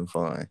having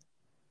fun.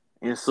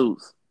 in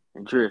suits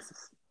and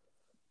dresses.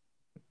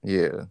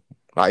 Yeah,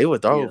 like it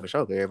was throw Yeah, for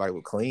sure. 'Cause everybody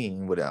was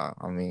clean, but I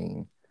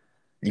mean,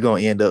 you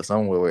gonna end up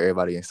somewhere where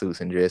everybody in suits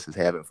and dresses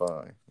having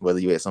fun. Whether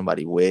you at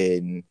somebody's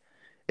wedding,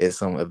 at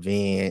some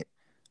event,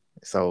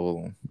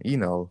 so.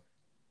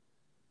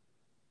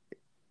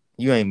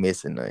 you ain't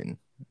missing nothing.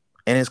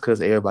 And it's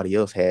because everybody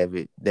else have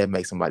it that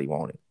makes somebody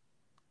want it.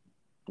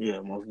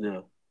 Yeah, most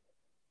definitely.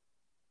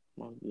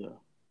 Most definitely.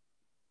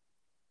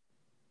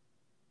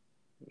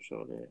 For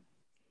sure that.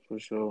 For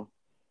sure.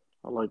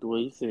 I like the way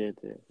you said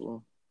that.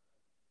 Well,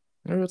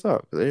 Real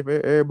talk. 'Cause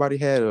everybody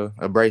had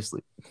a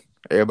bracelet.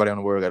 Everybody on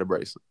the world got a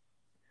bracelet.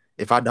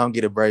 If I don't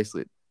get a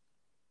bracelet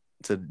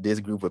to this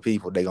group of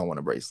people, they gonna want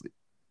a bracelet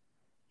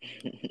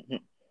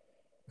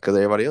because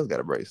everybody else got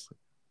a bracelet.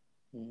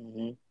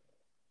 hmm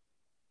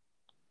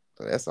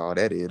So that's all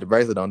that is. The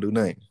bracelet don't do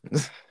nothing.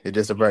 It's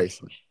just a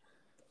bracelet.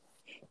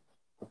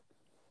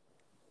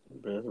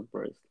 Better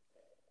bracelet.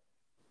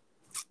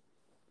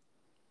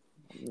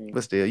 I mean,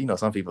 But still,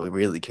 some people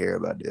really care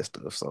about this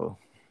stuff. So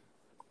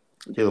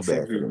yeah, feel some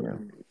bad for people.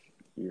 them.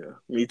 Yeah,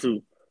 me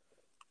too.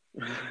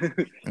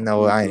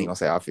 No, Me I ain't even too. gonna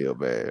say I feel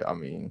bad. I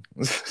mean,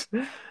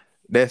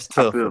 that's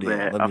tough for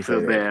them. Let I me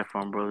feel say that. bad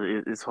for him,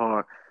 brother. It's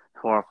hard.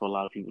 Hard for a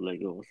lot of people to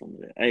let go of some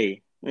of that.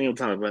 Hey, we ain't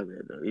gonna talk about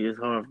that though. It's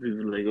hard for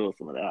people to let go of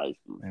some of that high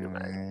school shit.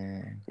 Like,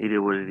 Man, it is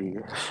what it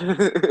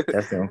is.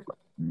 that's them.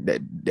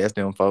 That's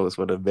them folks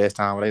for the best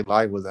time of their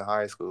life was in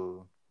high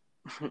school.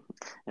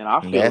 And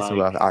I And feel that's who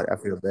like, I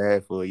feel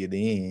bad for you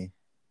then.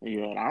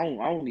 yeah, I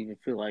don't even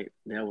feel like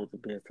that was the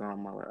best time of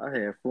my life. I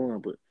had fun,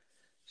 but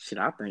shit,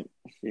 I think,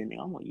 shit,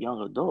 nigga, I'm a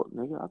young adult,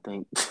 nigga. I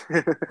think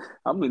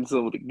I'm in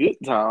some of the good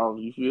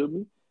times. You feel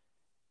me?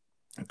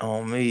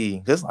 On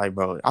me, just like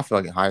bro, I feel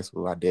like in high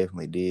school I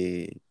definitely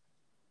did.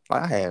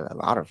 Like I had a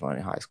lot of fun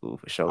in high school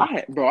for sure.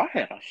 I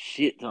had a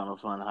shit ton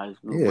of fun in high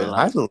school, but Yeah, high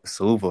like, school was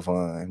super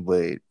fun,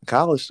 but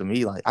college to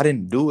me, like I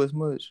didn't do as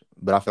much,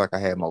 but I feel like I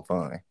had more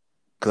fun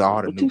because yeah,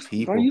 all the but new bro,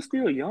 people. you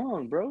still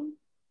young, bro.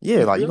 Yeah,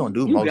 You like you feel gonna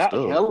me? do You most got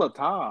stuff, hella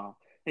time,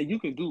 and you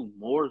can do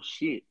more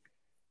shit.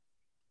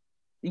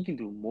 You can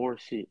do more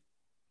shit.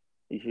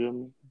 You feel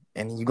me?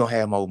 and you gonna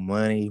have more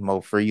money,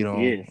 more freedom.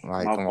 Yes,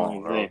 Like, my come point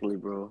on, bro. exactly,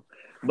 bro.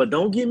 But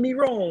don't get me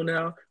wrong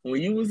now.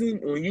 When you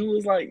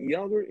was like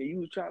younger and you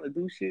was trying to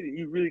do shit and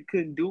you really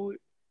couldn't do it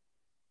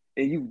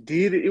and you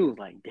did it, it was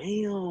like,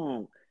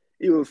 damn.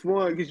 It was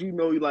fun because you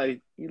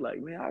like,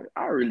 man,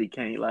 I really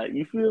can't like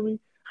you feel me?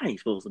 I ain't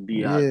supposed to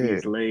be out Yeah,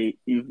 this late.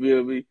 You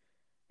feel me?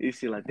 It's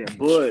shit like that.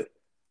 But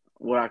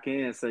what I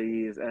can say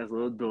is as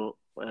an adult,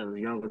 as a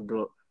young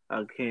adult,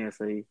 I can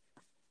say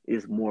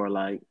it's more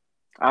like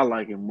I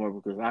like it more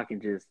because I can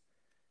just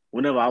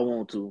whenever I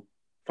want to.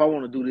 If I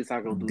want to do this,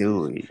 I go do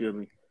do this. You it. feel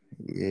me?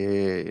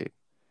 Yeah,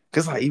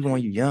 cause like Type even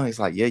when shit. you're young, it's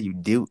like yeah, you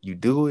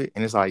do it,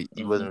 and it's like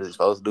you hmm wasn't really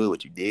supposed to do it,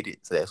 but you did it,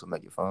 so that's what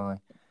make it fun.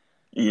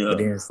 But Yeah.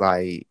 then it's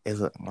like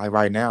like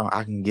right now,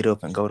 I can get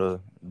up and go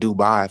to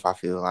Dubai if I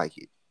feel like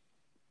it.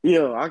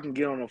 Yeah, I can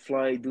get on a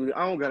flight, dude.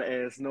 I don't gotta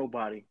ask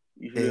nobody.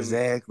 You feel me?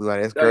 Exactly,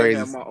 like that's I can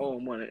have crazy. my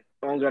own money.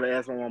 I don't gotta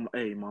ask my mama,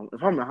 hey mama.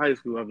 If I'm in high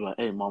school, I'd be like,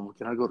 hey mama,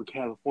 can I go to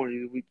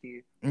California this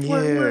weekend?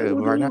 Yeah, What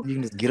but right now do you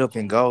can just get up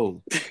and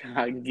go.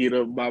 I can get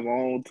up, buy my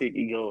own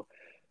ticket, go.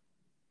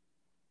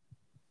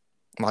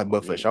 Like, I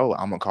but for mean, sure,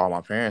 I'm gonna call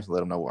my parents, let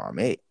them know where I'm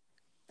at.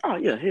 oh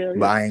yeah, hell But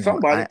yeah. I ain't gonna,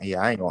 Somebody,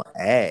 I ain't gonna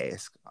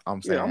ask.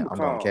 I'm yeah, I'm saying gonna I'm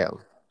going to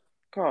Cali.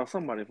 call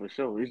somebody for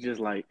sure. It's just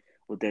like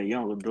with that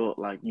young adult,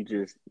 like you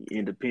just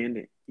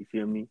independent. You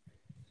feel me?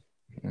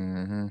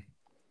 Hmm.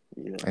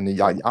 Yeah. And then,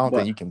 like, So, I don't think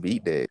but you can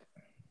beat that.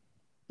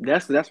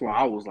 that's why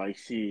I was like,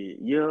 shit.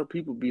 Yeah,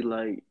 people be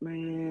like,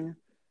 man.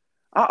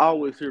 I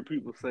always hear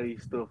people say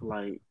stuff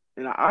like,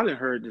 and I didn't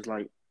heard this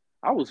like,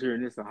 I was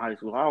hearing this in high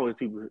school. I always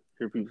people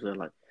hear people say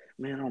like,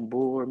 man, I'm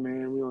bored,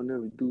 man. We don't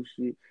never do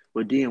shit.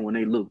 But then when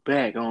they look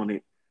back on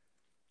it,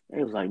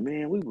 they was like,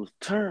 man, we was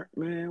turned,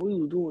 man. We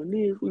was doing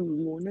this, we was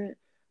doing that.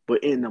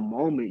 But in the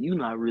moment, you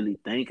not really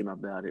thinking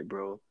about it,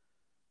 bro.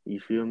 You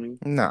feel me?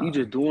 You Nah.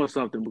 just doing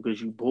something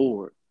because you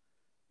bored.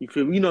 You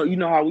feel me? You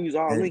know how we was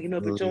all linking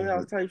up at your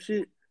house type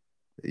shit.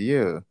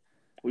 Yeah,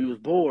 We was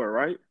bored,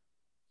 right?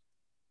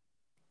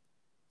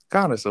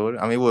 kind of, sort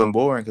of. I mean, it wasn't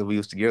boring because we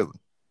was together.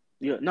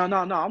 Yeah, no.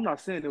 I'm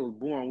not saying it was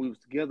boring. We was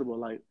together, but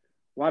like,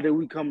 why did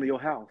we come to your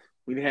house?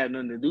 We didn't have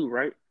nothing to do,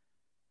 right?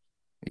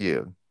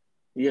 Yeah.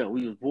 Yeah,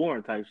 we was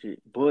boring type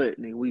shit.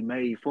 But nigga, we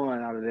made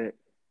fun out of that,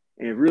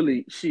 and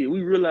really, shit,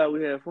 we realized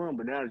we had fun.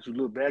 But now that you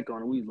look back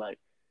on it, we was like,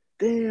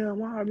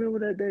 damn, I remember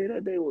that day.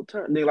 That day will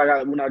turn.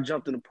 Nigga, when I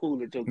jumped in the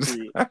pool at your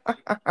crib,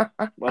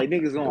 like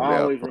niggas gonna that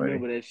was always funny.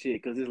 remember that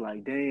shit because it's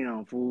like,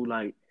 damn, fool,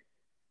 like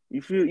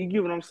you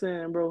get what I'm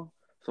saying, bro?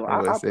 So I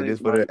I would say think this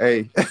for the like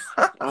A.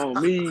 on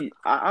me,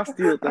 I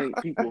still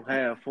think people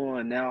have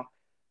fun now.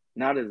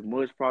 Not as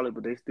much probably,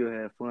 but they still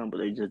have fun, but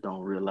they just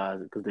don't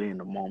realize it because they're in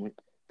the moment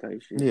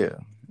type shit. Yeah,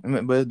 I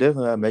mean, but it's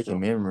definitely about For making sure.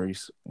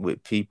 memories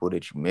with people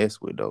that you mess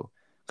with though.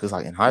 Cause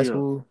like in high Yeah.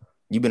 school,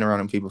 you've been around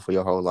them people for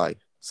your whole life.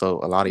 So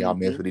a lot of y'all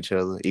mess hmm with each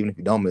other. Even if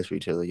you don't mess with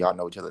each other, y'all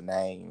know each other's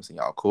names and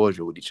y'all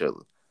cordial with each other.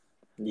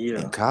 In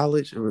Yeah.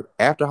 college, or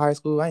after high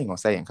school, I ain't gonna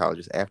say in college,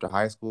 just after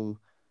high school,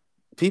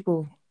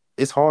 people,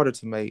 it's harder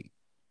to make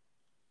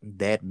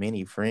that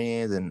many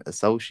friends and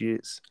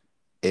associates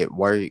at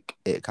work,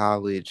 at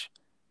college,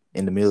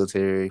 in the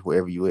military,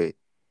 wherever you at.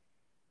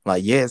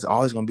 Like, yeah, it's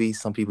always gonna be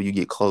some people you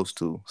get close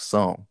to,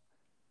 some.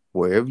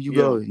 Wherever you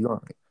go, Yeah. you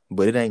know,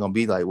 but it ain't gonna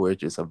be like where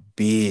it's just a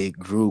big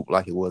group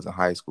like it was in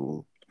high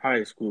school.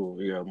 High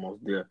school, yeah,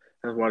 most there.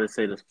 That's why they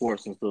say the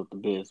sports and stuff the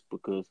best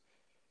because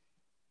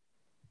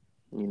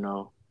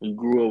you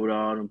grew up with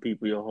all them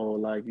people your whole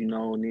life. You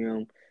know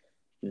them,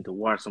 and to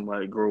watch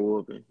somebody grow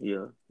up and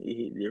yeah, it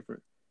hit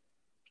different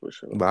for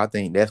sure. But I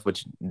think that's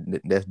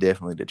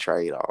definitely the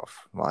trade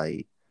off.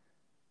 Like,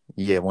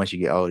 yeah, once you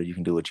get older, you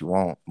can do what you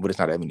want, but it's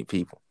not that many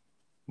people.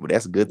 But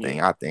that's a good Yeah,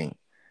 thing, I think,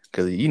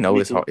 because me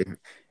it's hard. too.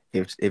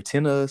 If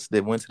 10 of us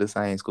that went to the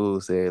same school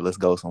said let's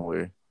go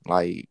somewhere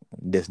like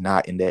that's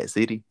not in that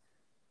city,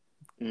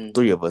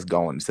 three Hmm. of us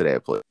going to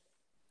that place.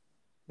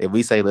 If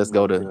we say let's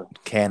go Most to there.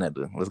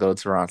 Canada, let's go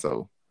to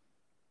Toronto,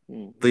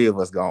 Hmm. three of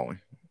us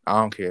going. I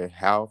don't care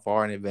how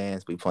far in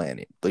advance we plan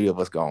it. Three of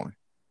us going.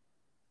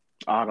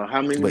 Out of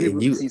how many But if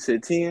people? you, She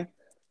said 10.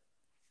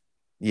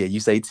 yeah, you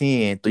say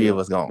 10, three of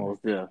Yeah, us going.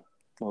 most there,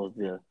 most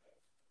there.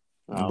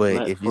 But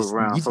Black if you fuck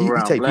around, you, fuck you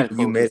around. take Black people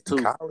you folks is met in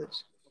two.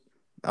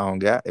 college,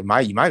 God,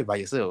 you might be by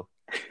yourself,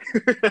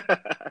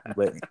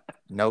 but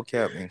no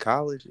cap in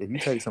college. If you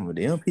take some of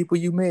them people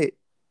you met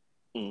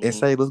and Hmm.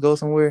 say let's go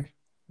somewhere,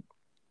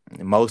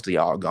 most of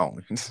y'all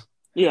going.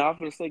 Yeah, I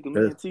feel like a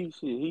man T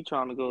shit. He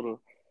trying to go to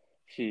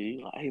shit.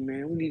 He like, hey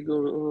man, we need to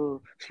go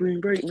to spring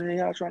break, man.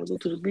 Y'all trying to go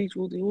to the beach?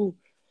 Woo woo.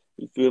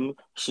 You feel me?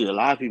 Shit, a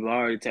lot of people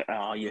already take.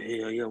 Oh yeah,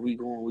 hell yeah, we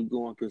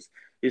going, cause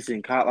it's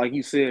in college. Like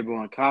you said,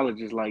 bro. In college,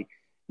 it's like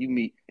you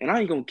meet, and I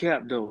ain't gonna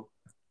cap though.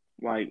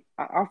 Like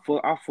I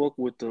fuck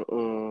with the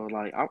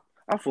like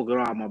I fuck with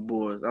all my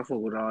boys. I fuck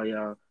with all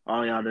y'all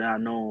that I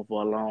known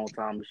for a long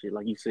time and shit.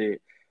 Like you said,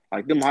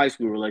 like them high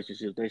school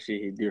relationships, that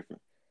shit hit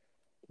different.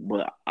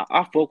 But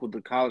I fuck with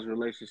the college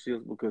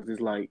relationships because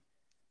it's like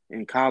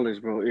in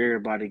college, bro,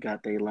 everybody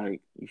got they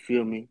like, you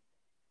feel me?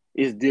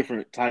 It's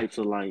different types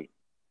of like,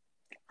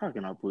 how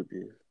can I put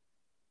this?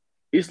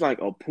 It's like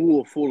a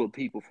pool full of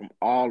people from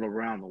all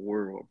around the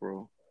world,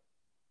 bro.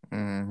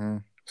 Hmm.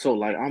 So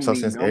like So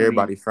since I'm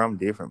everybody meeting, from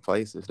different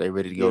places, they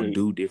ready to go yeah,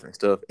 do different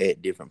stuff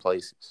at different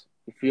places.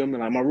 you feel me?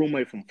 Like my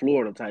roommate from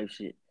Florida type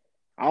shit.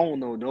 I don't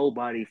know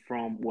nobody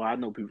from, well, I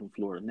know people from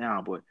Florida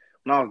now, but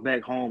when I was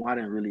back home, I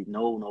didn't really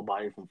know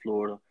nobody from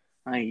Florida.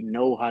 I ain't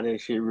know how that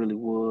shit really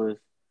was.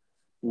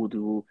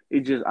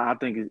 It just, I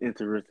think it's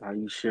interesting how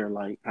you share,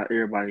 like, how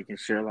everybody can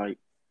share, like,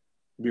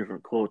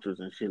 different cultures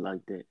and shit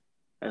like that.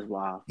 That's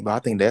why But I I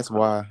think fuck with that's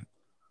college.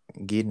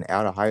 why getting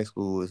out of high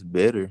school is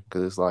better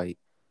because it's like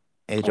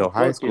at Oh, your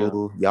high fuck yeah.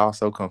 school, y'all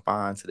so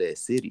confined to that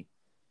city.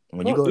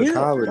 When you Fuck go to yeah.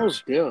 Most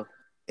college, deaf. Most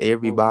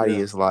everybody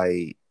deaf. is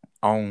like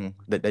on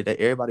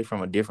everybody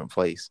from a different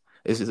place.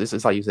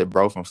 It's like you said,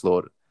 bro from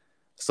Florida.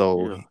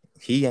 So Yeah.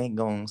 he ain't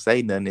gonna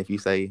say nothing if you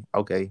say,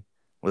 okay,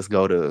 let's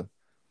go to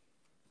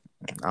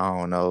I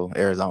don't know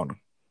Arizona.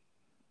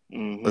 Let's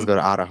Mm-hmm. go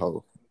to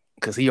Idaho,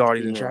 cause he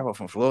already didn't Yeah. travel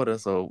from Florida.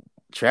 So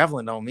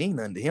traveling don't mean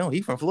nothing to him.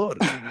 He from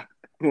Florida.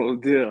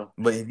 Most deaf.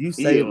 But if you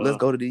say let's Yeah.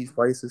 go to these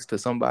places to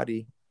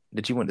somebody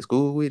that you went to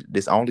school with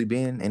that's only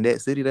been in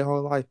that city their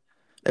whole life,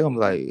 they're gonna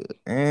be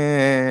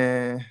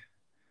Mm-hmm. like,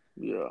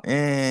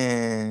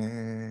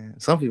 Yeah.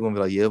 Some people gonna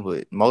be like, yeah,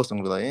 but most of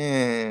them gonna be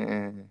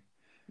like,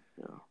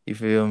 Yeah. you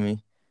feel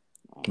me?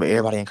 Most But deaf.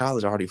 everybody in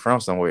college already from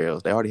somewhere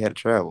else. They already had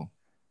to travel.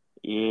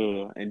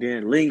 Yeah, and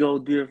then lingo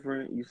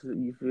different. You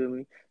feel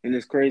me? And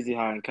it's crazy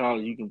how in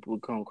college you can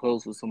become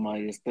close with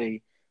somebody that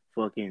stay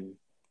fucking,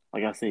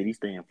 like I said, he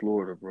stay in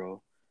Florida,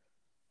 bro.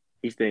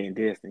 He stay in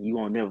Destin. You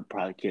won't never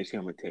probably catch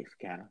him in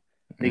Texarkana.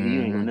 Nigga,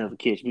 you ain't Hmm. gonna never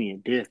catch me in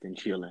Destin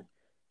chilling.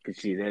 Cause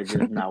shit, that's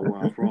just not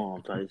where I'm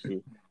from type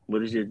shit.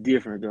 But it's just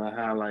different though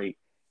how like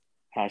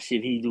how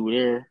shit he do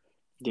there,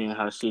 then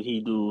how shit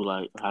he do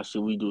like how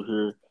shit we do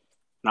here.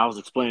 And I was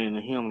explaining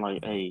to him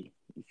like, hey,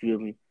 you feel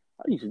me?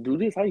 I used to do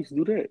this, I used to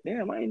do that.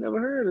 Damn, I ain't never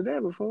heard of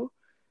that before.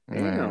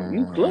 Damn,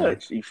 you Man,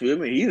 clutch. You feel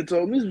me? He done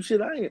told me some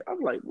shit I ain't. I'm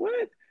like, what?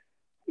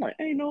 I'm like,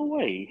 ain't no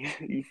way.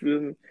 You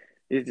feel me?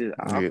 It's just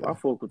I yeah.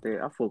 fuck with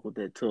that. I fuck with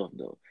that tough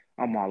though.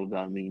 I'm all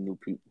about meeting new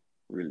people.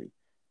 Really.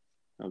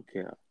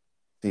 Okay.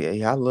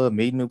 Yeah, I love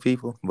meeting new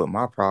people, but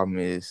my problem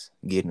is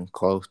getting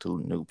close to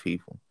new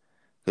people.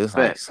 It's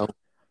like Facts.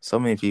 so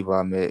many people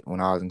I met when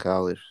I was in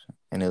college,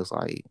 and it was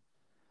like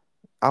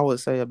I would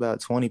say about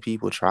 20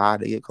 people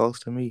tried to get close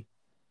to me,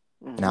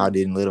 and I Mm-hmm.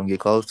 didn't let them get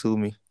close to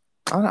me.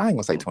 I ain't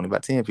gonna say 20,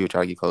 about 10 people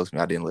tried to get close to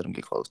me. I didn't let them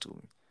get close to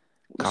me.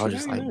 Well, I was shit,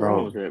 just I ain't like, nothing wrong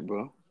bro. with that,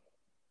 bro.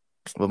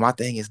 But my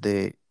thing is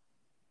that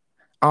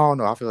I don't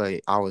know. I feel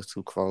like I was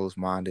too close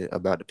minded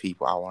about the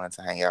people I wanted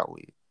to hang out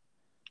with.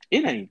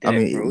 It ain't I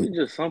that, bro. mean, It's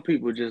just some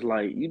people just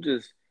like you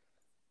just.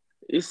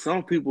 It's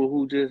some people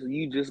who just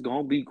you just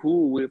gonna be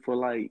cool with for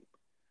like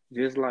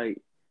just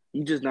like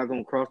you just not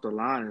gonna cross the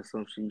line and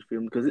some shit. You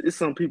feel me? Because it's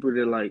some people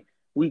that like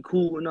we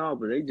cool and all,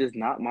 but they just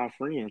not my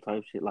friend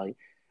type shit. Like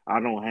I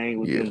don't hang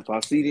with them. yeah, If I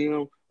see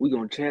them, we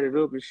gonna chat it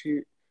up and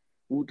shit.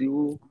 Woo de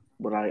woo.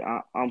 But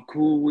I'm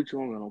cool with you.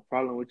 I don't got no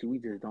problem with you. We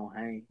just don't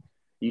hang.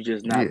 You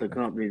just not the yeah,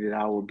 company that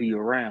I will be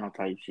around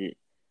type shit.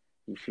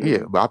 You feel yeah.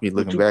 me? But I'll be But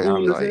looking you back and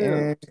I'll be cool as like,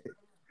 hell.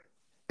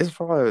 it's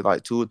probably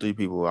like two or three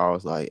people I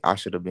was like, I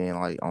should have been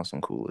like on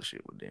some cooler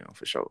shit with them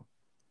for sure.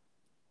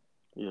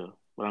 Yeah.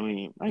 But I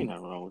mean, ain't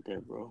nothing wrong with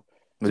that, bro.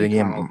 But We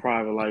kind of a again,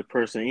 private life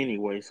person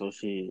anyway, so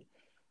shit.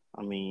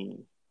 I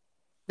mean,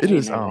 it ain't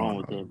just I nothing don't wrong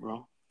with know. that,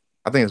 bro.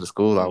 I think it's the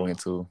school I Yeah, went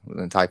to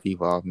and type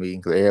people off me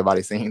because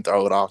everybody seemed to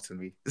throw it off to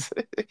me.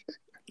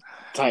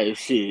 type Like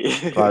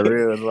shit.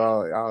 real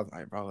low. I was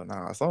like, bro,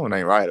 nah, someone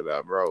ain't right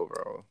about bro.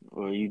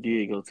 Well, you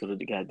did go to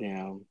the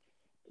goddamn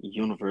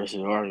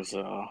University of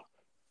Arkansas.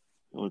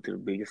 Went to the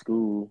biggest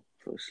school,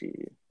 so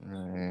shit. Of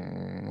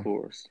Man,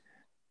 course,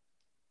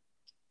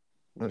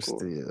 of but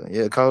course. still,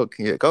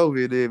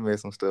 COVID did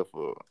mess some stuff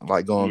up.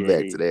 Like going Yeah,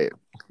 back they. to that,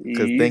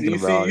 because You, thinking you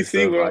about see, all you this see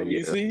stuff, what like I'm,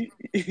 you see,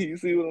 you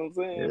see what I'm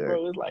saying, yeah,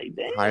 bro? It's like,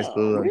 high damn,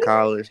 school and really?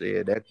 college,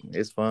 yeah, that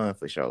it's fun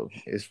for sure.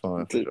 It's We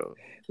fun for took, sure.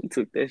 we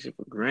took that shit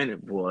for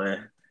granted, boy.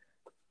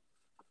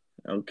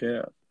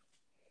 Okay.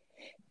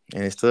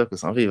 And it's tough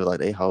because some people like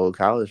they whole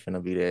college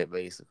finna be that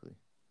basically,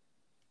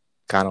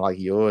 kind of like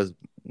yours,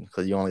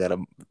 because you only got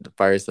the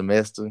first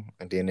semester,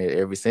 and then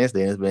ever since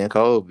then it's been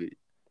COVID.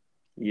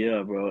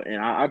 Yeah, bro.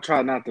 And I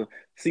try not to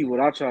see what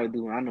I try to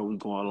do. I know we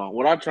going along.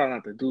 What I try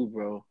not to do,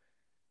 bro.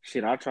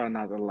 Shit, I try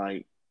not to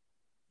like.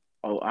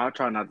 Oh, I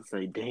try not to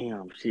say,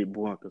 "Damn, shit,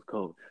 boring," cause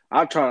COVID.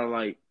 I try to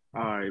like,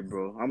 all right,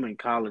 bro. I'm in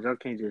college. I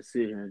can't just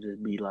sit here and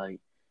just be like,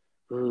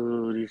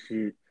 "Oh, this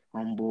shit,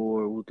 I'm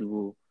bored." Woo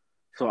woo.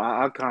 So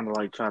I kind of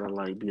like try to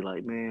like be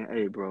like, "Man,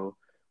 hey, bro,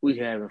 we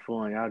having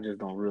fun. Y'all just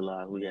don't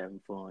realize we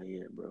having fun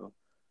yet, bro."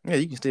 Yeah,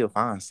 you can still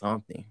find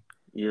something.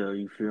 Yeah,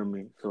 you feel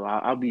me? So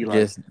I'll be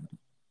Just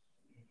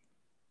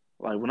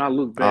like when I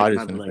look oh, back I and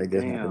just I be finna say like,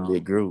 just not the "Damn."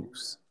 big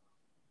groups.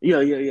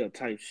 Yeah,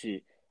 type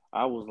shit.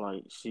 I was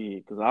like,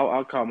 shit, because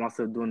I caught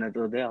myself doing that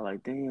the other day. I was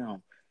like,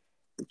 damn,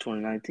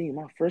 2019,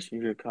 my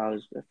freshman year of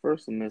college, that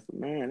first semester,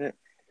 man.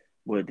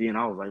 But then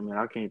I was like, man,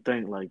 I can't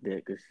think like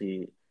that because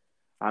shit,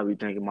 I be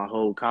thinking my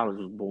whole college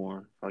was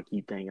boring. If I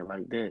keep thinking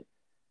like that.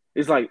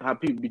 It's like how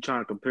people be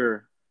trying to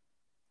compare,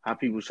 how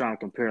people trying to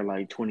compare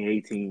like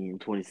 2018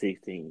 and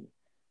 2016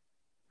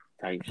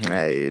 type shit.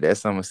 Hey, that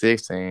summer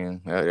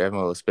 16, that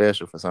was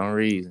special for some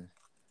reason.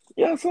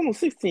 Yeah, some of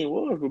 16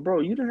 was, but bro,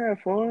 you didn't have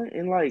fun.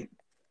 And like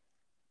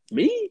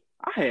me,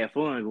 I had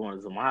fun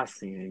going to my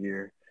senior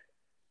year.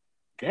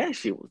 That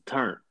shit was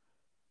turned.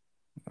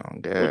 Oh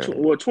Well, God,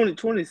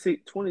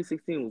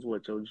 2016 was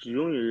what, your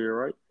junior year,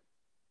 right?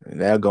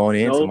 now going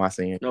into No, my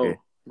senior year,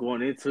 no,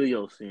 going into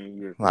your senior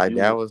year because like you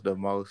that was was the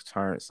most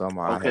turned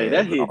summer I okay. had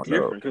That hit growing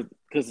up. different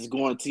because it's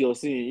going to your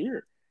senior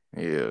year.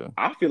 Yeah,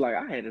 I feel like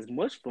I had as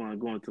much fun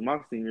going to my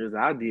senior year as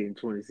I did in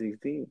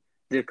 2016,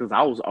 just because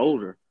I was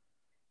older.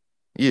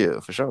 yeah,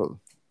 for sure.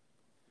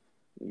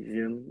 You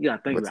feel me? You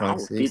gotta think But about it, I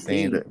was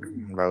 2016,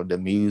 15. bro, the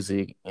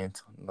music and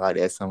like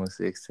that summer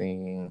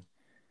 16,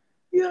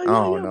 Yeah, I yeah,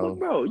 don't yeah. But know,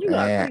 bro, you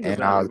gotta and think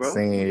and about I it, was bro.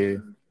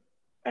 senior,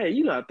 Hey,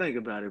 you gotta think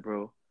about it,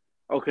 bro.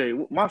 Okay,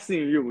 my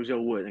senior year was your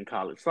what in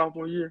college?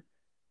 Sophomore year?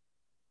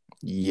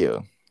 yeah,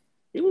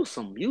 It was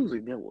some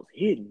music that was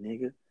hidden,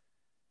 nigga.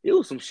 It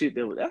was some shit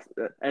that was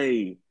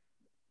hey,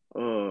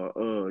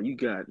 you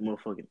got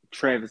motherfucking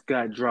Travis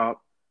Scott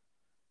drop,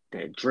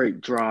 that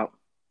Drake drop.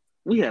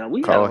 We had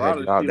a Cole had lot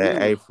of dropped shit. We that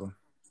was April.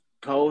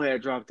 Cole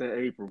had dropped that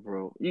April,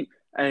 bro. We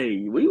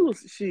was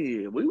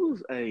shit. We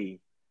was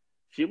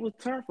shit was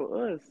turned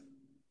for us.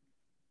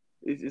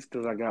 It's just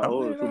because I got I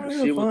older mean, too, but it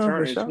was shit was fun for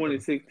turned in sure.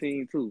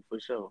 2016 too, for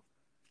sure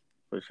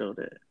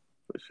that,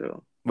 for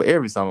sure. But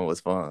every summer was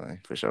fun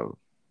for sure.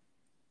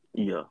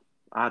 Yeah,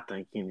 I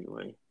think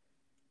anyway.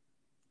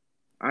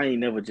 I ain't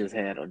never just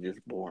had a just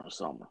boring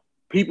summer.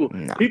 People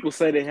Nah, people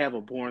say they have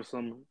a boring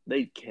summer.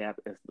 They cap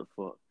as the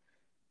fuck.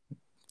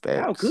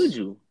 How could facts.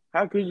 you?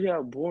 How could you have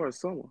a boring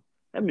summer?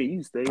 I mean,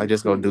 you stay I in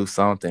just go do school.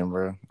 something,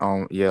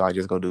 bro. Yeah, I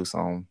just go do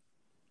something.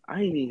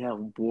 I ain't even have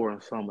a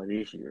boring summer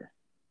this year.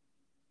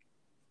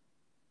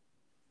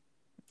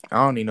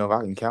 I don't even know if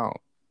I can count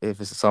if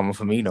it's something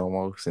for me no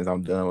more since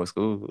I'm done with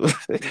school.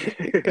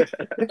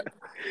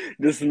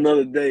 Just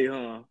another day,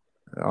 huh?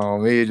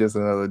 Me, it's just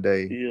another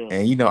day. Yeah, And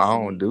I just don't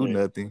another do day.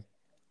 nothing.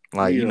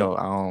 Like,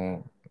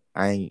 Yeah.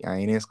 I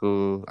ain't in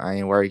school. I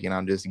ain't working.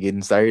 I'm just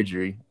getting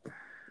surgery.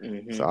 So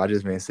Mhm. I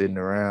just been sitting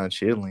around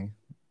chilling.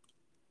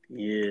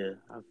 Yeah,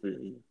 I feel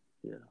you.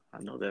 Yeah, I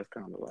know that's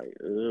kind of like,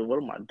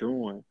 what am I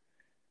doing?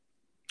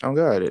 I'm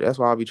good. That's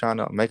why I be trying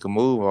to make a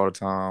move all the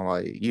time.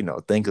 Like,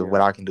 think of Yeah,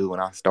 what I can do when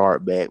I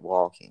start back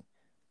walking.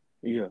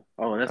 yeah.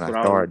 Oh, that's When I what I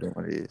was. start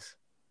doing this.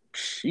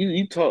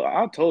 You told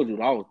I told you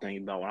what I was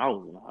thinking about when I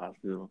was in the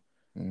hospital.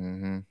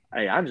 Hmm.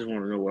 Hey, I just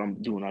want to know what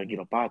I'm doing when I get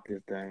up out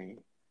this thing.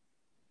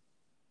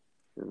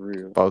 For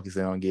real.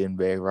 Focusing on getting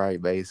back right,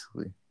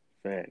 basically,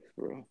 Facts,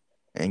 bro.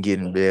 and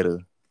getting Facts. better.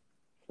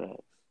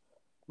 Facts.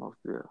 Most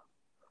real.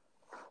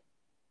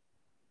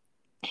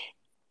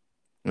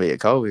 But yeah,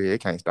 COVID,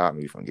 it can't stop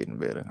me from getting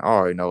better. I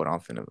already know what I'm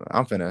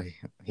finna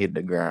hit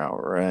the ground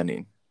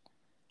running.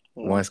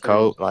 Well, Once hey,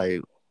 COVID,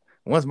 like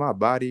once my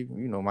body,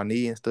 my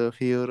knee and stuff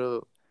healed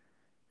up,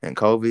 and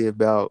COVID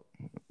about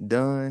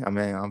done. I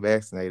mean, I'm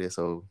vaccinated,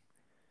 so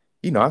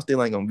I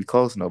still ain't gonna be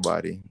close to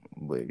nobody.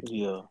 But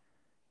yeah,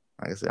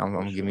 like I said, I'm for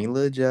gonna give me a sure.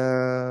 little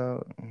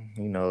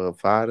job,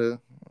 apply to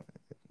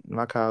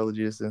my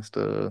colleges and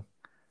stuff,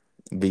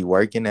 Be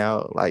working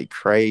out like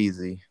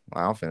crazy.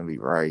 Like, I'm finna be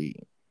right.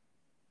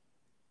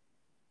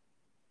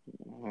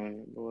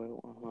 100, boy,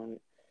 100.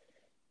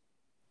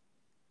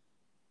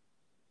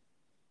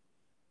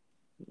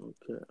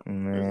 Okay, that's real.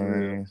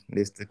 Man,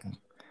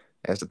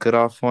 that's the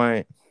cutoff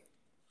point.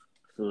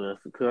 So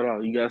that's the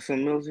cutoff. You got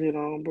something else to hit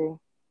on, bro?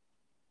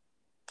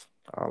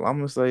 All I'm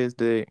gonna say is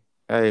that,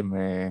 hey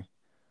man,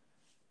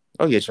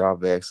 go get y'all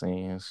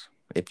vaccines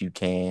if you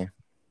can.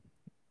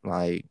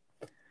 Like,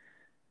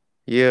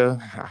 yeah,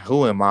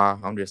 who am I?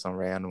 I'm just some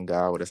random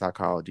guy with a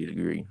psychology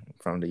degree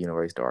from the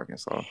University of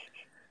Arkansas.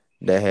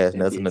 That has That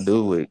nothing to bitch.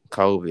 do with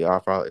COVID. I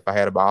probably, if I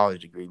had a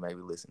biology degree,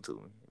 maybe listen to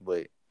me.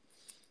 But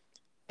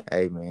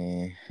hey,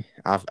 man,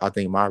 I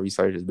think my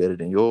research is better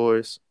than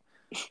yours.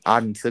 I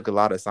done took a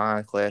lot of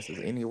science classes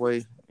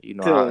anyway. You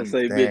know, I Tell him,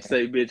 understand.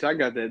 say bitch, I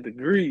got that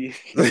degree.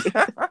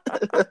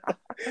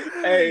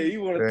 Hey,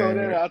 you want to throw that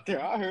Man, out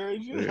there? I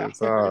heard you. I heard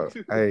so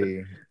you.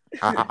 hey,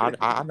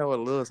 I know a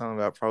little something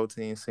about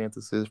protein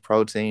synthesis,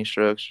 protein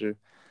structure,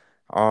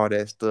 all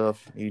that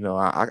stuff. You know,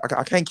 I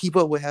can't keep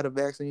up with how the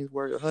vaccines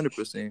work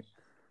 100%,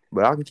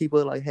 but I can keep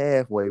up like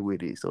halfway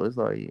with it. So it's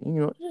like,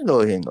 just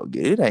go ahead and go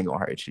get it. It ain't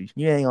gonna hurt you.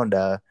 You ain't gonna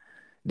die.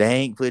 They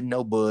ain't putting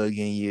no bug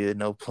in you,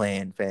 no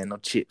plant, fam, no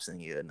chips in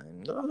you,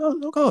 nothing.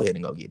 Go ahead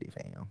and go get it,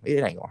 fam.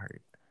 It ain't gonna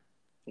hurt.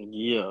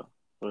 Yeah,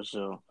 for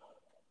sure,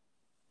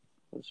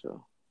 for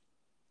sure.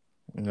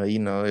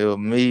 It was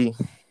me,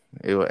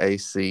 it was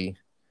AC.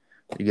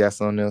 You got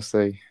something else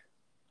to say?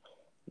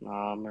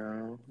 Nah,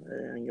 man,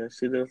 I ain't got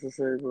shit else to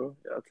say, bro.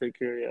 Y'all take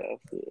care of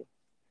y'all.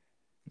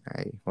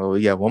 Hey, well,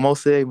 we got one more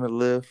segment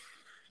left.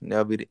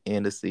 That'll be the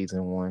end of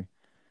season one.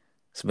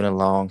 It's been a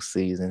long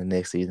season. The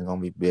next season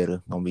gonna be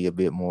better. Gonna be a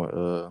bit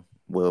more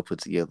well put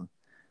together.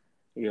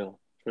 Yeah,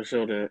 for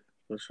sure that.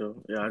 For sure.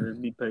 Yeah, I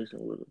just be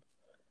patient with it.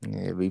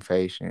 Yeah, be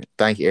patient.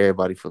 Thank you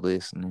everybody for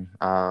listening.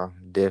 I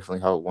definitely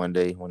hope one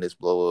day when this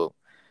blow up,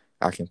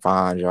 I can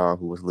find y'all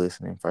who was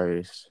listening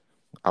first.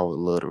 I would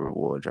love to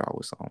reward y'all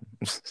with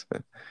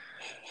something.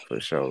 For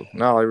sure.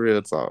 No, like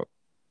real talk.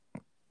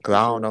 Cause For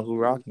I don't sure. know who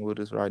rocking with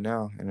us right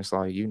now. And it's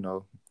like,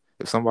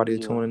 if somebody is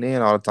Yeah. tuning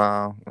in all the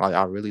time, like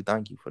I really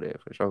thank you for that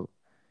for sure.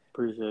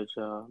 Appreciate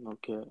y'all. No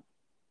cap.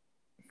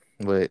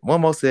 But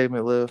one more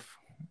segment left.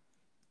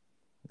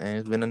 And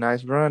it's been a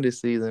nice run this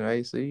season,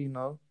 AC,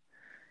 You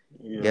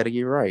Yeah. gotta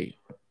get right.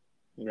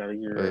 You gotta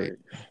get But right.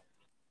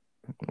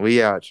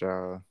 we out,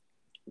 y'all.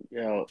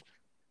 Yeah.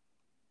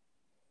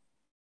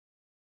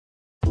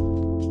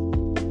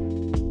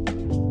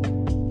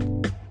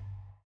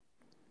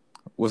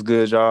 What's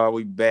good, y'all?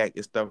 We back.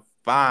 It's the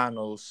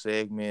final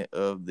segment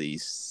of the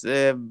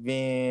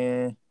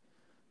 7.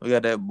 We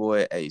got that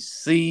boy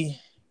AC.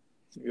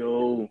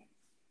 Yo.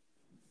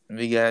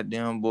 We got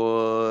them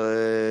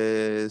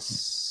boys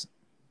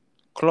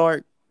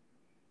Clark.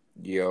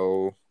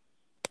 Yo,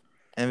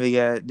 And we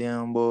got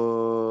them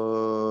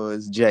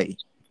boys Jay.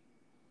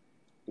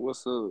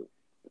 what's up?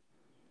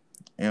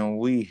 And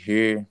we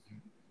here.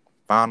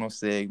 Final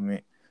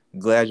segment.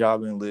 Glad y'all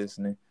been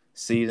listening.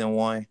 Season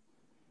 1.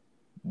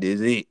 This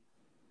is it.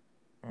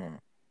 Mm.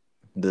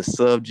 The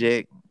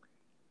subject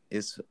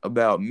is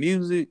about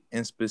music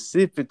and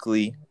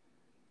specifically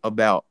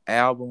about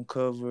album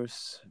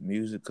covers,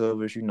 music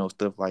covers,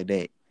 stuff like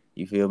that.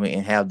 You feel me?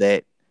 And how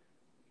that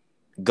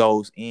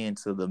goes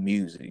into the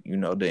music,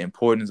 the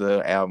importance of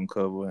the album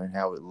cover and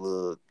how it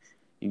look,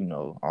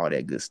 all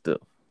that good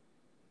stuff.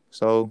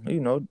 So,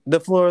 the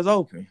floor is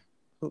open.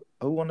 Who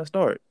want to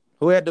start?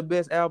 Who had the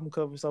best album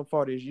cover so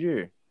far this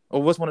year?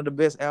 Or what's one of the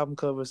best album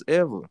covers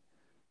ever?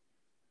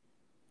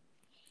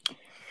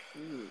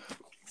 Shit.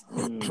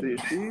 Mm.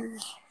 This year,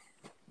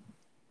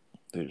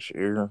 This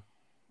year.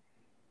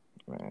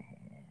 man.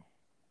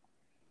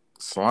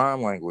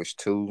 Slime Language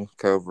 2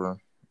 cover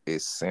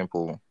is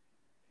simple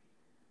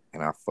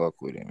and I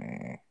fuck with it,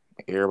 man.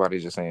 Everybody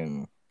just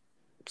saying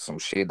some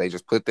shit. They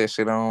just put that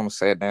shit on,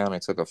 sat down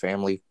and took a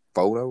family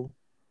photo.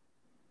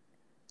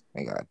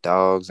 They got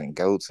dogs and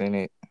goats in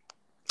it.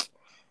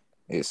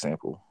 It's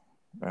simple.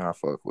 And I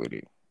fuck with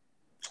it.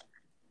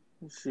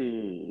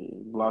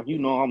 Shit. Block, you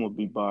know I'm gonna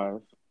be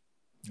biased.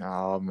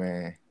 Oh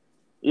man.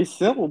 It's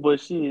simple, but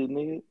shit,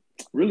 nigga.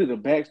 Really, the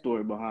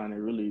backstory behind it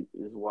really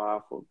is why I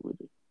fuck with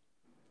it.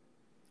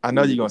 I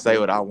know Really, you're the gonna say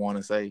what I backstory. want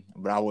to say,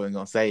 but I wasn't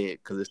gonna say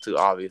it because it's too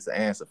obvious an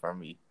answer for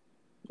me.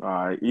 All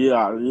right.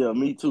 Yeah, yeah.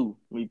 Me too.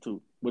 Me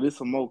too. But it's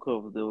some more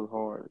covers that was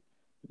hard.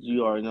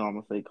 You already know I'm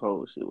gonna say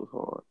cold shit was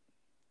hard.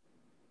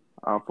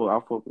 I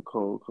fuck with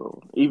cold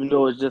cold. Even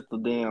though it's just a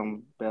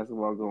damn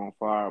basketball going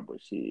fire,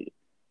 but shit.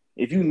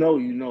 If you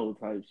know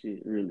type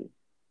shit, really.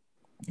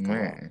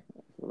 Man,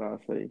 That's what I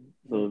say.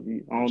 So if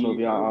you I don't know if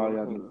G y'all all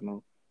y'all Herbo, niggas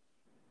know.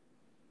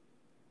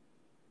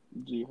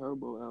 G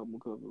Herbo album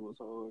cover was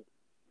hard.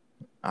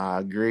 I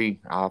agree.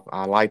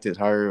 I liked his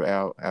her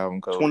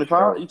album cover for 25?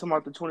 sure. You talking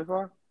about the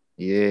 25?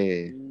 Yeah.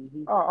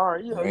 Mm-hmm. Oh, all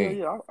right, yeah, yeah, Man,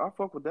 yeah. I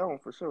fuck with that one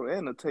for sure.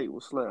 And the tape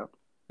was slap.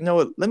 You know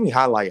what? Let me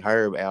highlight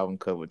Herb album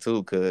cover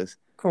too, cause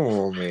come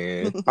on,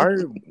 man.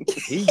 Herb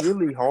he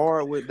really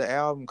hard with the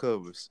album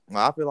covers.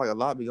 I feel like a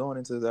lot be going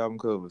into his album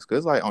covers,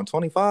 cause like on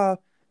 25,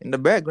 In the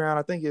background,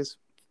 I think it's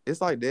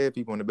like dead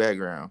people in the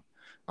background.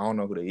 I don't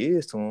know who they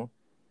is to him,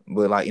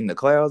 but like in the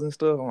clouds and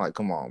stuff, I'm like,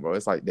 come on, bro.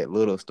 It's like that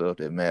little stuff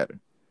that matter.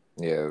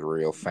 Yeah, it's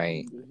real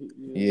faint.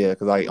 Yeah, Yeah,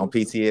 because like on so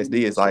he PTSD,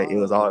 need a it's like it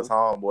was sign, all his bro.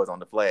 homeboys on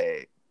the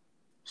flag.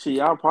 Shit,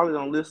 y'all probably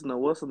don't listen to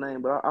what's the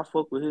name, but I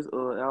fuck with his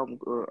album.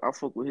 I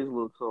fuck with his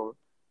little color.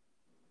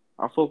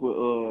 I fuck with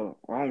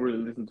I don't really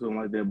listen to him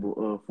like that,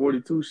 but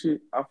 42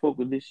 shit. I fuck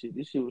with this shit.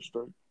 This shit was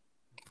straight.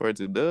 For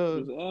to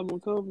Doug. His album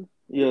cover.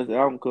 Yeah, it's the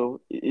album cover.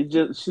 It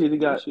just shit. It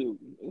That got shit.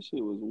 That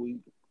shit was weak.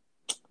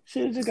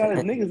 shit. It just got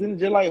his niggas in it,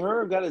 just like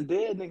Herb got his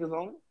dead niggas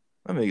on it.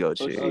 Let me go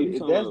So check. Oh, shit, you if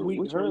talking that's about weak,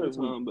 which one you Herb weak.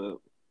 talking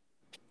about?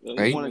 Oh, The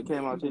Hey, one that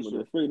came you out talking this about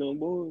year. the Freedom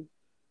Boys?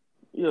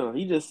 Yeah,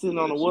 he just sitting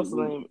Yeah, on the that shit what's the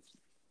weak. name.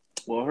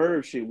 Well,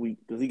 Herb shit weak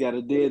because he got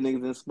his dead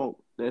niggas in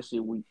smoke. That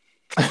shit weak.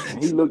 And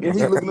he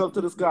looking up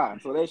to the sky,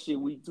 so that shit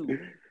weak too.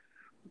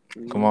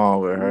 Come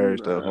on with her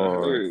stuff Nah,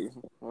 hard.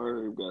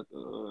 Herb got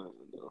the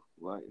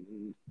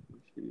lightning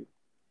and shit.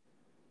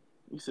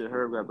 You said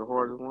Herb got the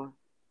hardest one.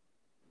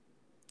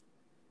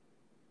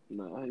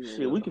 Nah, he ain't Shit,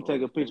 got we the could take a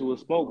hardest picture with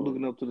one. smoke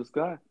looking up to the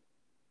sky.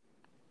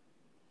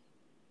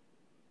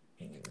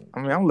 I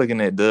mean, I'm looking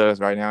at Doug's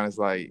right now, and it's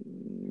like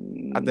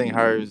I think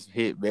hers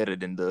hit better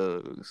than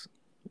Doug's.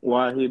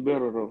 Why he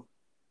better though?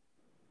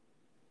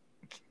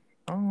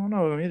 I don't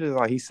know. It's just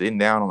like he's sitting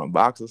down on a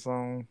box or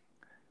something,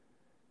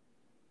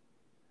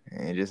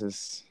 and just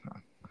is,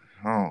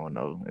 I don't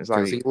know. It's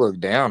cause he like looked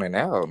down and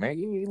out, nigga.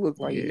 He looked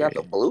like he got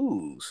the yeah,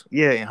 blues.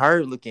 yeah, and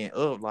her looking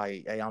up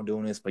like, hey, I'm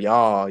doing this for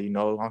y'all. You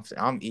know,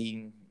 I'm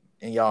eating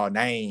in y'all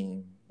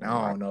name. I And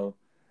like don't know.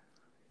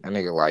 that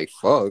nigga, like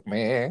fuck,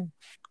 man.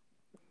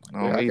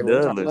 On Yeah, I me, can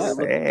live Doug my What looks Doug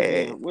life. looking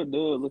sad. down? What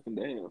Doug looking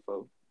down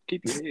for?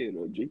 Keep your head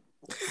up, G.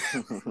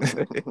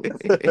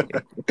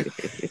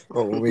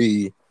 Oh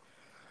me.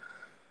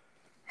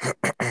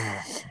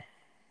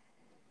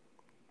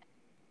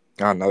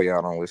 I know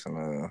y'all don't listen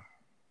to.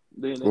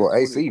 Then they Well,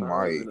 AC 25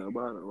 might. in the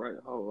bottom right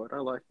hard. I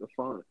like the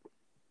font.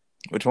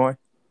 Which one?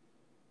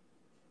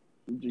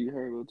 G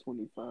Herbo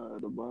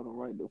 25, the bottom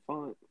right, the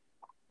font.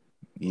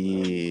 On the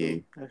album Yeah,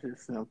 cover. That shit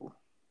simple.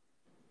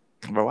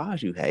 bro. Why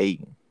was you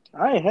hating?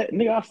 I ain't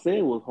nigga. I said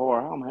it was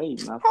hard. I'm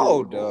hating. I said it was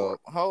Hold hard. up,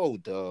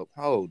 hold up,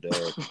 hold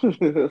up,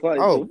 Like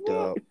the hold fuck?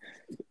 up.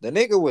 The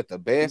nigga with the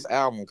best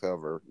album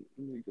cover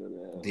Nigga,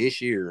 that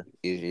this year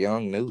is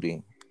Young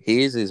Nudie.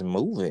 His is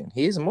moving.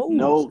 His moves.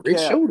 No Rich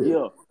cap. shooter.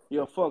 Yeah.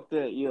 Yeah, fuck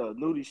that. Yeah.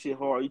 Nudie shit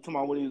hard. You talking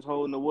about when he was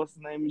holding the what's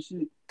the name and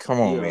shit? Come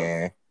on, Yeah.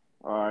 man.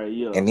 Alright,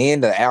 yeah. And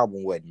then the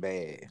album wasn't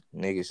bad.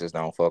 Niggas just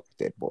don't fuck with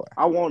that boy.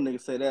 I want nigga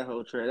say that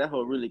whole track. That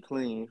whole really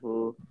clean,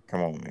 fool.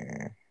 Come on,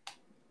 man.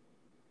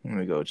 Let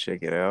me go check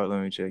it out.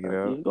 Let me check it Yeah,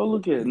 out. go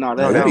look at it. Nah, Oh,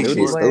 that that album Nudie Nudie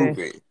shit work. Land.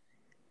 stupid.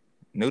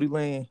 Nudie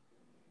Land.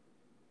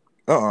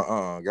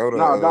 Go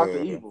Nah, Dr.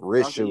 to Evil.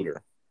 Rich Dr. Evil.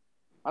 Shooter.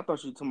 I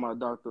thought you talking about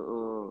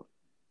Dr.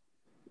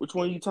 Which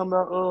one you talking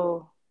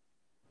about,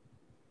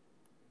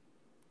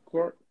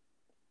 Clark?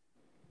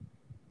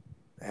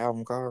 The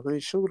album called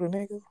Rich Shooter,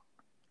 nigga.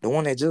 The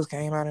one that just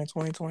came out in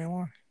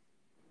 2021.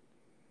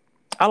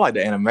 I like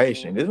the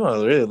animation. This Mm-hmm.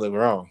 one really look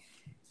raw.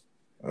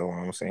 That's what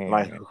I'm saying,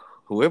 Like man.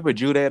 whoever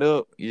drew that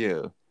up,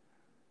 yeah.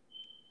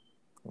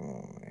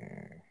 Oh,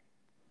 man.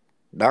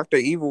 Dr.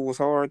 Evil was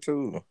hard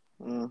too.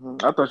 Mm-hmm.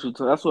 I thought you.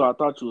 That's what I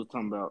thought you was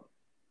talking about.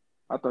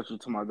 I thought you were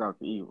talking about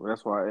Dr. Evil.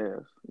 That's why I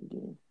asked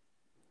again.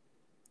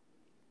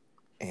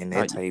 And that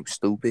Like, tape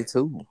stupid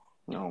too.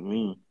 No,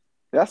 me.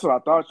 That's what I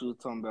thought you was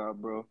talking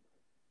about, bro.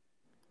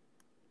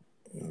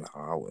 No,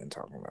 I wasn't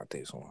talking about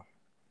this one.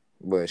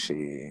 But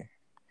shit,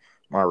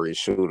 my Rich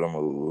Shooter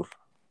move.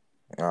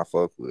 And I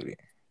fuck with it.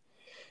 A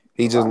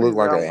He just lot of looked his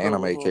like an album covers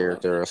anime hard.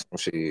 character or some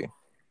shit.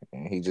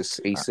 And he's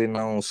sitting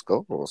on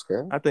skulls, I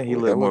girl, think he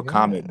with looked hella more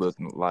comic book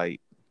guns.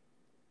 like.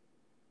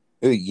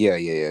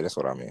 Yeah. That's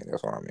what I mean.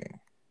 That's what I mean.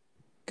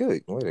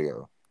 Good. Way to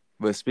go.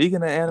 But speaking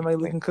of anime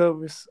looking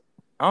covers,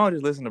 I don't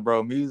just listen to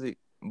bro music,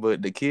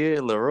 but the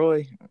kid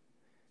Leroy,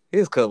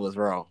 his covers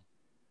raw.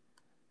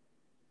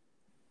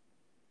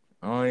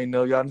 I don't even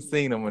know if y'all done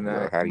seen him or Bro,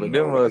 not, how do you but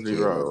know them about must be Kid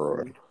raw.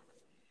 Leroy?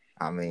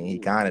 I mean, he Ooh,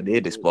 kind of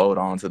did nigga, explode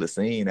onto the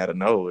scene out of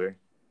nowhere.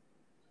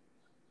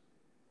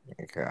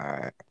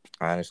 God,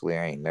 honestly,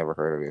 I ain't never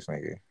heard of this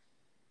nigga.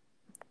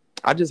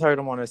 I just heard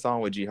him on that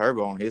song with G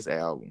Herbo on his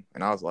album,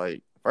 and I was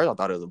like, first I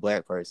thought it was a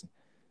black person.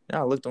 Then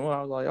I looked him up,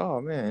 I was like,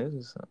 oh man,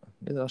 this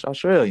is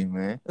Australian,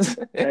 man.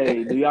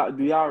 Hey, do y'all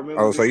remember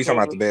Oh, so this you talking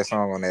about cover? the best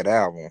song on that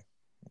album?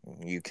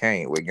 You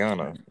Can't with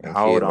Gunna and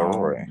Hold Kid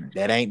Leroy. on,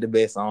 that ain't the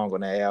best song on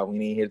that album.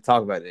 We ain't here to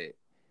talk about that.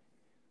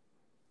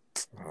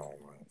 Oh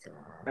my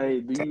god. Hey,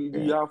 do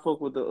Damn. y'all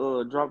fuck with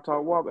the Drop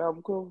Top Wop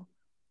album cover?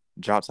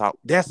 Drop Top,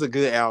 that's a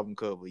good album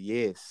cover.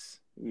 Yes,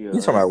 Yeah,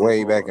 You talking that about joint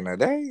way back hard. in the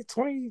day?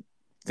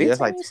 yeah,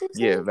 it's like 2015,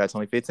 16? about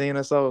 2015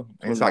 or so.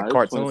 And it's like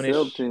Nah, it's cartoonish.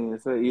 2017.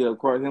 So yeah, of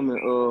course him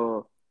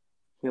and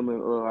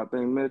I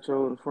think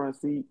Metro in the front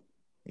seat.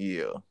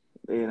 Yeah,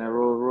 And that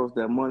Rolls Royce,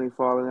 that money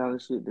falling out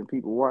and shit, then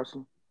people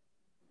watching.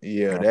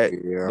 yeah, Oh, that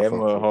yeah, I that fuck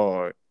mud with it.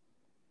 hard.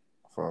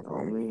 Fuck I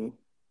with it. mean,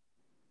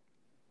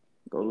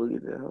 go look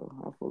at that hoe.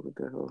 I fuck with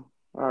that hoe.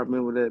 I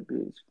remember that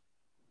bitch.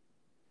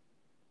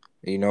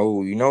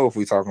 If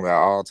we talking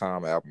about all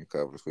time album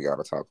covers, we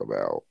gotta talk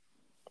about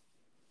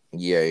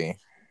Ye.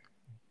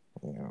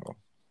 You know,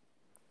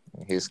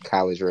 his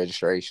college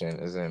registration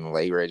is in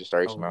late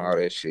registration, all Oh,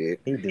 that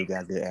shit. he do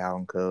got good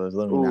album covers.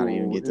 Let me not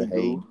even Oh, get to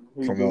hating.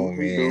 Come on,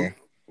 he do. man.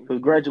 Cause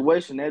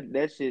graduation,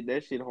 that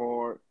shit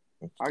hard.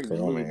 I can Come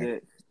just on, look at man.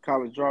 that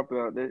college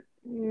dropout. That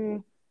yeah.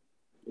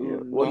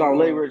 Well, no, Nah,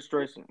 late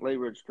registration,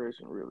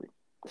 really.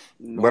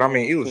 But I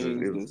mean, nah.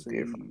 King's it was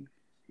different. disease.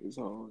 It's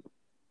hard.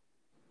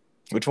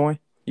 Which one?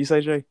 You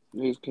say, Jay?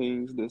 It's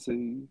King's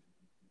disease.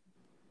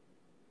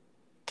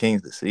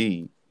 King's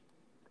Disease.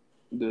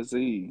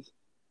 Disease.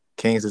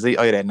 King's Disease.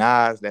 Oh, yeah, that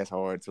Nas, that's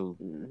hard too.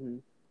 Mm-hmm.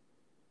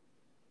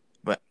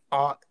 But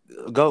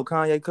go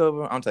Kanye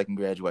cover, I'm taking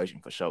Graduation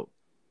for sure.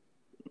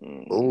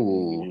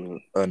 Ooh,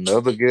 Yeah.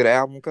 another good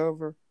album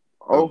cover.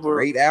 A Over.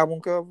 great album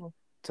cover.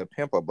 To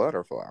Pimp a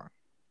Butterfly.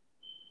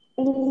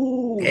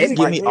 Ooh, That Just nigga, give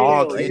might me be the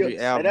all hell yeah. Kendrick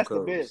greatest. Hey, album that's the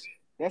best. covers.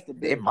 That's the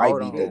That best right might Hold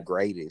be the there. on.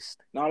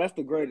 greatest. No, that's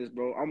the greatest,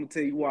 bro. I'm gonna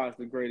tell you why it's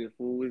the greatest,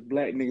 fool. It's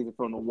black niggas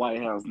from the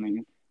White House,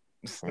 nigga.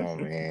 Come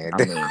on, man.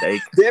 I mean,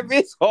 That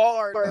bit's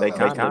hard they though.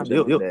 kind of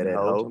built that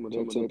hoe. Talking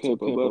about that to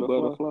pimp a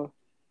butterfly.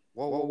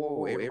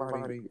 Whoa.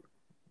 Everybody.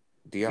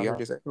 Do y'all hear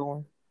this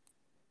echoing?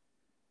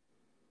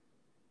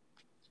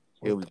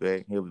 He'll be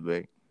back. He'll be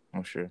back.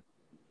 I'm sure.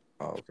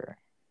 Oh, okay.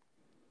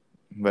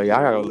 But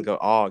y'all gotta look up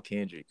all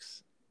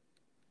Kendrick's.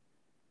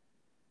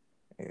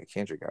 Yeah,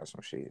 Kendrick got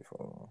some shit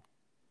for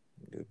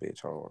this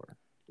bitch hard.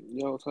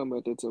 Y'all talking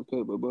about that to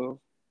pimp a butterfly.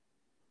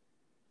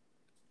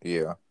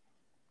 Yeah.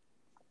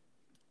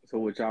 So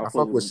what y'all I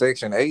fuck with fucking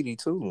Section 80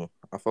 too.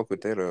 I fuck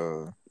with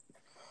that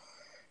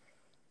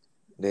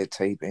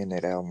tape and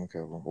that album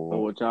cover, so boy.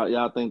 what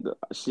y'all think the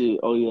shit,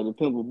 oh yeah, the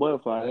Pimple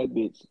Butterfly, that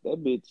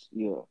bitch,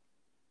 yeah.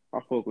 I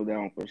fuck with that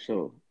one for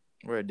sure.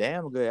 We're a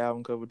damn good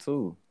album cover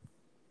too.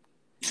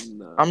 I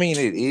Nah. mean,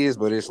 it is,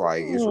 but it's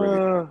like it's really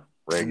Uh,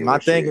 My regular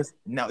thing shit. is,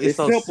 no, it's it's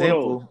so simple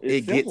though. simple. It's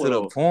It get simple to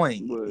the though.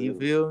 point. You But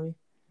feel me?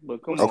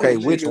 But come what's on, Okay,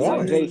 that which like Jay one?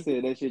 magazine?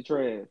 said, that shit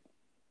trash.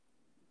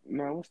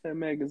 Nah, what's that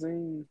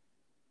magazine?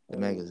 The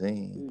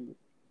magazine. Yeah,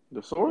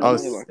 The source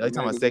Oh, yeah, book? like are a you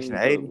talking about Section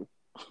magazine 80? cover.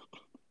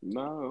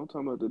 Nah, I'm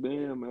talking about the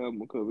damn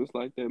album cover. It's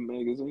like that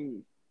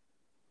magazine.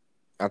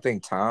 I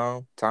think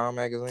Time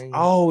magazine.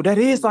 Oh, that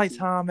is like Mhm.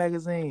 Time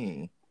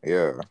magazine.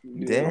 Yeah. Yeah. I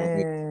mean,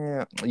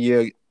 Damn.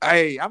 Yeah.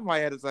 Hey, I might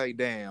have to say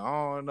damn.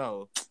 I don't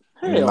know.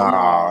 Hell no.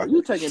 nah.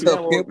 You taking To damn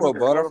over Pimp a Pimple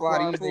Butterfly,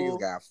 Butterfly, these niggas fool?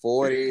 got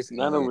 40s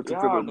Not and over to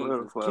pimp a Y'all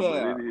niggas is butterfly, but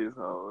it cap. is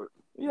hard.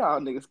 Y'all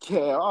niggas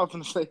cap. I was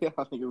gonna say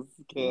y'all niggas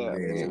is cap, Yeah, man.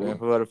 man, fool.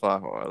 for Butterfly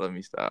Hard. Let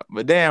me stop.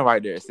 But damn,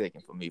 right there, a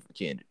second for me for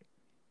Kendrick.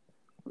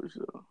 For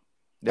sure. I'm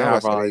Then I about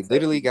to say probably they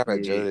literally say got a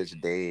yeah.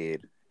 judge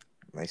dead.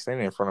 They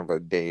standing in front of a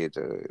dead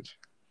judge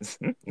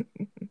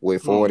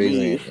with On 40s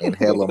me. and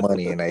hella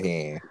money in their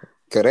hand.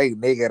 Cause they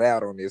niggered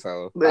out on this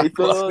hoe. They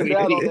thugged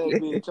out on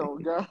that bitch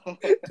on God.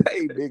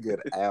 They niggered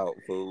out,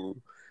 fool.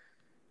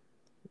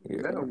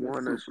 Yeah. That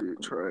one, that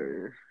shit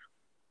trash.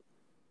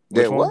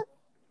 Which That one? what?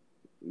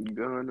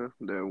 Gunna,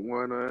 that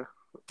one,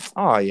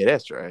 Oh yeah,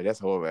 that's right. That's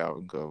a horrible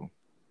album cover.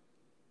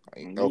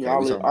 Yeah, Okay, we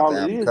talking about the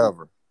album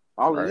cover,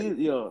 all it right? is,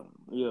 yeah.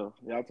 Y'all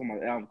talking about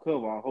the album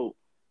cover, I hope.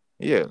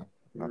 Yeah.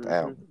 Not the mm-hmm.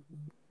 album.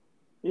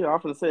 Yeah, I'm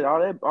finna say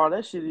all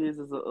that shit is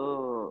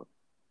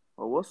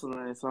what's the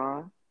name,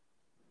 son?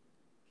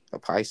 A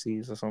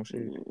Pisces or some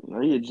shit.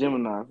 Yeah, he a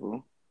Gemini,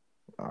 fool.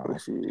 Oh,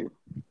 But shit,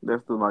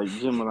 that's the like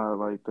Gemini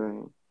like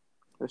thing.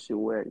 That shit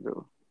whack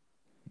though.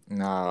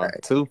 Nah,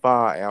 right. two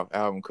fire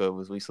album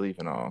covers we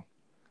sleeping on.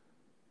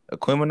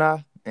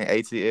 Aquemini and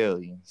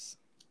ATLiens.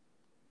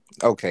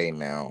 Okay,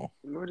 now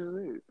What is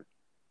it?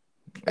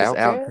 It's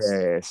Outkast.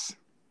 Outkast.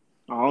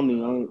 I don't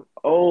even. I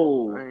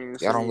Oh,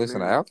 ain't Y'all don't seen listen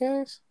to that.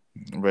 Outkast?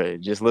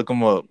 But just look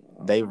them up.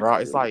 They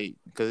rock. It's yeah. like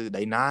because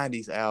they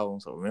 90s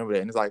albums, so remember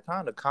that. And it's like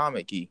kind of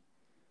comic-y,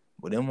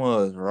 but them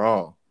was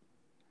raw.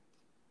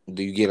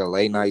 Do you get a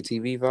late night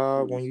TV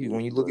vibe when you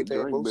look at But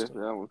that Drake booster? best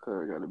album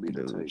cover got to be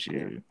the Dude, Take Care.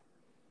 shit.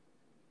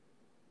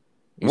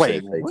 You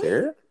Wait, said Take what?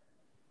 Care.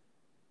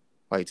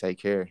 Wait,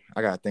 Take Care.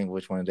 I gotta think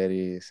which one that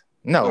is.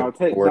 No,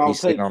 Where he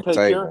sit on the Take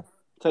care. table.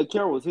 Take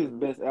care was his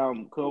best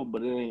album cover,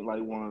 but it ain't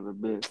like one of the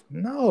best.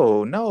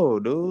 no, Yeah,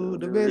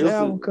 dude. The It best was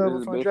album cover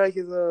his from best. Drake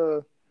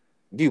is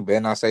You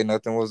better not say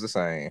nothing was the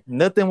same.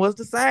 Nothing Was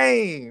the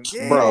Same.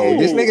 Bro,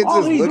 this Yeah. No, nigga all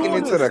just he looking doing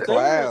into is the staring.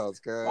 clouds,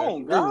 cuz. Oh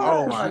Oh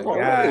God, my like for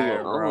god, real.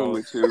 I'm bro.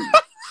 with you.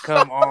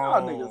 Come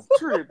Y'all niggas on.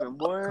 tripping,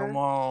 boy. Come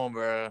on,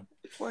 bro.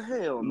 Well,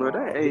 hell But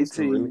that no.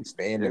 Booster 18 really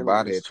standing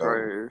by is that though.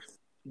 trash.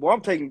 Boy,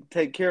 I'm taking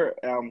Take Care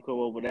album cover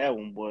over that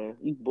one, boy.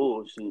 You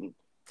bullshitting.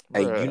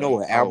 Hey, you know Bruh.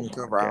 what Oh album my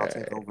cover I'll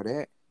take god. over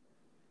that?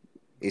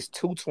 It's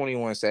two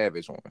 21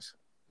 Savage ones.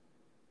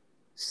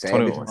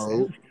 Savage 21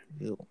 Mode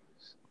Savage.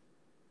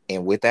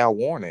 and Without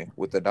Warning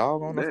with the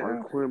dog on the That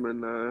front.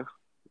 equipment,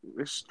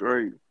 it's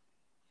straight.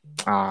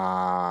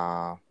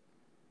 Ah,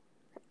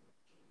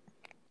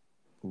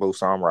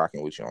 Boost, I'm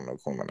rocking with you on the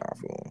Kumina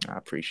film. I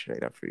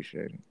appreciate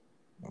it.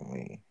 I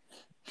mean,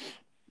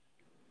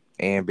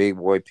 and Big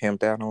Boy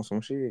pimped out on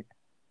some shit.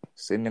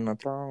 Sitting in the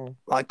throne.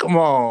 Like, come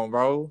on,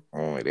 bro.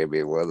 Oh, that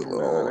bitch was a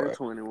little Nah, that hard.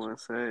 21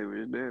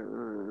 Savage,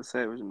 that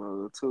Savage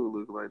Mother 2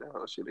 look like that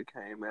whole shit that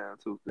came out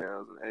in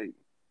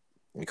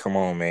 2008. Come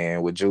on,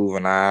 man, with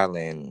Juvenile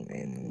and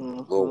Lil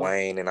Mm-hmm.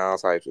 Wayne and all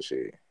types of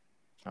shit.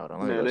 Hold on,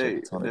 let me Now go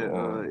check the that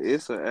 21s.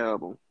 it's an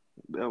album.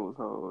 That was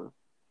hard.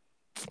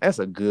 That's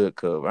a good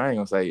cover. I ain't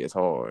gonna say it's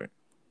hard.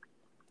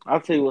 I'll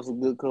tell you what's a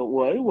good cover.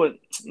 Well, it was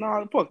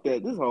nah. Fuck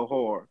that. This whole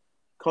hard.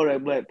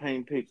 Kodak Black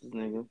paint pictures,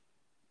 nigga.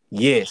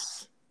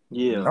 Yes.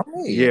 Yeah, No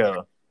way.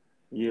 Yeah.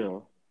 yeah.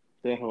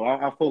 That whole.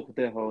 I fuck with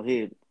that whole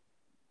head.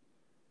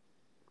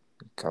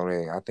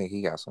 Kodak, I think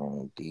he got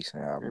some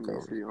decent album Let me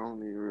covers. see. I don't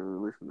even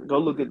really listen to Go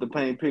his look at the music.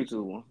 paint pictures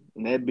one.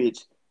 And that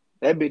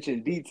bitch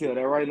in detail.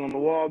 That writing on the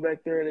wall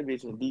back there. That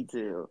bitch in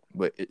detail.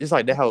 But it's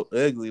like that hoe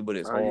ugly, but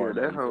it's Oh yeah, hard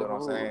though. that You feel whole what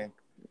I'm hard. saying?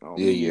 On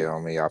Yeah, me. I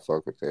mean, I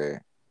fuck with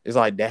that. It's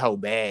like that hoe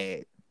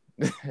bad.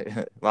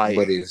 Like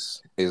But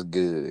it's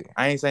good.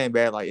 I ain't saying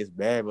bad like it's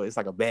bad, but it's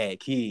like a bad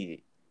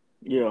kid.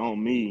 Yeah,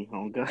 on me.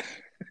 On God.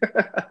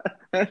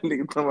 That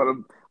nigga talking about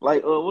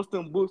like what's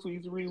them books we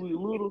used to read when we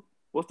were little?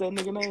 What's that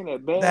nigga name?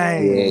 That badass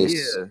Dang, nigga?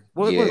 Yes, yeah.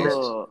 What is yes.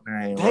 that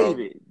name, bro?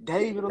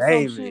 David or some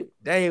David. shit.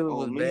 David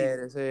was On me. bad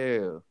as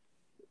hell.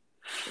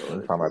 Oh,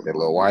 I'm that talking shit about was that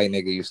little on white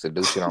me. nigga used to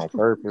do shit on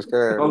purpose, cuz.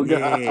 Oh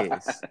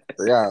Yes.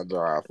 God. Y'all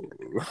dry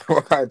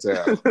fool. Watch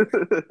out.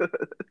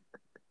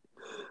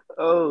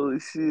 Oh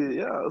shit,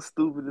 y'all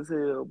stupid as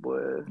hell,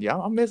 boy. Yeah,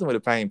 I'm messing with the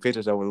paint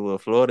pictures over with a little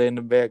Florida in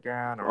the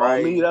background, the On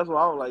me, writing. that's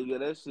why I was like, yeah,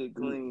 that shit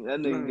clean. That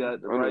nigga No,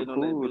 got the on the writing on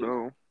that pool bitch.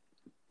 though,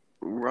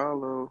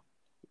 Rollo,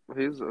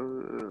 his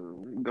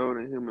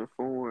Golden Human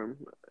Form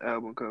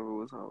album cover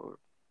was hard.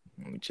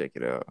 Let me check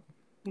it out.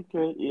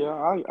 Okay, yeah,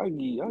 I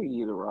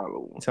give the Rollo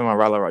You one. talking about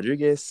Rollo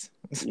Rodriguez?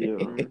 Yeah.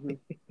 Mm-hmm.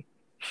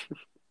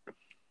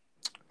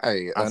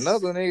 Hey, I s-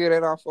 another nigga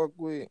that I fuck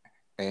with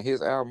and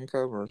his album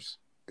covers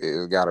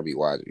is gotta be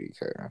YG,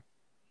 cuz.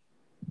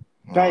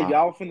 Thank you.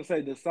 nah. I was finna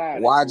say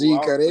decided, fool. YG,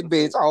 I cuz was that finna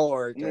bitch say,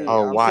 hard, yeah,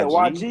 Oh, cuz. you said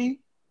YG? YG?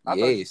 I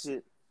thought you Yes.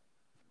 said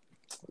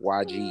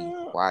YG.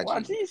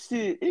 YG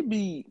shit. It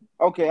be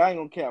okay. I ain't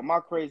gonna cap.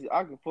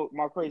 I can fuck.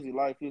 My crazy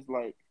life is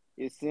like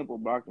it's simple,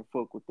 but I can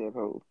fuck with that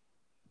hoe.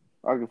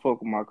 I can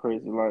fuck with my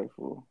crazy life,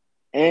 fool.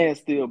 And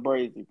still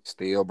brazy.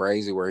 Still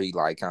Brazy where he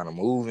like kind of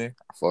moving.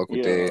 I fuck with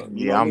Yeah, that.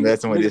 you know, Yeah, I'm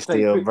messing with this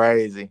still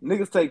brazy.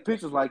 niggas take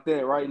pictures like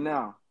that right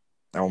now.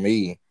 On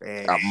me.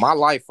 Facts. My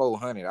Life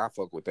 400, I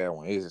fuck with that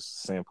one. It's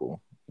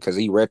simple. Because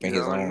he repping his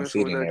Y'all ain't own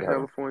messing shit with in that that hoe.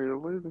 California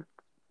living.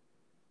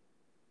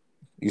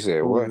 You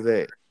said Who what? was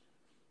that?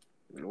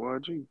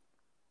 YG.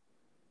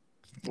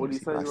 Let What me do you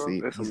see if say, I bro? see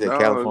it. There's He some said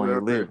dogs California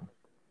out there. living.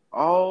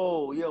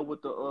 Oh yeah,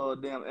 with the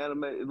damn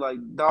animated like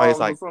Oh, it's dogs or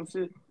like, some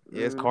shit.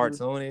 yeah, it's Mm-hmm.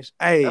 cartoonish.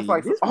 That's Hey,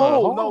 like this one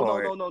oh no no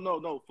hard. no no no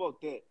no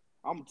fuck that.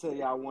 I'm gonna tell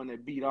y'all one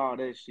that beat all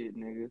that shit,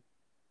 nigga.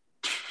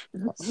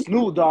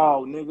 Snoop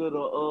Dogg,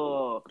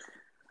 nigga.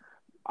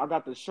 I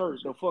got the shirt,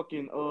 the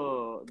fucking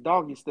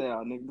doggy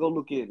style, nigga. Go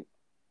look at it.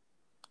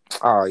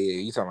 Oh, yeah.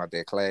 You talking about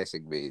that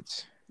classic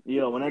bitch.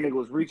 Yeah, when that nigga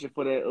was reaching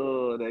for that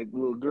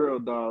little girl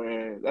dog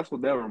ass, that's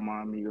what that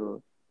remind me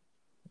of.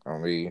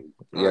 On me. Yeah,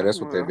 Oh, that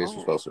that's what that one bitch was hard.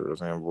 supposed to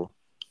resemble.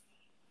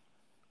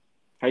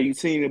 Have you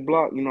seen it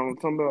block? You know what I'm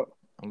talking about?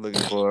 I'm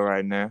looking for it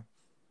right now.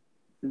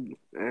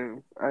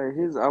 And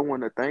his I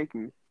want to thank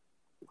you.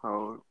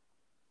 Hard.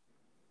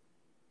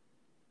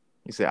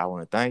 You said, I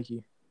want to thank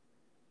you.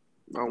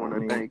 I I want to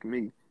mean, thank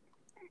me.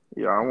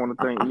 yeah, I want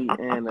to thank me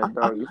and that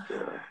doggy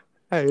style.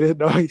 Hey, this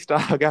doggy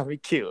style got me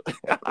killed.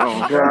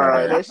 Oh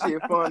God, that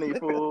shit funny,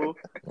 fool.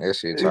 That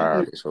shit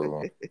childish,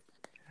 fool.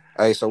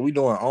 Hey, so we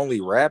doing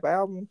only rap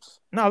albums?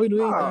 No, we do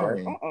Nah,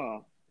 Okay.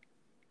 anything.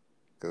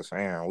 Because,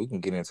 fam, we can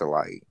get into,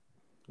 like,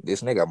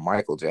 this nigga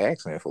Michael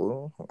Jackson,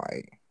 fool.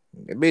 Like,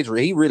 that bitch,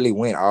 he really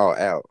went all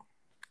out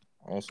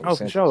on some Oh, for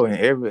simple sure, in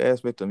shit. every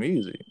aspect of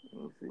music.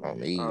 Let's see. On Oh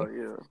me.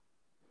 yeah,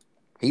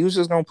 He was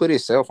just gonna put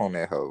himself on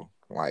that hoe.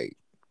 Like,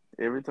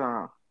 every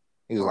time.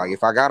 he was like, Oh,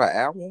 if I got an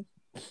album,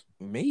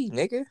 me,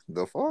 nigga,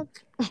 the fuck?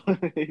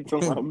 he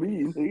talking about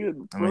me,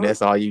 nigga. I mean, Fuck.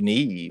 that's all you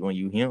need when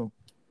you him.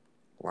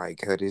 Like,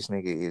 this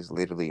nigga is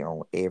literally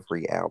on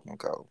every album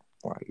go.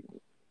 Like,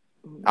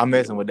 I'm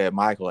messing Yeah, with that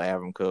Michael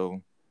album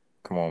cover.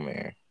 come on,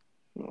 man.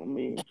 you know what I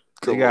mean. They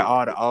Come got on.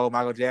 all the old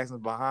Michael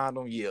Jacksons behind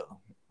them. Yeah.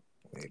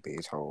 That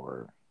bitch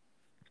hard.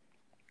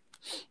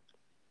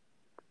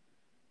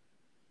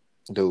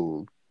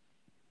 Dude,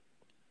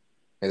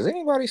 has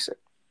anybody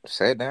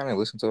sat down and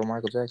listened to a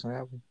Michael Jackson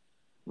album?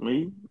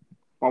 Me,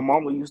 my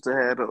mama used to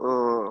have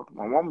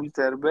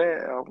a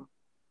bad album.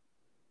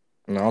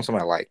 No, I'm talking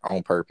about, like,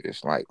 on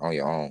purpose, like, on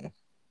your own.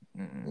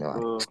 Mm-mm. You're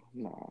like,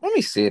 No. let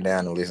me sit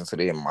down and listen to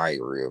that Mike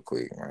real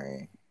quick,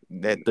 man.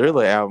 That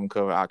Thriller album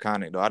cover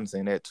iconic though. I done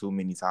seen that too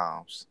many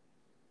times.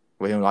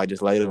 With him like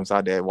just laid up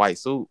inside that white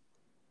suit.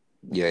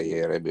 Yeah,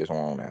 that bitch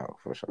won out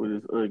for sure. With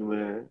his ugly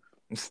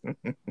ass.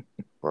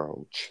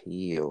 Bro,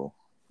 chill.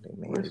 That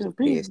man Rest is in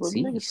peace, but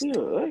the nigga deceased.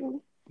 still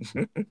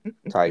ugly.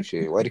 Type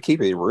shit. Way to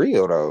keep it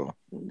real though.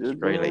 Just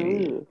Straight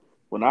being leg. real.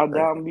 When I die,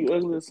 Right. I'm gonna be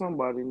ugly to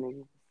somebody,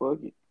 nigga. Fuck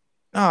it.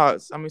 No,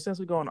 I mean since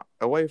we're going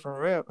away from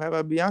rap, how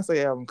about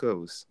Beyonce album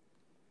covers?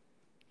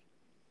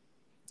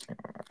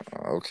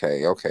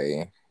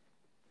 Okay.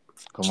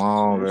 Come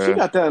on, Man, she bro.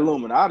 got that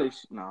Illuminati.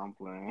 Nah, I'm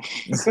playing.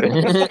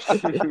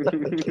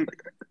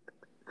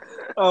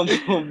 I'm some Hey,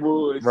 Bro,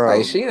 bullshit,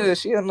 bro.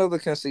 she another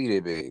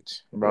conceited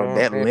bitch. You bro, know what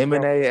that I'm saying?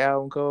 Lemonade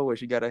album cover where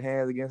she got her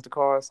hands against the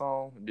car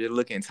song, just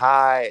looking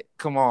tired.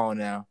 Come on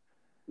now.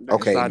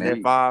 That's Okay, Inside now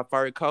that me.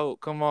 fur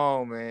coat. Come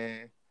on,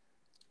 man.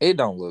 it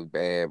don't look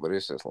bad, but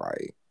it's just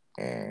like,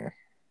 eh.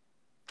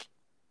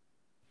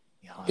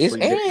 Yo, It's free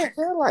that,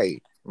 and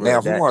like now bro.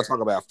 if we That want to talk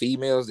about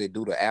females that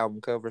do the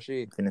album cover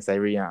shit, finna say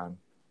Rihanna.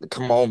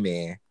 come on,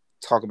 man.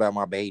 Talk about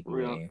my baby,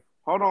 Real. man.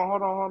 Hold on.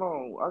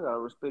 I gotta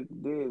respect the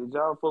dead. Did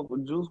y'all fuck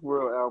with Juice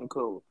World album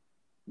cover?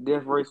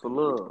 Death Race for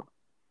Love.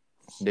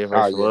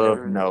 Different Oh for yeah. love?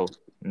 Man, No,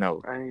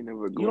 no. I ain't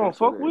never You don't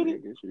glimpsed of fuck that with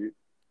it? nigga shit.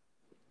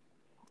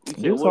 You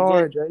said Juice what, Jay?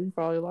 hard, Jay. You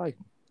probably like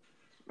him.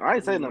 I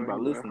ain't say You nothing know he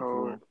about went listening to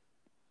hard. him.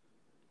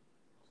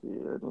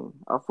 Yeah, then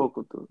I fuck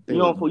with the. You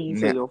don't Dude, fuck. You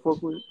say now you don't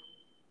fuck with it?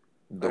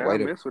 The Hey, I way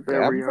mess with that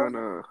the album cover?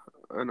 Rihanna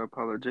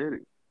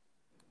unapologetic.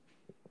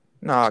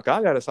 nah, 'cause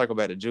I gotta cycle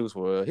back to Juice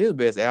WRLD. His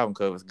best album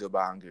cover is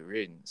Goodbye and Good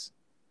Riddance.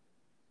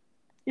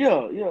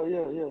 Yeah.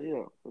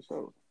 For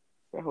sure.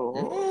 That whole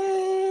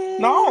hard.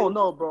 No, I Mm, don't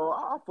know, bro.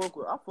 I fuck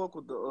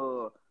with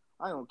the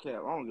I don't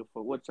care. I don't give a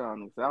fuck what y'all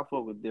niggas say. I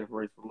fuck with Death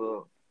Race for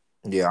Love.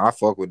 yeah, I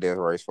fuck with Death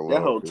Race for That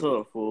Love whole too.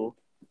 tough fool.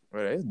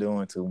 Bro, it's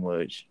doing too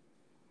much.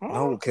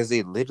 No, Huh? because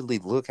it literally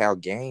look how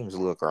games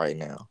look right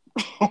now.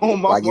 Oh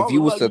my Like if mama,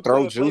 you look was like to you throw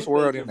playing Juice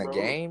World in PlayStation, a bro.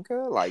 game,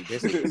 cuz like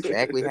that's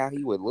exactly how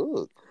he would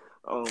look.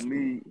 On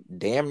me,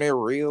 Damn near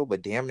real,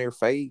 but damn near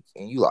fake.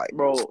 And you like,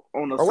 bro.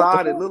 On the bro, what the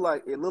side, fuck? it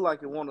look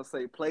like it want to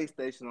say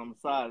PlayStation on the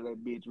side of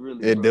that bitch,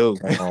 really, It bro. do.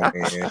 Come on,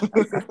 man.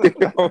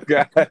 Oh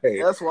God.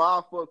 That's why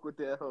I fuck with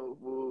that whole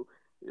fool.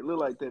 It look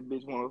like that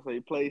bitch want to say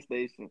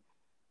PlayStation.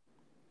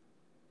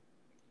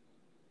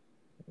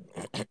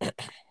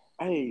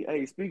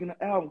 Hey, speaking of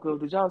album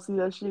covers, did y'all see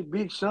that shit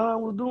Big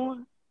Sean was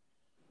doing?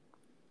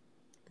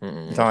 You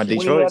Mm-mm, what talking you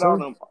When he Detroit had all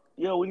too? them,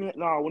 yeah, when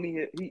he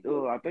had,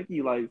 I think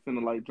he like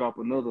finna like drop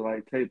another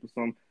like tape or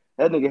something.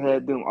 That nigga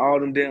had them all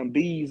them damn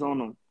bees on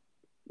him.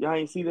 Y'all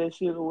ain't see that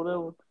shit or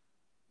whatever.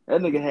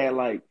 That nigga had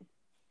like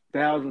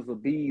thousands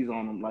of bees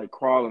on him, like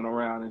crawling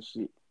around and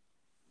shit.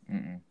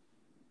 Mm-mm.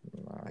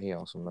 Nah, he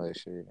on some other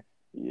shit.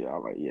 Yeah, I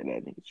like yeah,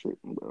 that nigga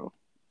tripping, bro.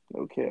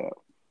 No cap.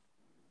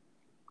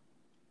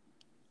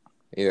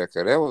 Yeah,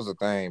 cause that was the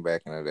thing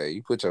back in the day.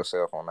 You put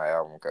yourself on the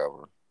album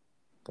cover.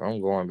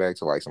 I'm going back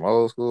to like some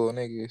old school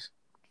niggas.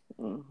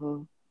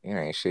 Mm-hmm. It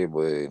ain't shit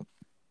but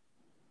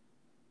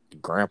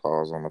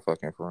grandpas on the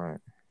fucking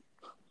front.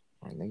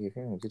 Like, nigga, if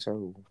you don't get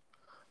your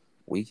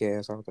weak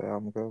ass off the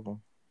album cover.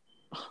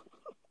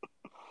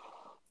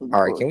 You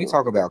All right, can fucked we up,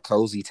 talk bro. about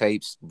Cozy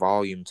Tapes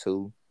Volume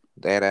 2?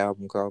 That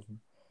album cover?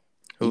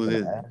 Who's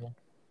Even the this? album?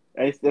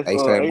 Ace, that's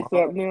ASAP ASAP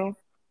Rocky? now.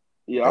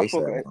 Yeah, I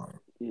fuck. ASAP.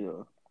 Yeah.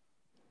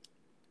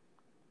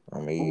 I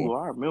mean, Ooh,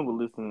 I remember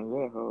listening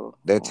to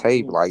that. that Oh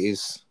tape, me. like,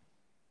 it's,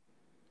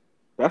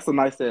 That's a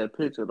nice ass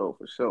picture though,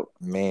 for sure.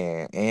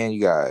 man, and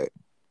you got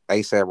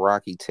ASAP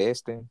Rocky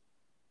testing.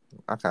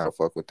 I kind of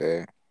fuck with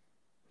that.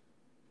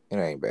 It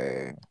ain't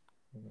bad.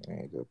 It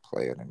ain't a good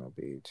player than a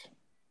bitch.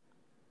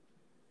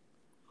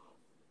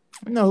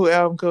 You know who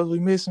album covers we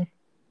missing?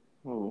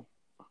 Who?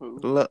 Who?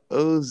 Lil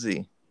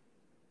Uzi.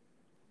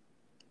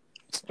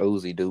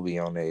 Uzi do be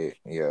on that.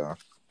 Yeah,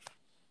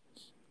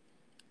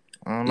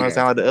 I don't he know. got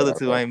Sound like some the other bad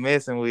two though. ain't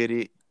messing with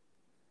it.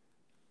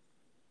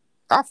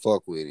 I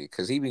fuck with it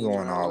because he be Nah,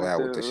 going I all like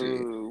out with the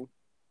shit. that.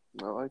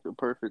 I like the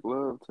Perfect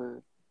Love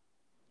tag.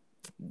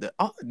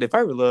 The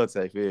favorite love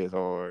tape is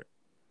hard.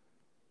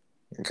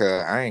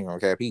 Cause I ain't gonna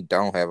cap, he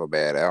don't have a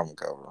bad album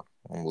cover.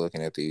 I'm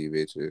looking at these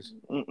bitches.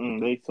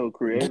 They so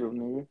creative,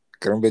 nigga.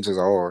 Cause them bitches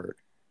are hard.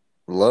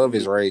 Love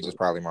is Yeah, Rage is so,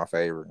 probably my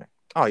favorite.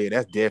 Oh yeah,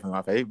 that's definitely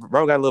my favorite.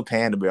 Bro got a little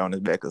panda bear on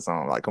his back or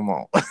something. Like, come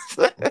on.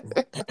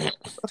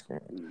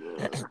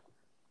 yeah.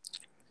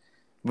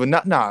 But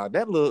not nah,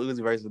 that little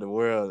Uzi versus the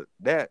world,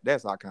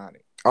 that's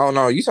iconic. Oh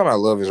no, you talking about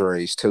Love is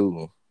Rage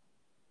too.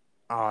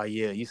 Oh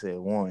yeah, you said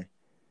one.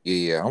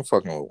 Yeah, I'm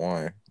fucking with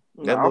one.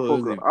 That Nah, little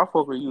Uzi, I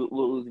fuck with you,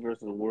 Lil Uzi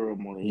versus the world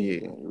more than yeah.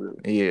 anything,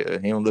 really. Yeah,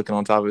 him looking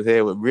on top of his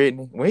head with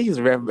Britney. When he was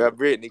rapping Yeah. about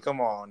Britney,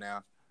 come on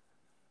now.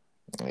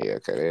 Yeah,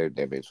 cause that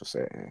bitch was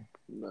sad.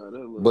 Nah, that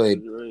Love But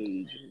is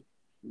Rage.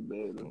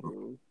 Better,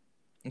 bro.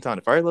 I'm talking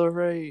the first Love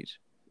Rage.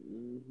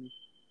 Mm-hmm.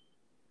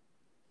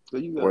 So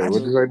you wait, I gotta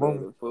what just, you think say, about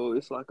boom? it, folks.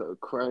 It's like a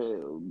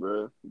crowd,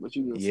 bro. But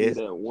you can see yes,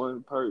 that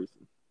one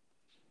person.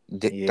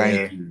 Thank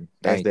yeah. you,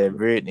 That's thank that you.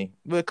 Britney.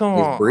 But come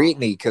It's on.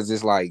 Britney, cause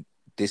it's like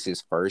this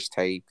is first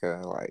tape.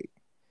 Cause like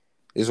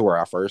this is where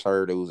I first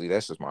heard Uzi.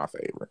 That's just my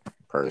favorite, It's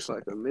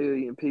personally. like a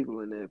million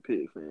people in that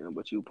pit, fam.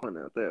 But you point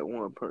out that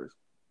one person.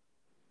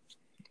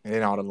 And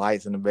then all the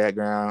lights in the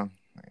background.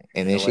 And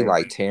And then the she way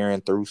like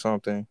tearing through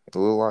something. It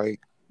look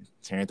like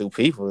tearing through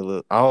people. It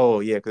look, oh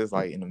yeah, cause it's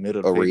like in the middle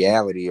of a the picture.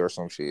 reality or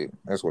some shit.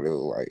 That's what it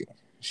look like.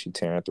 She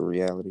tearing through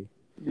reality.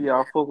 Yeah,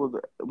 I fuck with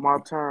My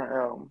Turn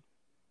album.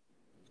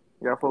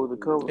 Y'all fuck with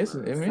the cover. I It's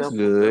mean, it's simple. That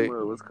good.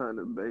 mud was kind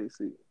of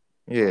basic.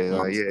 Yeah, My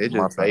like yeah, it's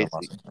my just turn. My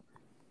basic. turn.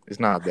 It's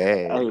not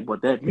bad. Hey,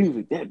 but that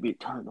music, that bitch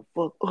turn the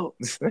fuck up.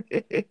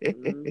 They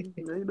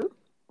do.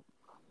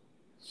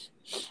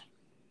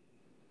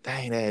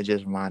 Dang, that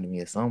just reminded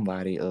me of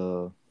somebody.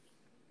 Let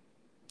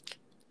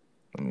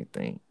me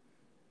think.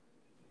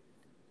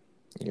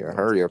 Yeah,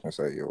 hurry up and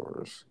say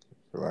yours.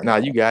 Like, Nah,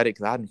 you got it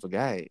because I didn't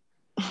forget.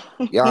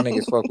 y'all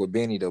niggas fuck with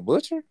Benny the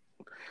Butcher?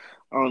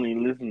 I don't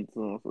even listen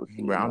to him for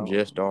shit. Bro, I'm No,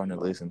 just starting to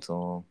no. listen to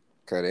him.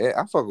 Cause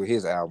I fuck with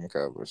his album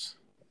covers.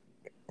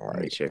 Let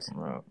me Like, check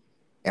him out.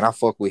 and I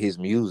fuck with his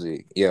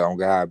music. Yeah, on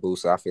God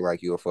Boost, I feel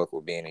like you'll fuck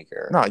with Benny,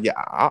 cuz. No,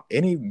 yeah,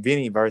 any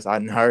Vinny verse I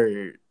done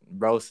heard,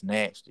 bro,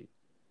 snatched it.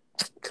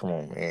 Come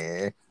on,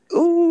 man.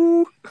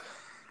 Ooh.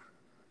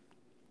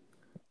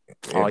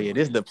 Oh Yeah. yeah,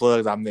 this is the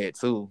plugs I met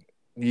too.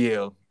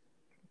 Yeah,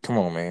 Come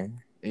on,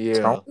 man.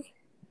 yeah. Tony?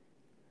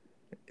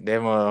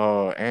 Them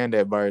and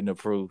that burden of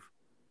proof.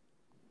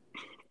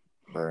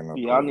 Burn up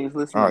Y'all proof. niggas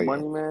listen Oh, to yeah.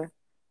 Money Man?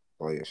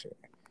 Oh, yeah, shit.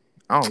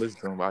 I don't listen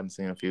to him, but I done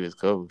seen a few of his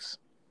covers.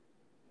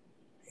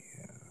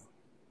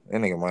 That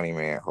nigga Money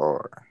Man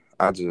hard.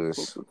 Fuck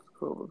with his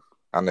covers.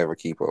 I never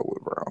keep up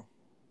with, bro.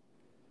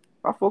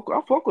 I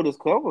fuck with his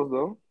covers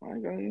though. I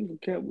ain't got any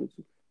cap with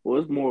you.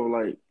 Well, it's more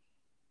like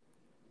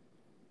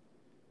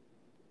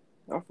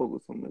I fuck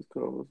with some of his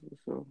covers for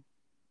sure.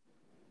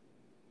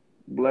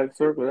 Black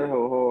Circle, that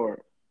whole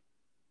hard.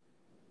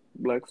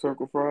 Black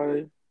Circle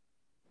Friday,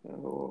 that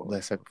whole hard.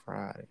 Let's Second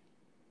Friday.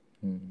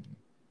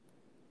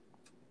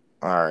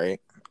 All right.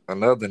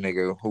 Another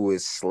nigga who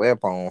is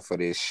slept on for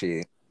this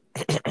shit.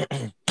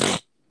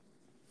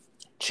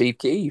 Chief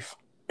Keef.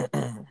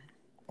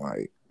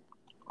 like,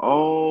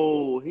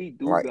 Oh, he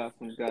do like got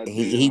some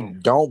he goddamn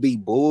don't be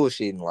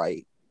bullshitting.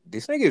 Like,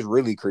 this nigga is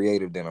really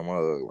creative than a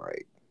mug.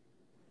 Like,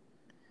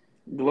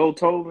 Glow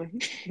Tobin.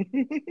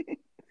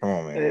 come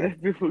on, Hey, man.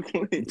 that bitch was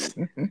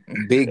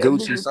clean. Big That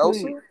Gucci bitch was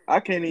clean. Sosa? I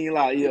can't even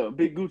lie. Yeah,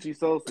 Big Gucci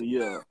Sosa.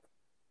 Yeah,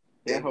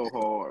 that whole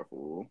hard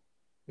fool.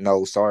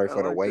 No, sorry I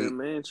for the like that wait.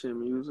 mansion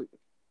music.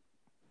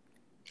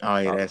 Oh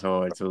yeah, Uh, that's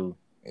hard too.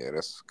 yeah,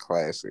 that's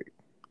classic.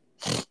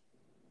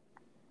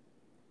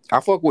 I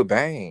fuck with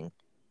Bang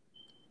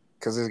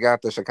because it's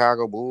got the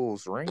Chicago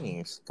Bulls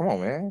rings. Come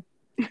on, man.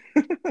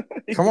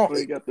 He Come on,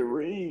 ain't got the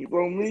rings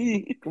on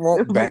me. come on.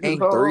 Them bitches Bang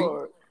three.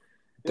 hard.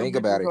 Them Think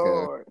about bitches it,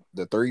 cuz hard.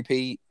 the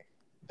three-peat,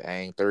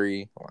 Bang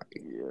three,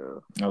 like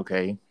Yeah.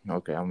 Okay,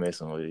 I'm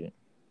messing with it.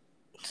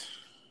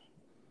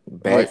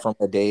 Back What? from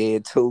the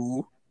Dead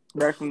too.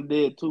 Back from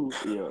the dead too.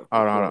 Yeah, for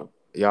Hold on. sure.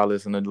 Y'all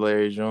listen to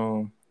Larry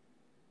Jones?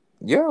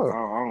 Yeah,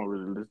 I don't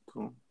really listen to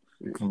him.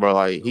 Shit. Bro,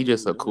 like, he Don't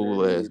just even a know who that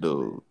cool ass is, dude.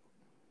 twin.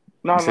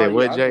 No, You no, said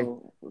what, yeah, I Jay?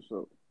 know for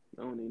sure.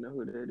 I don't even know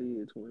who that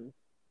is,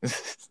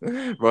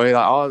 twin. Bro, he,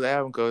 like, all his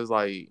album covers,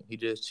 like, he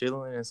just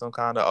chilling in some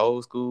kind of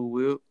old school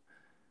whip.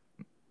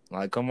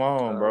 Like, come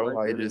on, I bro. like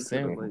Like, that it's just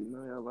into the simple. late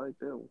night. I like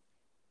that one.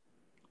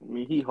 I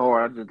mean, he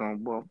hard. I just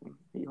don't bump him.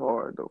 He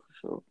hard though for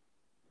sure.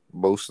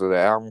 most of the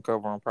album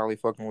cover I'm probably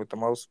fucking with the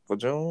most for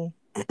June.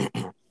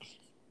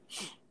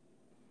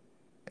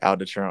 Out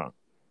the trunk.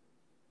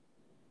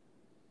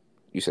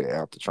 You said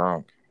Out the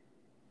Trunk.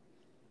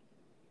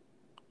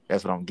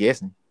 That's what I'm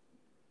guessing.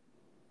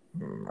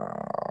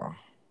 Nah,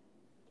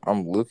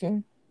 I'm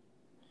looking.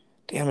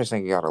 Damn, this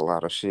nigga got a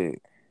lot of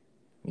shit.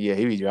 Yeah,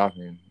 he be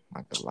dropping,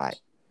 like, a lot.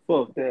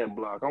 Fuck that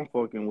block. I'm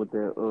fucking with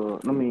that.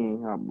 I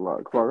mean, not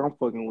block. Fuck, I'm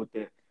fucking with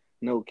that.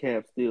 No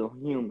cap, still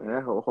human.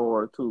 That whole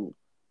hard too.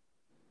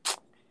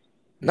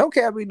 No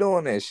Cap be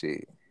doing that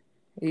shit.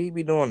 He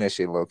be doing that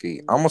shit low key.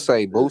 I'm gonna Mm,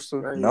 say This, Booster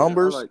I ain't gonna. I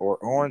Numbers like or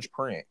Orange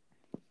Print.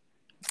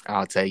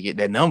 I'll take it.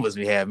 That numbers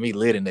be having me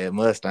lit in that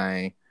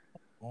Mustang.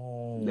 that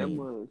Mm.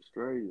 one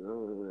straight.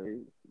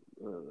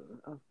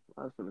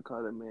 I was gonna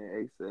call that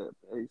man ASAP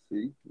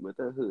AC, but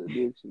that Hood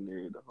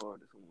Dictionary the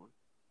hardest one.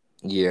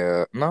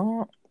 Yeah,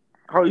 no.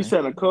 Oh, you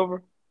said a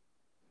cover?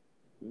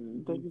 You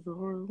Mm-hmm. think it's the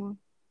hardest one?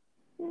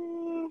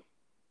 Mm,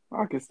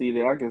 I can see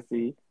that. I can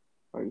see.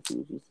 I can see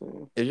what you're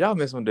saying. If y'all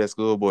mess with that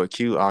Schoolboy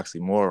Q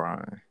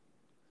oxymoron,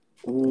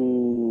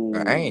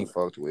 I ain't Ooh,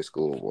 fucked with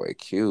Schoolboy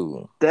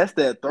Q. that's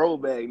that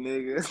throwback,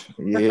 nigga.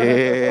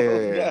 Oh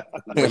yeah. God.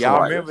 But It's y'all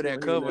like, remember That's that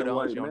when he in cover that though?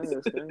 white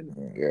mask,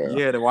 ain't yeah,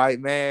 Yeah, the white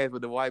mask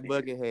with the white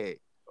bucket hat.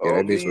 yeah, Oh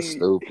that bitch was me.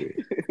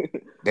 stupid.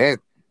 That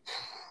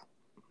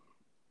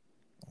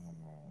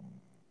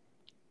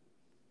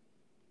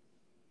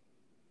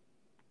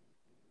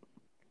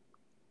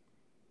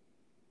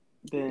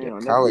yeah, Damn,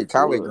 that collard bitch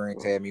collard was.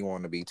 greens had me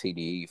wanting to be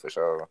TDE for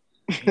sure.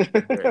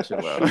 Bro,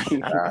 chill out.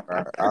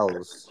 I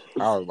was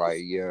like,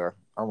 yeah,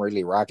 I'm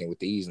really rocking with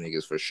these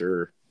niggas for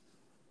sure.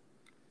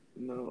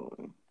 No,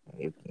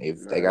 If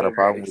they nah, got a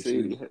problem with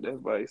you, That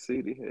Vice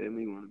City had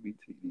me want to be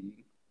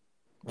TDE.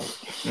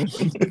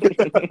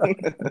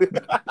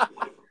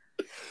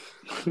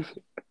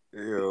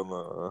 hell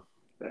no.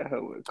 That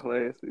hoe was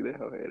classy. That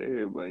hoe had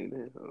everybody in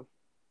that hoe.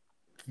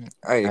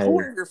 Hey, who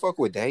Hey, in here fuck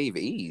with Dave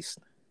East?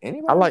 I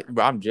Anybody? like,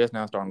 bro, I'm just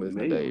now starting to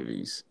listen to Me.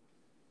 Davies.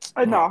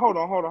 hey, Oh, nah, hold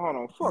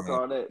on. Fuck man.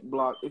 all that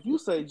block. If you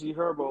say G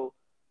Herbo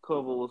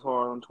cover was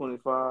hard on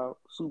 25,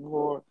 super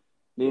hard,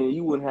 then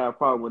you wouldn't have a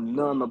problem with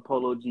none of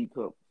Polo G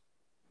covers.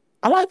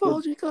 I like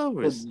Cause, OG cause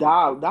covers.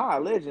 Die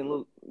Legend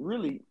look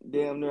really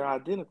damn near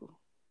identical.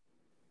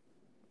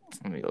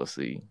 Let me go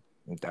see.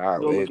 Die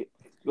Go look Legend. at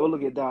go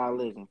look at Die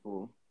Legend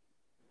fool.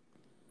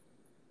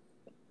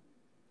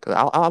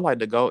 Cause I like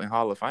the GOAT and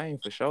Hall of Fame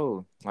for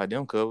sure. Like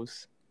them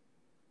covers.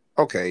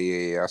 Okay,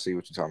 yeah, I see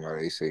what you're talking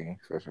about. AC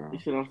for You sure.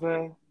 see what I'm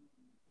saying?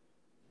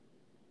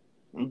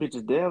 Them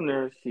bitches damn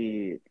near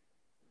shit.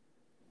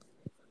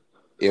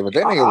 Yeah, but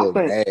that nigga I look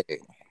think bad.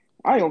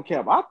 I ain't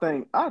gonna cap.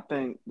 I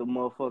think the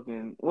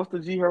motherfucking what's the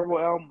G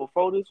Herbo album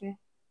before this one?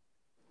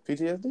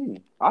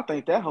 PTSD. I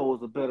think that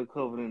holds a better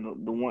cover than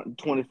the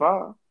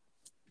 125.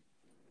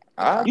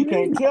 I You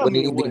can't agree. I tell wouldn't me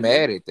it even be wasn't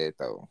mad that. at that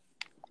though.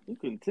 You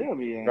couldn't tell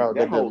me it Bro, ain't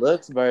the that whole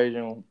deluxe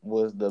version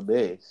was the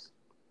best.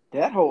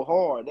 that whole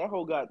hard. That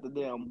whole got the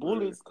damn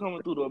bullets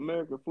coming through the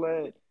American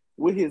flag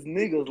with his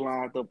niggas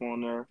lined up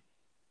on there.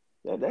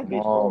 That Come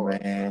bitch on,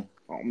 hard man.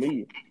 on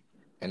me.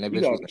 And that You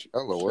bitch got was a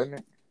solo, wasn't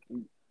it?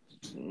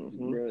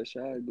 mm-hmm. Bro, Shy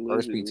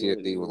First Glizzy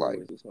PTSD was like,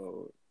 yours is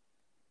hard.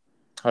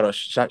 Hold on,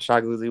 Shot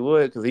Glizzy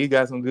Wood, because he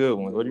got some good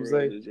ones. But What do you bro,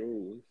 say? is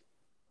yours.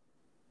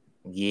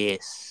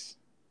 Yes.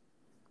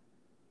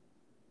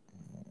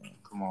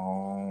 Come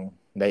on.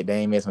 They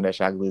ain't messing with that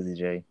Shot Glizzy,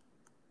 Jay.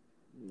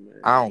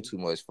 I don't Man. too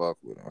much fuck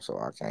with him, so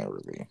I can't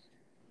really.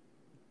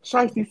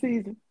 Shiesty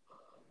season.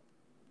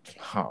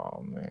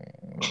 Oh,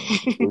 man.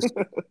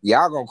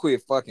 Y'all gonna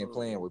quit fucking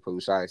playing Oh, with Pooh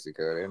Shiesty,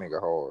 cause that nigga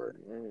hard.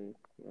 I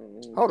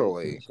don't Hold on, fuck with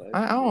wait.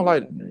 I Shiesty, don't nigga.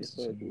 like. I can't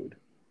fuck with.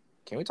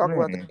 Can we talk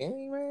about the Man.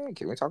 game, man?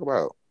 Can we talk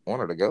about one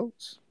of the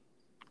goats?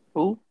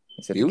 Who?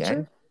 He said the Future?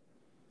 game?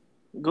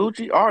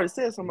 Gucci. I already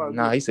said something about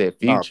Nah, he Gucci. said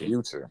No, future.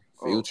 Future.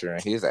 Oh, Future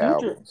and his Future.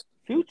 albums.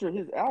 Future.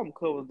 His album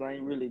covers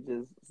ain't really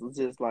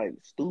just like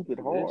stupid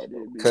That hard though.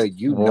 shit be. Cause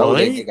you know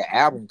that What? nigga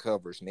album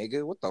covers,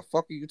 nigga. What the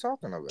fuck are you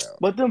talking about?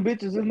 But them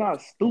bitches is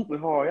not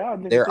stupid hard. Y'all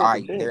niggas They're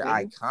said the dead, they're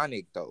nigga.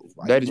 iconic though.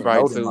 Like Dirty you Bro,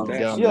 know Sprite them 2 that songs.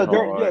 down the Yeah,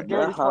 hard.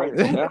 Dirty Sprite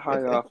too. that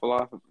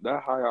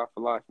high off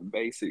life and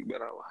basic,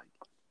 but I like.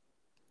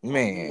 On me.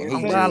 Man, And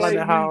I'm he glad I like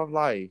just that High of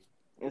Life.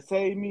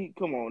 Save Me.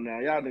 Come on now,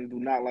 y'all niggas do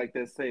not like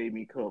that Save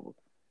Me cover.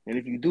 And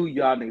if you do,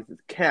 y'all niggas is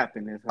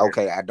capping this hoe.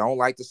 okay. I don't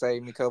like the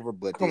Save Me cover,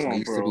 but Come this on,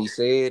 needs to be bro.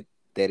 said.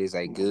 That is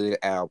a Come on. good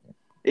album.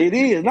 It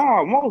is.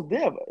 Nah, most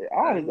definitely.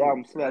 All his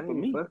albums I slap for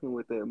ain't me. fucking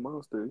with that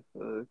monster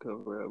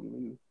cover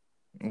album.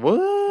 But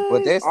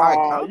What? that's Aw,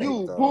 iconic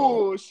you though.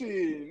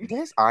 bullshit.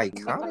 That's Nah,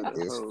 iconic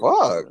as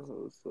fuck. that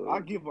whole I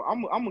suck. give.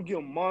 I'm gonna give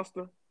him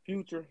Monster,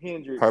 Future,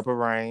 Hendrix. Purple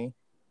Rain.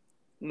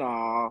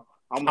 Nah,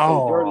 I'm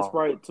gonna say Dirty Oh.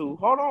 Sprite 2.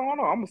 Hold on.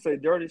 I'm gonna say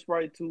Dirty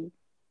Sprite 2,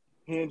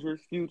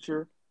 Hendrix,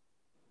 Future,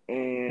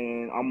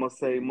 and I'm gonna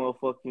say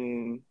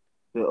motherfucking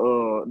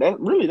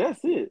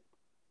that's it.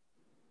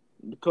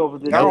 The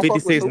covers that Y'all No don't get fuck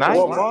with 56 Super or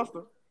Nights. Sly,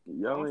 Monster,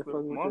 Y'all ain't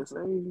fucking with that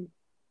Monster. same.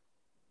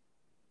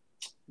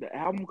 The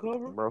album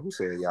cover, bro. Who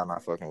said y'all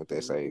not fucking with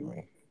that Save Mm-hmm.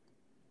 Me?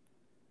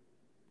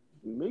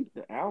 Me,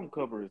 the album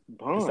cover is It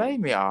buns.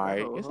 saved me that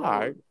alright. whole It's alright.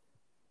 hard.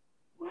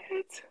 What?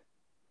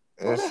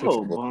 Bro, That that shit's a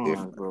whole little buns,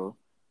 different. bro.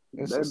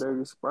 It's That just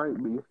dirty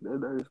sprite be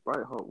that dirty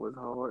sprite hunt was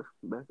hard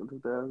back in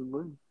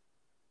 2001.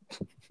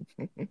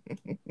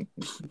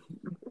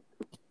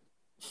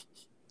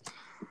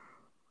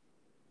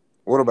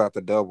 what about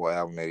the double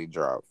album that he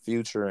dropped?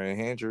 Future and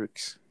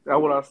Hendrix. That's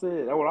what I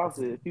said. That's what I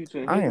said. Future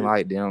and I ain't Hendrix.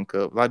 like them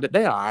cup. Like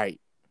they alright.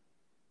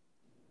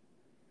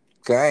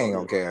 Cause I Oh ain't yeah.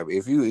 gonna care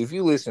if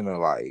you listen to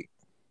like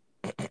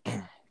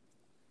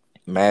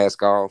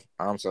Mask Off,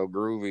 I'm So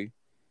Groovy,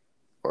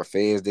 or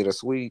Fez Did a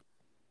Sweep.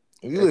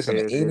 If you That listen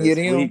to says any that of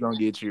sweet them, gonna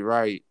get you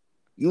right.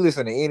 you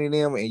listen to any of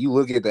them, and you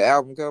look at the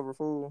album cover,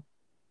 fool,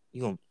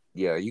 you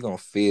gonna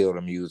feel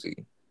the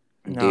music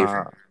Nah.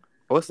 different.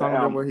 What song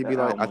that where he The be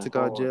like, I album is took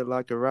out hard. jet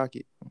like a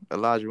rocket.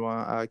 Elijah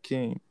Wan, I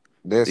King.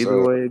 That's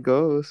Either way it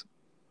goes.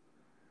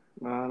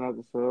 Nah, not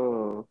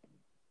the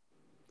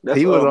That's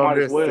He was on might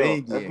as there well.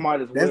 That's singing.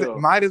 might as That's well.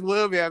 might as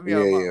well be at me yeah,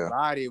 on my yeah.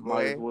 body,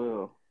 Might as boy.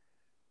 well.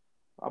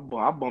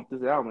 I bump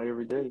this album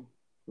every day.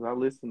 'Cause I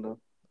listen to.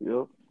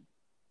 Yep.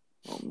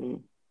 On me.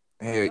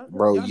 Hey,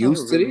 bro, Y'all know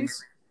used to really.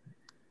 this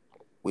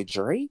with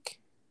Drake.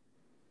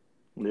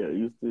 Yeah,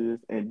 used to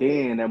this. And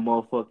then that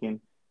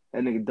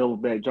nigga double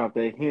back dropped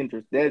that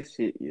Hendrix. That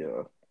shit,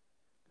 yeah.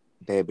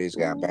 That bitch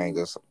got Ooh.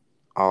 bangers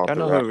all Y'all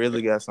know who throughout.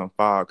 really got some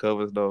fire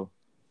covers though?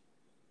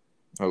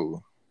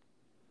 Oh,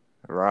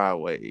 Ride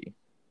Wave.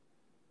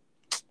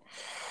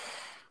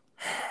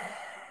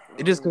 I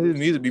It just don't cause his listen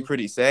music to be him.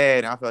 pretty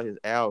sad, and I feel like his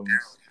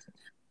albums,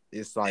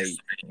 it's like,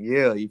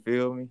 yeah, you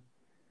feel me?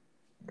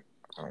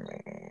 I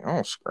mean,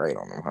 I'm straight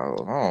on them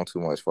hoes. I don't too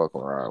much fuck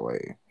with Rod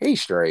Wave.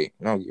 He's straight.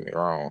 Don't get me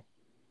wrong,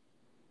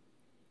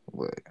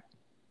 but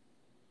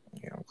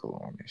yeah, I'm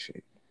cool on this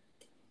shit.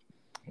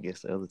 I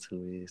guess the other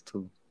two is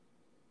too.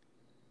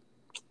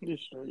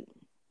 Just straight.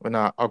 But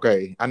nah,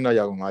 okay. I know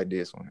y'all gonna like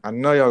this one.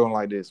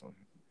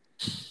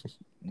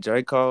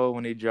 J. Cole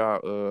when he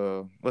dropped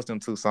what's them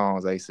two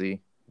songs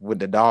AC with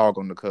the dog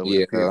on the cover, the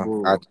pit Yeah, I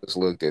bull. just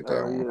looked at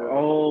that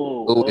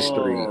Oh one. yeah, Louis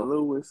Street.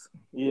 Lewis.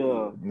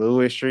 Yeah.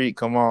 Louis Street,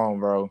 come on,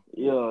 bro.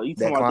 Yeah. You talking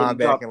That about that he climb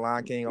back dropped and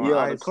Lion King on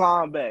yeah, the Ice.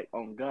 climb back.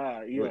 Oh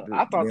God, With yeah.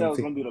 I thought that them was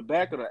gonna be the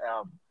back of the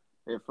album.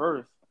 At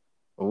first.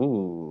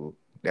 Ooh,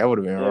 that would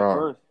have been At raw.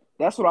 first.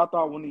 That's what I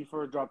thought when he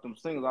first dropped them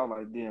singles. I was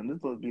like, damn, this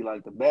supposed to be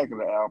like the back of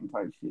the album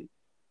type shit.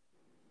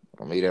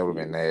 For me, that would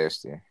have Shit. been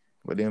nasty.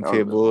 But then That would have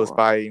pit been bulls hard.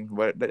 fighting,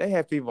 but they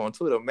have people on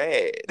Twitter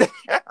mad.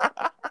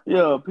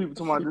 Yeah, people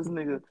talking about this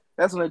nigga.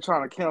 That's when they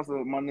trying to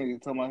cancel my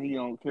nigga talking about he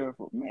don't care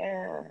for.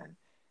 Man,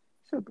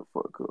 shut the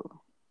fuck up.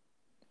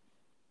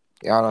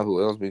 Y'all know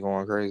who else be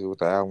going crazy with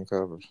the album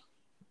covers?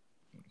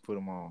 Put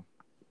them on.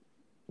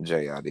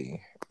 JID.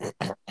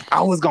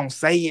 I was gonna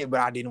say it, but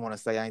I didn't want to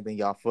say. I didn't think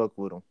y'all fuck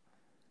with them.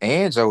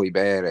 And Joey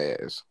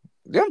Badass.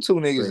 Them two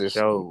niggas For is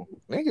sure.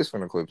 niggas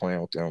finna quit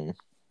playing with them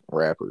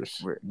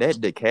rappers. That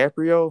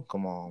DiCaprio,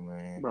 come on,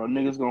 man. Bro,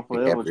 niggas gonna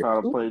forever DiCaprio.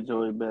 try to play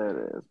Joey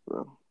Badass,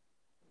 bro.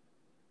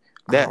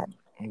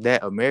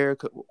 That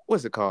America,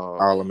 what's it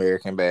called? All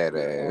American Oh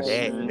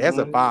Badass. That's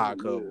a Mm-hmm. fire man,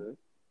 cover.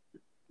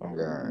 yeah. Oh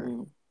God.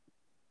 Mm-hmm.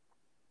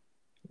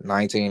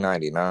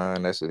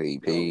 1999. That's an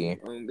EP.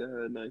 On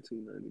God,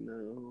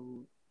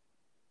 1999.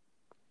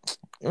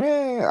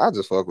 Man, I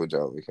just fuck with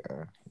Joey.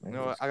 You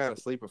know what? I got a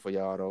sleeper for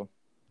y'all though.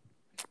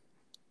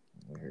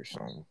 Here's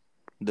some.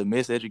 The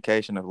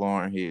Miseducation of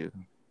Lauryn Hill.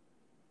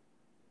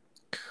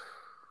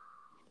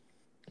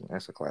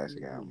 That's a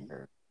classic album.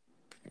 Man.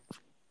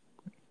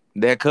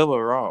 That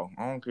cover raw.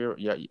 I don't care.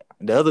 Yeah,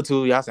 the other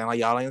two, y'all sound like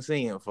y'all ain't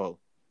seen it before.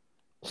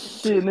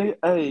 Shit, nigga.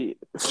 Hey.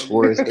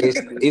 Where it's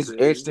This it's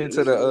etched is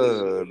into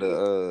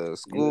the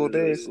school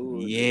yeah, desk.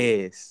 school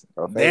day. Yes.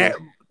 Okay.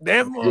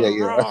 That Yeah, was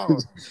yeah. raw.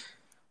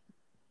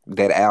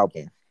 That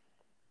album.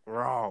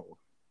 Raw.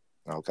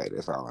 Okay,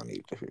 that's all I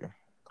need to hear.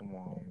 Come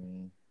on,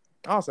 man.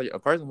 Also, a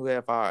person who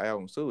had 5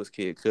 albums too is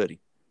Kid Cudi.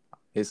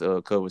 His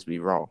covers be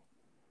raw.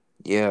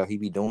 Yeah, he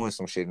be doing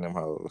some shit in them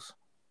hoes.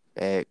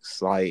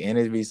 X, like, and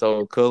it be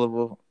so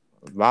colorful,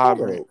 Hold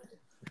vibrant. up.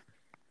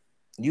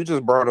 You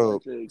just brought Like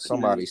up that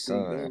somebody's KSC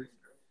son. Ghost.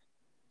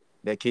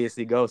 That Kid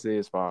See Ghost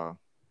is fire.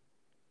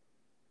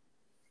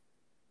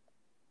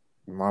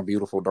 My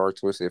Beautiful Dark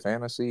Twisted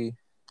Fantasy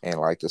and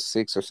like the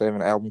 6 or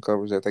 7 album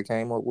covers that they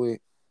came up with.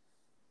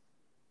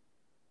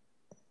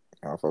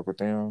 I fuck with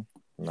them.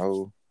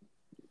 No.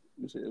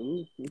 You said,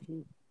 ooh,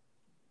 mhm.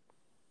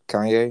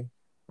 Kanye.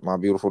 My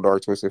Beautiful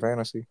Dark Twisted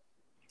Fantasy.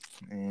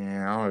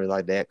 And I don't really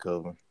like that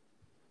cover.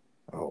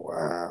 Oh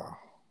wow.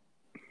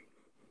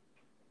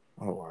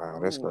 Oh I wow,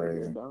 that's don't like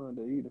crazy. that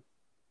Donda either.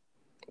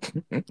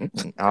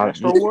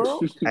 Astro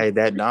World? Hey,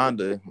 that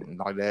Donda,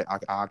 like that,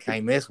 I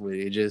can't mess with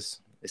it. It's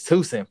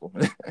too simple.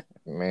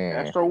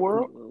 Man. Astro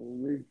World?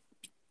 Me.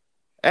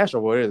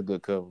 Astro World is a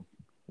good cover.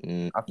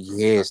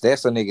 Yes,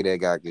 that's a nigga that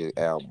got good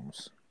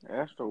albums.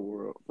 Astro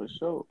World, for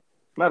sure.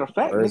 Matter of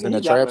fact, Birds nigga, in the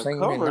he got Trap the scene.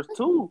 covers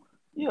too.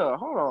 Yeah,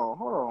 hold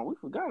on. We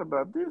forgot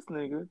about this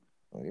nigga.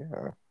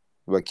 Yeah.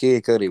 But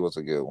Kid Cudi was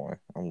a good one.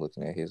 I'm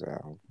looking at his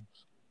album.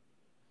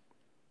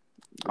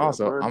 Yeah,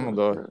 Also, Birds I'm in gonna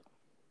the go. Trap.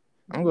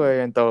 I'm gonna go ahead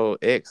and throw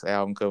X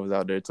album covers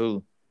out there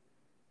too.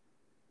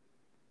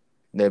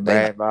 That They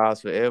not Bad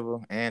Vibes Forever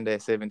and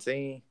that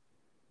 17.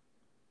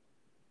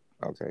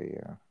 okay,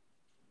 yeah.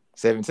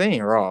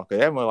 17 raw, cause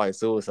that more like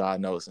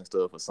suicide notes and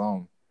stuff or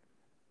something.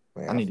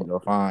 Man, I need to go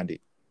find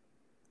it.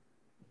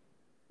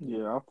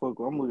 Yeah,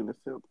 I'm looking at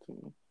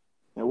 17.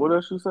 And what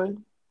else you say?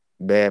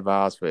 Bad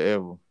Vibes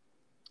Forever.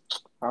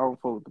 I don't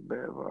fuck with the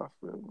Bad Vibes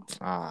Forever.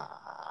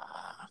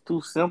 Ah, It's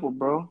too simple,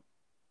 bro.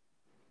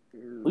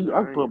 Yeah,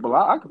 I I can pull ain't up a fuck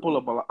lot. I with can that.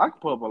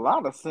 pull up a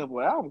lot of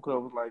simple album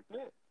covers like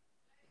that.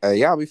 hey,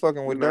 y'all be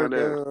fucking with Now Dirk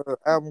that,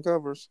 album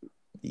covers?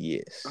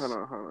 yes. hold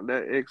on.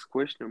 That X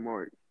question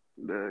mark,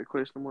 the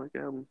question mark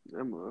album,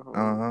 that mother hard.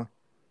 Uh-huh.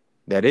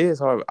 That is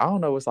hard. I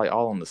don't know. It's like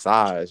all on the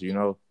sides,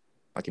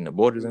 like in the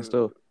borders and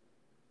stuff.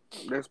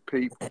 That's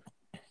peep.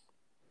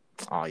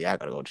 Oh, yeah, I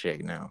gotta go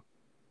check now.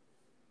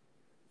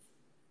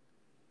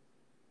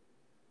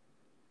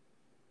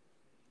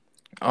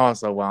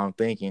 Also, while I'm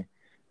thinking,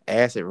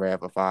 Acid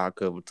Rap a fire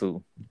cover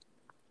too.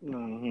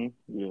 Mm-hmm.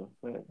 Yeah,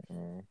 facts.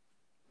 Mm.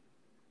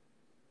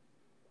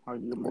 I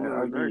give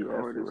Yeah, Drake you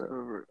Astro hardest Rap.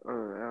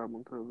 cover,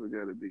 album cover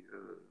gotta be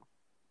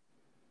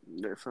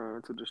that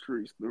Sign to the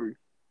Streets 3.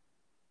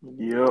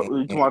 Yeah,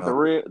 you talking about the Damn.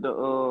 red?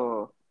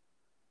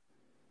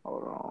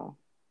 Hold on.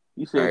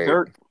 You said Hey,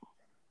 Dirt?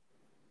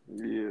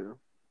 Yeah.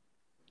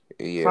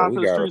 yeah, Sign we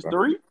to the got Streets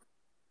 3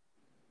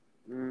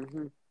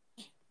 Mm-hmm.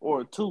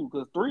 or 2?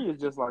 Because 3 is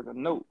just like a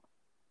note.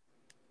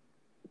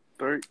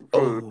 For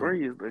Oh,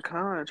 3 is the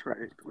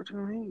contract. What you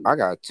mean? I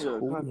got Yeah,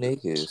 2 country.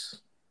 niggas.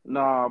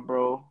 Nah,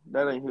 bro,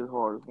 that ain't his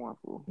hardest one,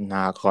 fool.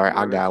 nah, Clark, I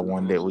Yeah, that's got his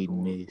one that we hardest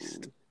one,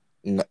 missed. fool.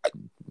 N-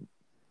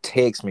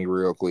 Text me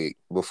real quick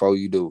before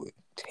you do it.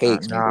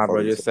 Text me Nah, before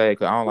bro, you just say say,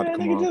 cause I don't like to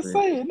Man, come nigga, off just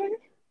here. say it, nigga.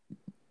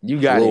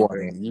 You got Lil it, bro.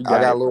 Wayne. You I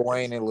got got it, Lil bro.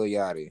 Wayne and Lil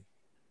Yachty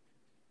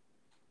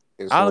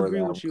as I'll far as agree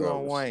album with you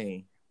on covers.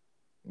 Wayne.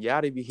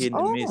 Yachty be hitting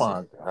and Oh missing.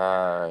 my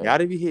god.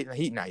 Yachty be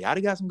hitting. Now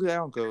Yachty got some good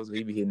album covers, but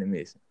he be hitting and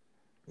missing.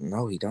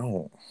 No, he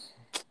don't.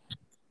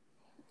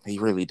 He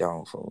really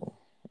don't, fool.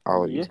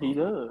 All of Yeah, these. he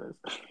does.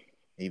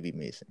 He be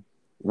missing.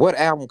 What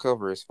album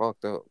cover is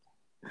fucked up?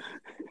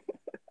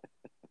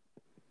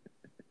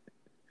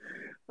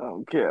 I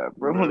don't care,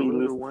 bro. When Bro, he Lil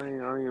listen.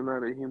 Wayne, I am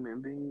not a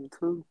human being,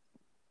 too.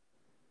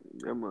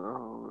 That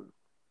my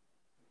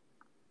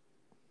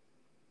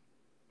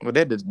But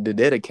that the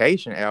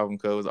dedication album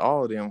covers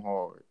all of them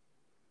hard.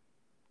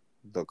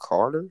 The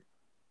Carter,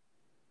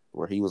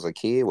 where he was a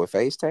kid with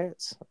face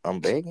tats. I'm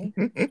begging.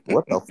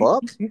 What the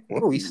fuck?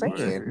 What are we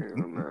saying?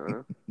 hell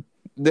nah.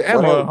 The Boy,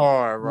 Emma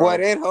hard, boy, bro.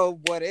 that hoe,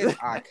 boy, that's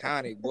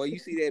iconic. Boy, you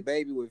see that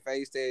baby with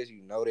face tats,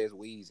 you know that's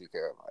Weezy.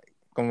 Cause like,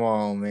 Come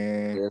on,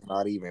 man. that's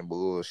not even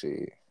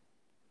bullshit.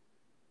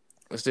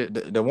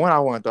 The one I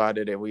want to throw out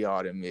there that we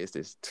all done missed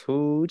is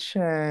 2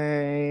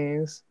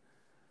 Chainz.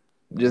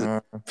 Just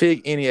Uh,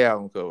 pick any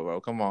album cover,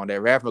 bro. Come on,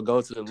 that rapper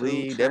go to the Two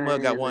league. That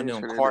mug got Chains one and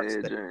of them carts.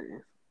 Trinidad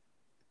James.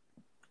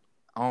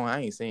 Oh, I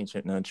ain't seen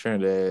none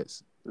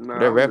Trinidad's. No,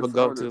 That rapper I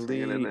go was to the just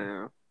singing it league.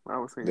 down. I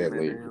was singing that that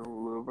lyric. damn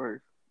little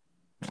verse.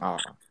 Oh,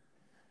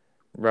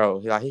 bro,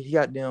 like he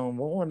got them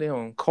one of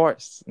them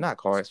carts, not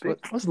carts. Stick.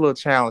 What's the little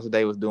challenge that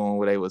they was doing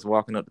where they was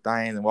walking up the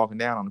things and walking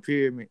down on the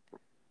pyramid?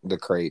 The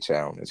crate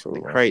challenge. The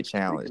Fool. crate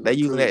challenge. They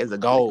using that as a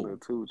Speaking goal.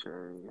 of 2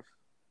 Chains.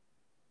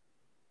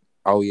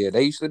 Oh yeah,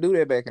 they used to do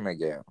that back in the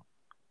gap.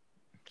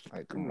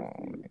 Like, come on,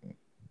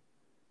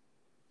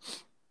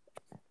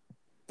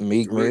 man.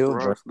 Meek Rick Mill,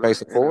 Dream Ross, the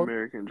Chaser An 4.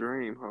 American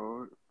Dream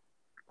hard.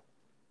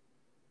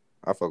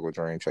 I fuck with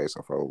Dream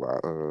Chaser 4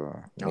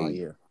 by Oh Meek.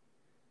 yeah.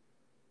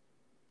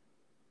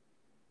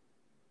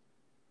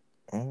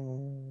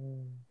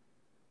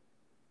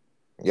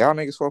 Y'all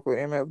niggas fuck with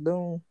MF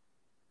Doom?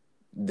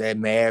 That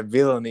mad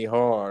villainy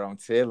hard, I'm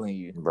telling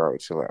you. Bro,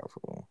 chill out,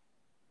 fool.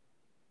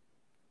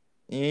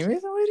 You ain't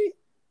messing with it?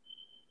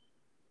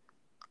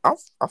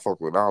 I fuck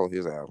with all of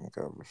his album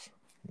covers.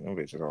 Them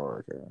bitches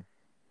hard, okay.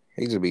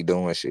 He just be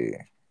doing shit.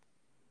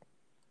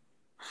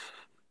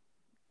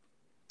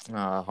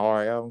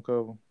 Hard album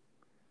cover.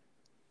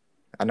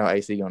 I know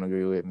AC gonna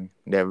agree with me.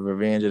 That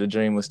Revenge of the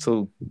Dreamers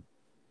too.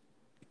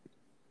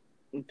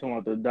 You talking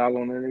about the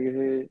dollar on that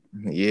nigga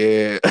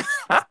Yeah.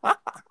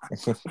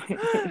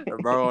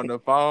 Bro on the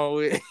phone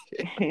with.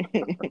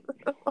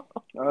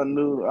 I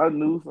knew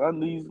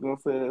you was gonna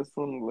say that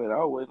sooner or later.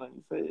 I was waiting on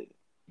you to say it.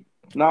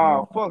 Come Nah,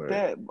 on, fuck bro.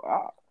 that.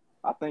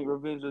 I think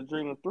Revenge of the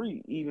Dreamer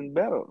 3 even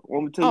better.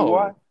 Want me to tell you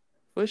why? Oh,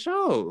 for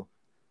sure.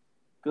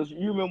 Cause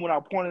you remember when I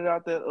pointed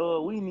out that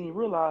we didn't even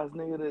realize,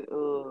 nigga,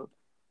 that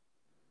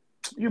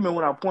you remember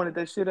when I pointed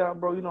that shit out,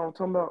 bro? You know what I'm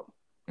talking about?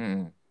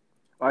 Mm.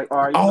 Like, all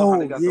right, you know how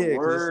they Oh got the yeah,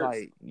 cause it's words?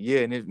 like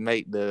and it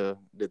make the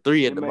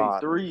 3 at It the made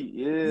bottom. 3.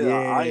 Yeah,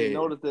 I ain't Yeah.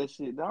 noticed that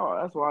shit. No,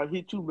 that's why I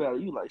hit you better.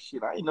 You like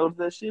shit. I ain't noticed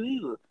that shit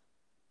either.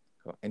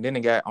 And then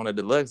it got on the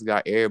deluxe,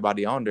 got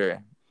everybody on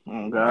there. Oh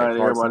Like God,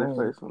 everybody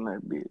cartoon. face on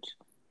that bitch.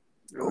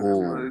 Oh, that's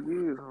what Oh,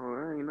 it is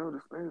hard. I ain't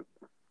noticed that.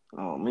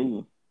 Oh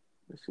me,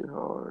 that shit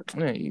hard.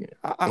 Yeah, he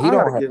I gotta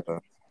don't get.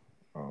 have.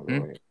 Oh, go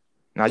Hmm? ahead.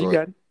 Nah, you Go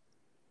got it.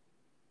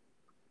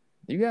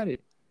 You got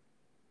it.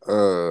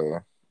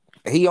 ahead.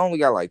 He only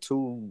got like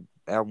 2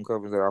 album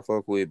covers that I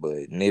fuck with,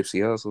 but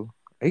Nipsey Hussle,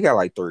 he got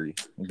like 3.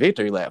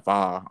 Victory Lap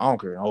 5. I don't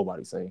care what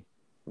nobody say.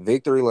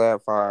 Victory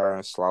Lap Fire,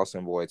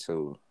 Slauson Boy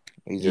 2.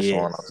 He just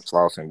showing off the Yes.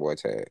 Slauson Boy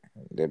tag.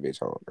 That bitch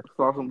hard.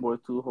 Saucing boy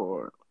too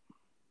hard.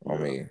 I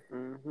Yeah. mean,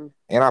 Mm-hmm.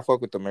 and I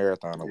fuck with the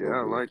marathon a Yeah, little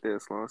I bit. like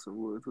that Slauson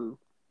Wood too.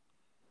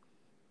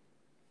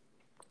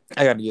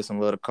 I got to get some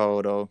little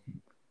code though.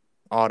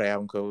 All the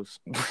album codes.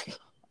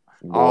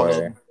 All of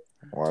Boy, them.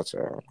 watch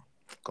out.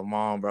 Come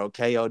on, bro.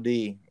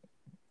 KOD.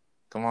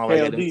 Come on, like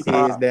got them KLD kids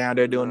 5. down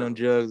there doing them No.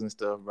 drugs and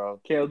stuff, bro.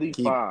 KLD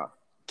Keep 5.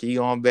 keep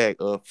going back.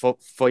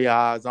 For your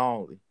eyes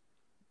only.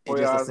 It's For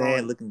your just a eyes sad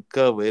only. looking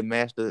cover. It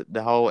matched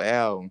the whole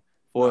album. Nah,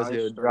 Forest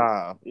it's Hill straight.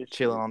 Drive, It's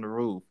chilling straight. on the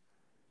roof.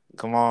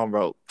 Come on,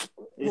 bro.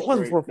 It's What's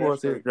straight. before That's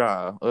Forest Hill straight.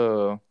 Drive?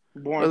 Born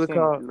What's it Center.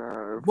 called?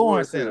 Nah, Born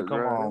Forest Center. Hill Come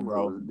Drive, that on, mother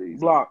bro. was decent.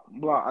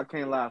 Block. I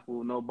can't lie,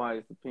 fool.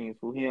 Nobody's opinions,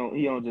 fool.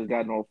 He don't just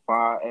got no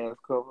fire ass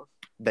covers.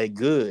 They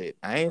good.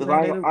 I ain't Cause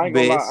saying they the I ain't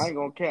gonna lie. I best. ain't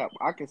gonna cap.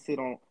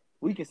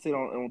 We can sit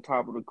on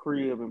top of the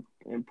crib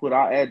and put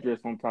our address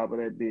on top of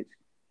that bitch.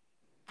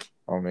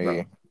 I Bro,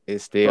 mean,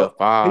 it's still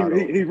fire though.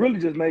 He really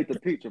just made the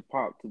picture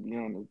pop. To be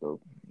honest, though.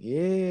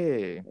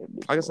 Yeah. That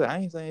bitch Like I said, hard.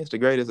 I ain't saying it's the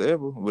greatest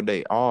ever, but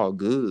they all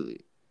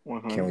good. can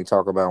 100. we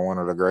talk about one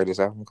of the greatest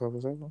album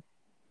covers ever?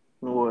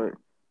 What?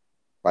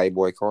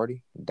 Playboy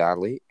Cardi, Die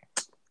Lit.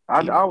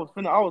 I was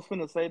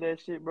finna say that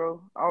shit,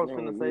 bro. I was No,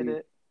 finna say me.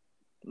 that.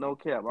 No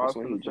cap. I That's was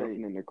when he finna say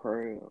jumping in the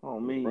crowd.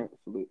 on me. Front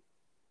flip.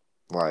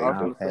 I Like, was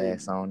I'll finna say,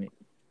 pass on it.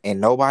 and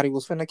nobody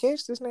was finna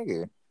catch this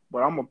nigga. but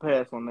I'm gonna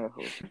pass on that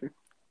hoe.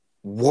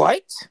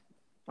 What?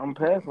 I'm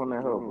gonna pass on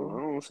that hoe, No, I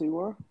bro. don't see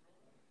why.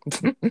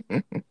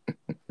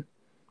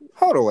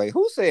 Hold on, wait.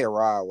 Who said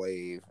Rod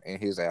Wave in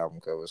his album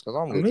covers? Because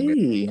I'm looking at.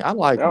 Me, I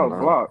like That them, was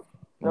bro. blocked.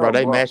 That Bro, was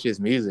they blocked. match his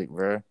music,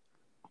 bro.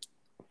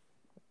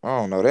 I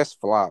don't know. That's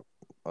flop.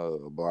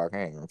 Block.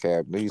 I ain't gonna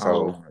cap these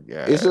Oh hoes. my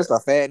It's god. just a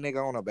fat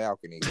nigga on a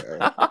balcony,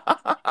 guy.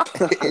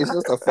 It's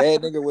just a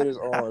fat nigga with his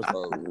arms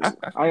folded.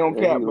 I ain't gonna And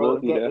he cap, bro.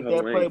 lucky that If that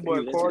hoe ain't. He Playboy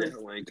lucky that Cardi,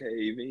 hoe ain't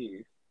cave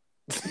in.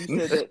 you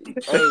said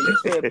that. Hey, you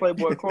said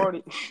Playboy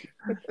Cardi.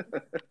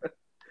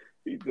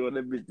 He doing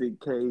that bitch in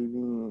cave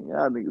in.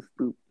 Y'all niggas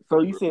stupid.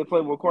 So you said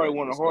Playboy Cardi Like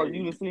one the of the hardest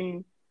you stage. done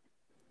seen,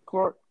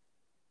 Clark?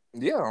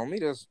 Yeah, on me,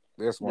 that's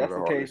one of That's the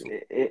the case.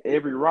 hardest.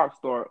 Every rock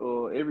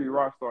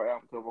star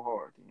album cover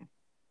hard. Then.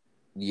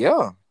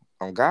 Yeah,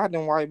 God,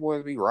 them white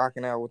boys be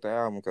rocking out with the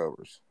album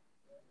covers.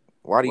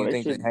 Why do Well, you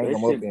they think they shit, hang they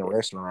them up shit, in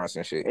restaurants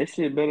and shit? that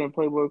shit better than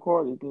Playboy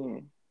Cardi.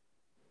 Then.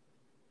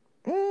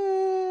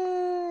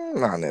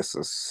 Not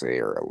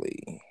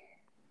necessarily.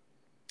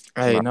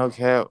 Hey, Not no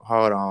cap.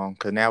 Hold on,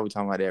 cause now we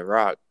talking about that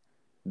rock.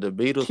 The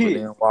Beatles with Shit.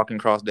 them walking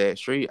across that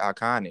street,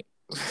 iconic.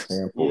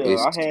 simple. Yeah,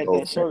 It's I had so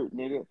that simple. shirt,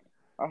 nigga.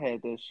 I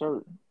had that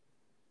shirt.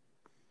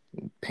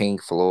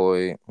 Pink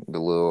Floyd, the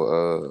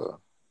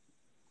little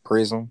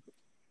prism,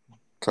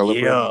 color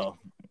prism. Yeah,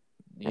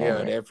 yeah,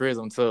 Man, that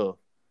Prism too.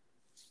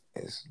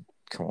 it's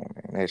come on,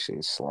 man. That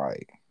shit's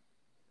like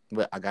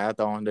But I gotta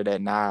throw under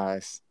that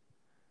Nas.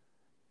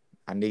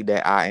 I need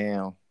that I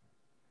am.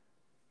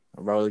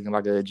 Bro, looking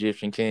like an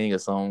Egyptian king or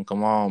something.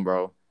 Come on,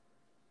 bro.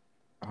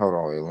 hold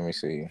on, wait, let me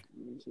see.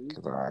 Let me see.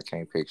 Cause I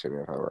can't picture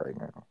that her right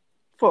now.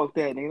 Fuck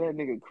that nigga. That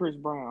nigga Chris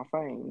Brown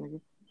fame,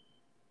 nigga.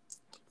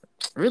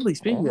 Really,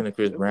 speaking Huh? of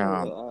Chris That boy,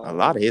 Brown, a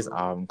lot of his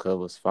album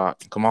covers fuck.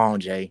 Come on,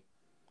 Jay.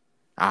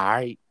 All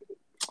right.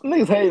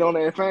 Niggas hate on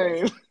that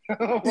fame.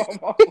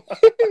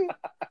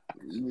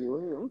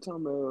 boy, I'm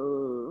talking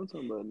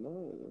about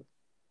now.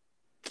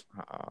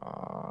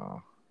 Uh,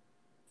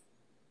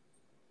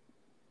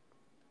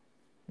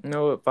 you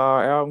know what?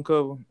 Fire album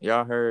cover.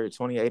 Y'all heard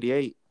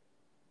 2088?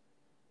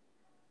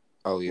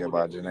 Oh yeah, Who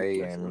by that?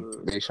 Janae That's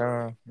and Big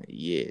Sean.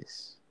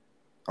 Yes.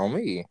 On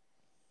me.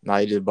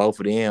 Like just both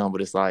of them,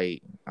 but it's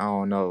like I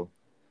don't know.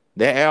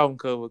 That album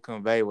cover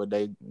convey what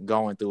they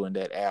going through in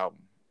that album.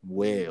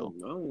 Well,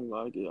 I don't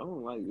like it. I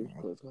don't like this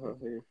because of her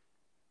hair.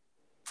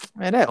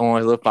 man, that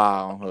orange look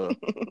fire on her.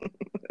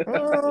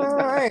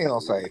 I ain't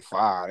gonna say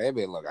fire. That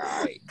bitch look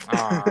alright.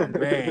 Ah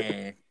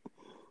man,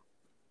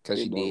 Cause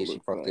she It don't did, she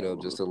look fucked it fine up on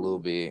her just a little fool.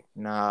 bit.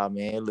 nah,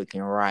 man, it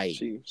looking right.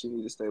 She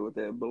need to stay with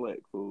that black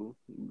fool.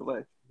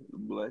 Black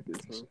is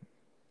her.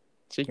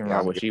 She can Y'all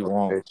write what niggas she fuck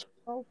want. that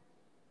shit.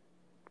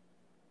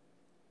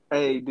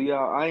 Hey, do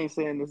y'all? I ain't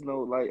saying this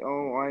note like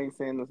oh, I ain't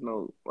saying this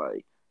note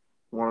like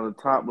one of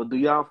the top. But do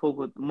y'all fuck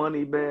with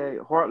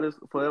Moneybag Heartless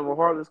Forever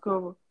Heartless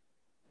cover?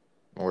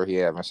 Where he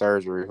having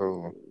surgery,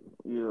 who?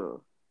 Yeah.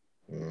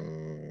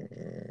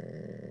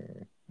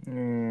 Mm,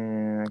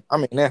 Mm. I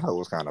mean, that hoe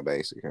was kind of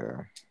basic,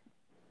 huh?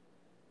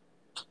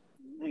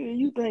 Nigga,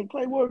 you think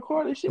Playboy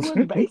Cardi shit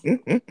wasn't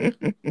basic?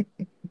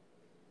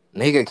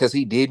 Nigga, cause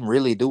he didn't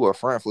really do a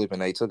front flip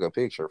and they took a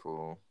picture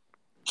for him.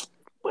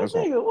 But That's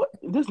one. nigga, what?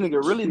 This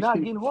nigga really not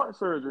getting heart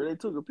surgery. They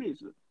took a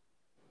picture.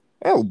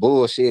 That was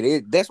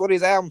bullshit. That's what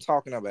his album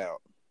talking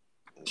about.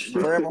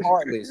 Forever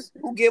Heartless.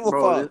 Who give a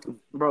Bro,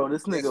 fuck?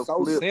 this That's nigga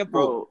so flip, simple.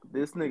 bro.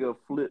 This nigga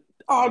flip.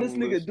 I All this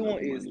don't nigga listen to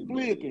doing is money,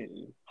 flipping.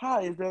 man.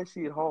 How is that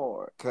shit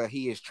hard? Cause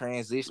he is And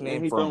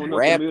transitioning he from throwing up the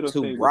rap middle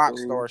to finger, rock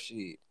fool. star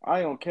shit. I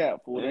ain't on cap,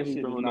 fool. And That he shit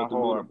is throwing up not the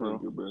middle hard, bro.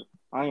 finger, bro.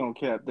 I ain't on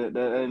cap. That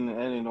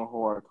ain't no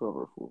hard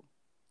cover, fool.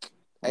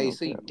 I ain't on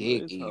AC cap.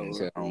 dick It's eating hard,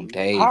 shit on fool.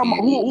 Dave How am I, it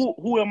is.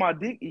 who am I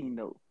dick eating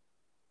though?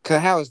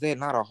 Cause how is that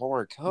not a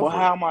hard But cover?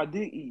 how am I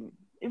dick eating?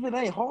 If it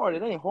ain't hard,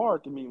 it ain't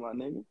hard to me, my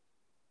nigga.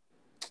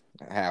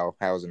 How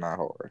is it not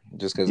hard?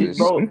 Just cause it's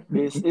Bro,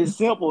 it's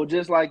simple,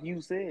 just like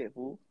you said,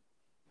 fool.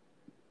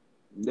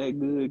 That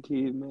Good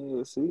Kid,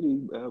 Mad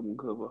City album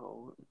cover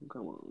hard.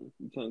 Come on,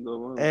 you can't go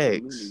wrong with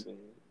the X. minivan.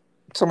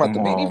 talking about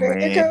Come the on, minivan,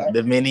 man. nigga.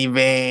 The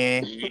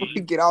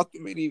minivan. Get off the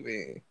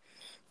minivan.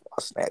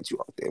 I'll snatch you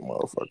off that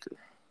motherfucker.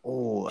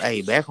 Oh,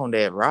 hey, back on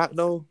that rock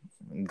though.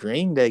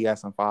 Green Day got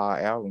some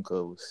fire album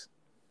covers.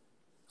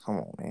 Come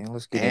on, man.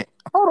 Let's get in. And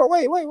Hold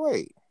on,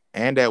 wait.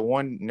 and that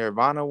one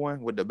Nirvana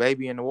one with the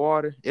baby in the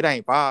water. It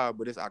ain't fire,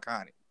 but it's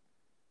iconic.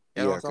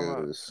 You know what Yeah, I'm talking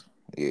about? cause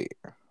yeah,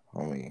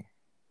 I mean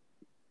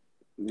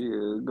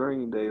Yeah,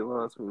 Green Day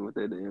lost me with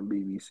that damn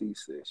BBC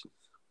sessions.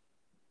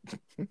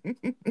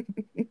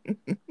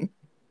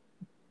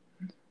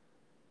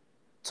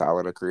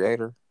 Tyler the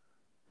Creator.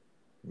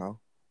 No,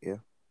 yeah.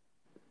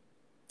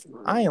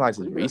 I ain't like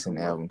his He got recent some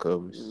rock. album Let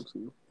covers. me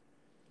see.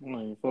 I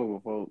ain't fuck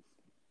with folks.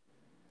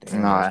 Damn,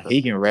 that's Nah, crazy.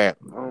 he can rap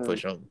I for don't.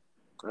 sure.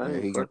 I Yeah,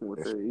 ain't he can. fucking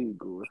with that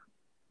Igor.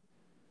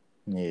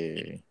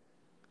 Yeah.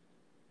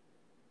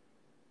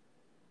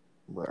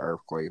 But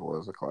Earthquake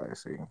was a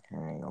classic.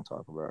 I ain't gonna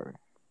talk about it.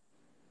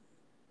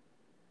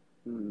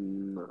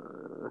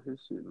 Nah, his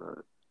shit not.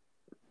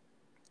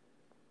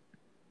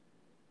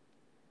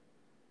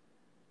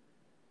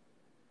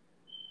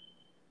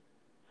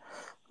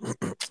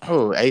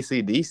 Oh,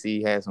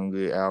 ACDC had some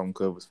good album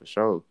covers for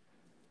sure.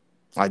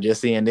 Like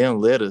just seeing them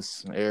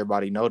letters,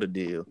 everybody know the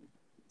deal.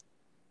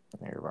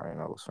 Everybody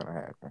knows what's gonna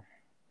happen.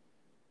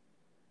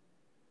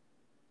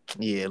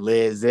 Yeah,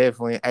 Led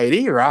Zeppelin. Hey,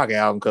 these rock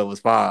album covers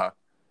fire.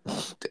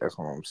 That's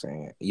what I'm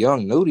saying.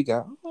 Young Nudie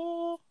got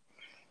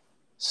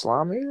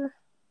Slimier.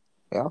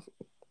 Yeah.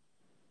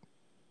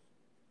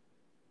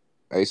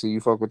 AC, you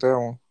fuck with that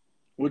one?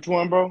 Which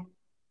one, bro?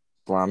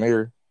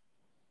 Slimier.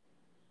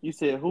 You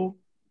said who?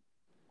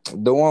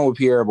 The one with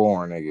Pierre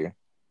Bourne, nigga.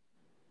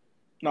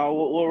 No,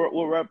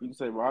 what rap you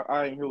say, bro?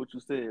 I ain't hear what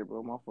you said,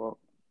 bro. My fault.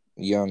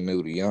 Young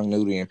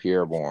Nudie and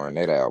Pierre Bourne,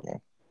 that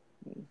album.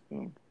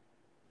 Mm.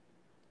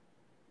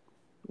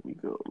 We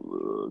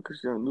go,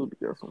 cause Young Nudy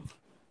got some.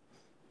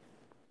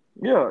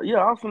 Yeah, yeah.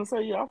 I was gonna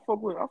say, yeah. I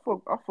fuck with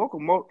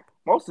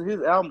most of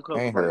his album I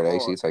covers ain't like heard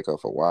AC hard. take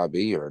up for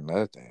YB or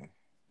nothing.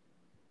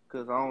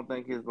 Cause I don't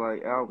think his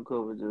like album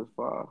cover just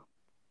fire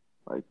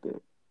like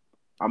that.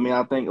 I mean,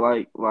 I think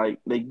like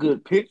they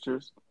good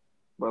pictures,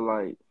 but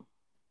like,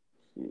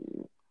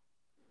 shit,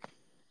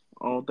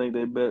 I don't think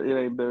they better.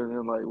 It ain't better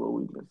than like what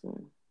we been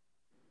saying.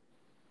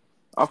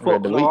 I Read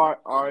fuck the no, week.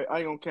 all right. I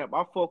ain't gonna cap.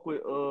 I fuck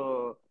with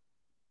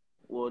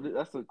well,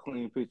 that's a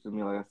clean picture of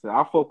me. Like I said,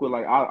 I fuck with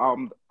like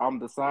I'm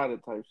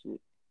decided type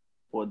shit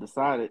or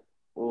decided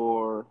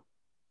or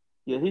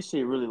yeah, his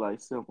shit really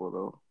like simple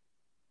though.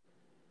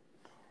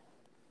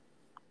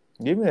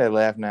 Give me that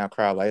laugh now,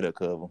 cry later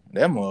cover.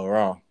 That more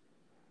raw.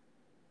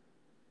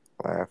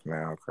 Laugh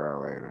now, cry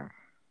later.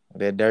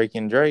 That Dirk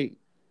and Drake,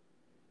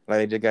 like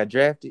they just got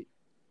drafted.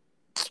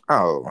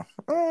 Oh,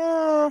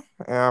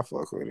 yeah, I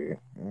fuck with it.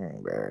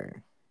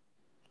 Bad.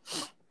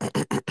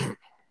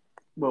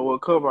 But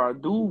what cover I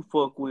do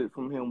fuck with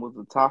from him was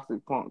the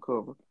Toxic Punk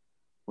cover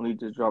when he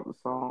just dropped the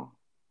song.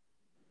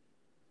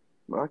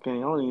 But I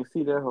don't even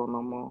see that hoe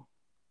no more.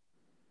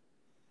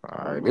 All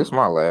I right, don't this is know.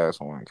 my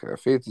last one. Cause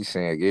 50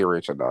 Cent, Get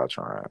Rich or Die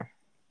Trying.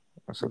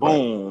 That's a clap.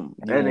 Boom.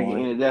 You That nigga won.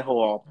 ended that hoe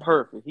all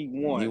perfect. He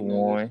You won, nigga.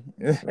 won.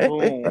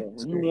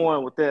 Boom. You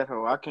won with that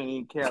hoe. I can't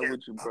even cap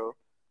with you, bro.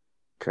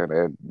 Cause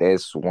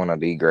that's one of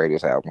the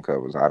greatest album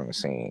covers I've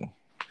seen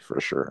for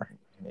sure.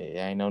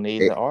 Yeah, ain't no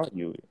need It, to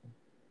argue it.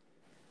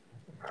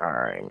 all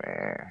right,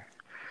 man.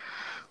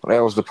 Well,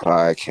 that was the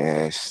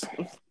podcast.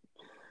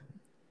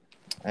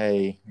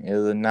 Hey, it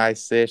was a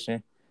nice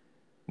session.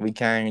 We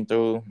came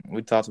through.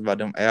 We talked about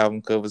them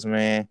album covers,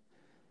 man.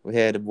 We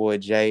had the boy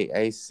Jay,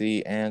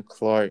 AC, and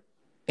Clark.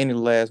 Any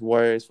last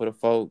words for the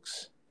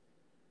folks?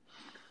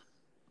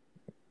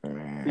 See you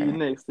Man.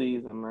 next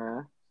season,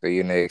 man. See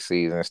you next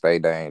season. Stay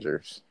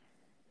dangerous.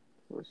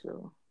 For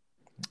sure.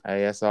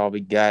 Hey, that's all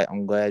we got.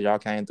 I'm glad y'all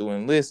came through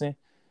and listened.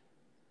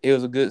 It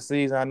was a good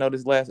season. I know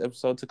this last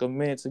episode took a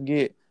minute to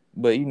get,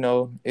 but you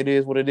know, it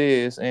is what it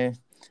is. And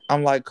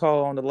I'm like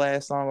Cole on the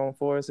last song on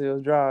Forest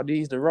Hills Drive.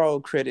 These the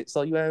road credits.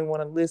 So you ain't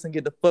want to listen,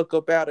 get the fuck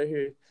up out of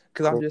here.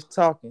 Cause I'm just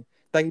talking.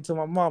 Thank you to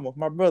my mama,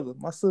 my brother,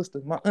 my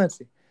sister, my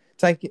auntie.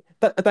 Thank you.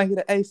 Thank you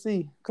to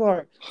AC,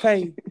 Clark,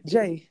 Pay,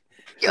 Jay.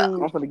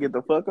 I'm gonna get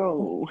the fuck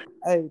on.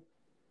 Hey,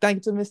 thank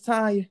you to Miss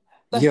Tanya.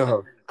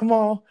 Yo, Come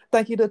on.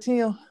 Thank you to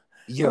Tim. Come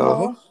yo,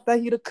 on.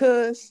 Thank you to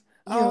Cuz.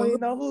 I don't yo. even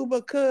know who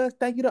but Cuz.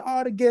 Thank you to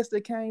all the guests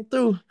that came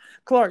through.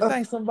 Clark,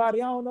 thanks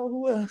somebody. I don't know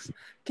who else.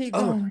 Keep Uh,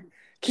 going.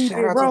 Keep Shout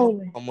it out to my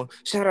rolling. mama.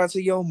 Shout out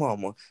to your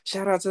mama.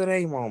 Shout out to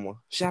their mama.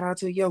 Shout out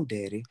to your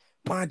daddy.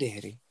 My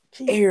daddy.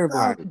 Keep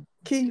Everybody. talking.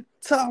 Keep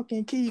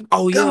talking. Keep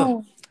Oh yeah.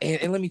 going.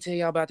 And let me tell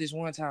y'all about this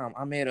one time.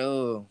 I met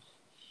damn,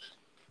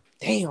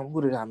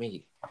 who did I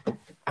meet?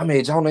 I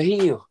met Jonah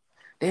Hill.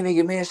 That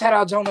nigga, man, shout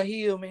out Jonah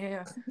Hill,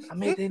 man. I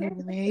met that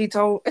nigga, man. He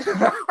told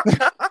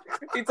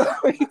he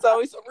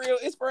told me some real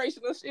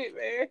inspirational shit,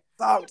 man.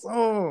 Talk to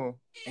him.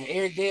 And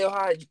Eric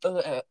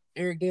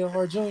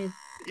Dalehart Jr.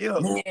 Yeah.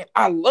 Man,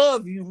 I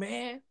love you,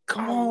 man.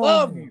 Come I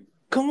love on. you.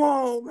 Come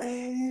on,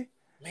 man.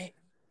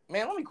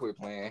 Man, let me quit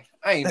playing.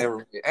 I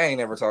ain't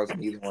never talked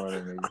to either one of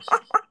them niggas.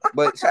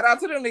 But shout out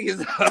to them niggas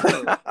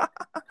though.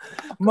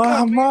 Come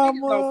My on, man.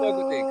 Niggas don't fuck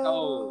with that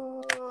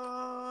cold.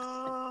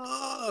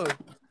 mama.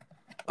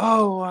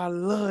 Oh, I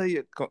love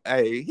you.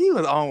 Hey, he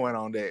was on one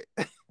on that.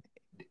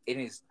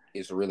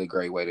 It's a really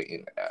great way to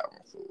end the album.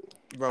 Fool.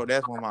 Bro,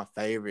 that's one of my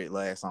favorite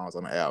last songs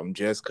on the album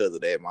just because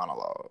of that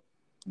monologue.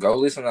 Go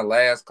listen to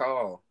Last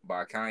Call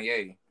by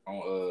Kanye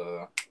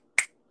on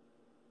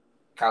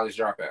College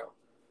Dropout.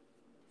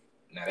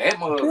 Now that I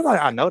feel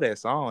like I know that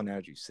song now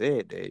that you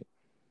said that.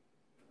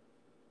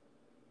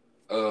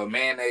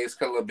 mayonnaise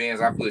color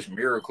bins, I push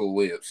miracle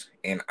whips,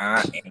 and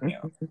I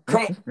am.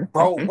 Come on,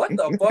 bro. What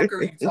the fuck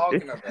are you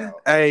talking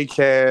about? Hey,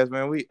 Kaz,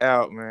 man, we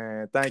out,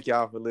 man. Thank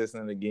y'all for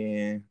listening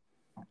again.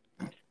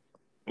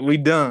 We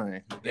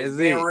done. It's That's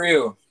been it.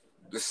 real.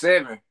 The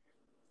 7.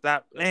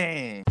 Stop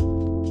playing.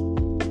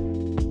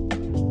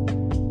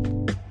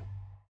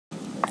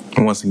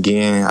 Once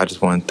again, I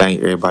just want to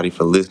thank everybody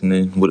for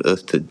listening with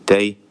us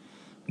today.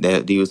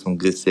 These were some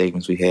good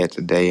segments we had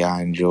today.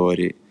 I enjoyed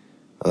it.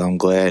 I'm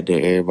glad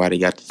that everybody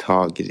got to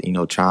talk,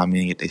 chime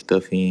in, get their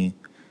stuff in.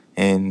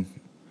 And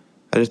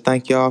I just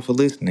thank y'all for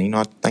listening.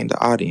 I thank the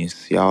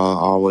audience. Y'all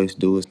always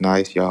do us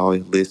nice. Y'all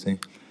always listen.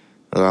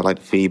 I like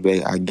the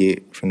feedback I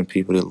get from the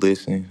people that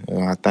listen.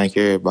 I thank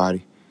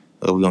everybody.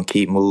 We're going to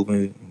keep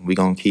moving. We're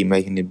going to keep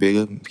making it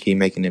bigger, keep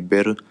making it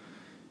better,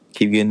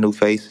 keep getting new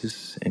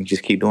faces, and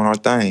just keep doing our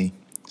thing.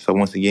 So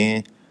once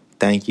again,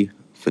 thank you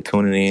for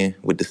tuning in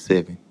with the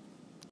 7.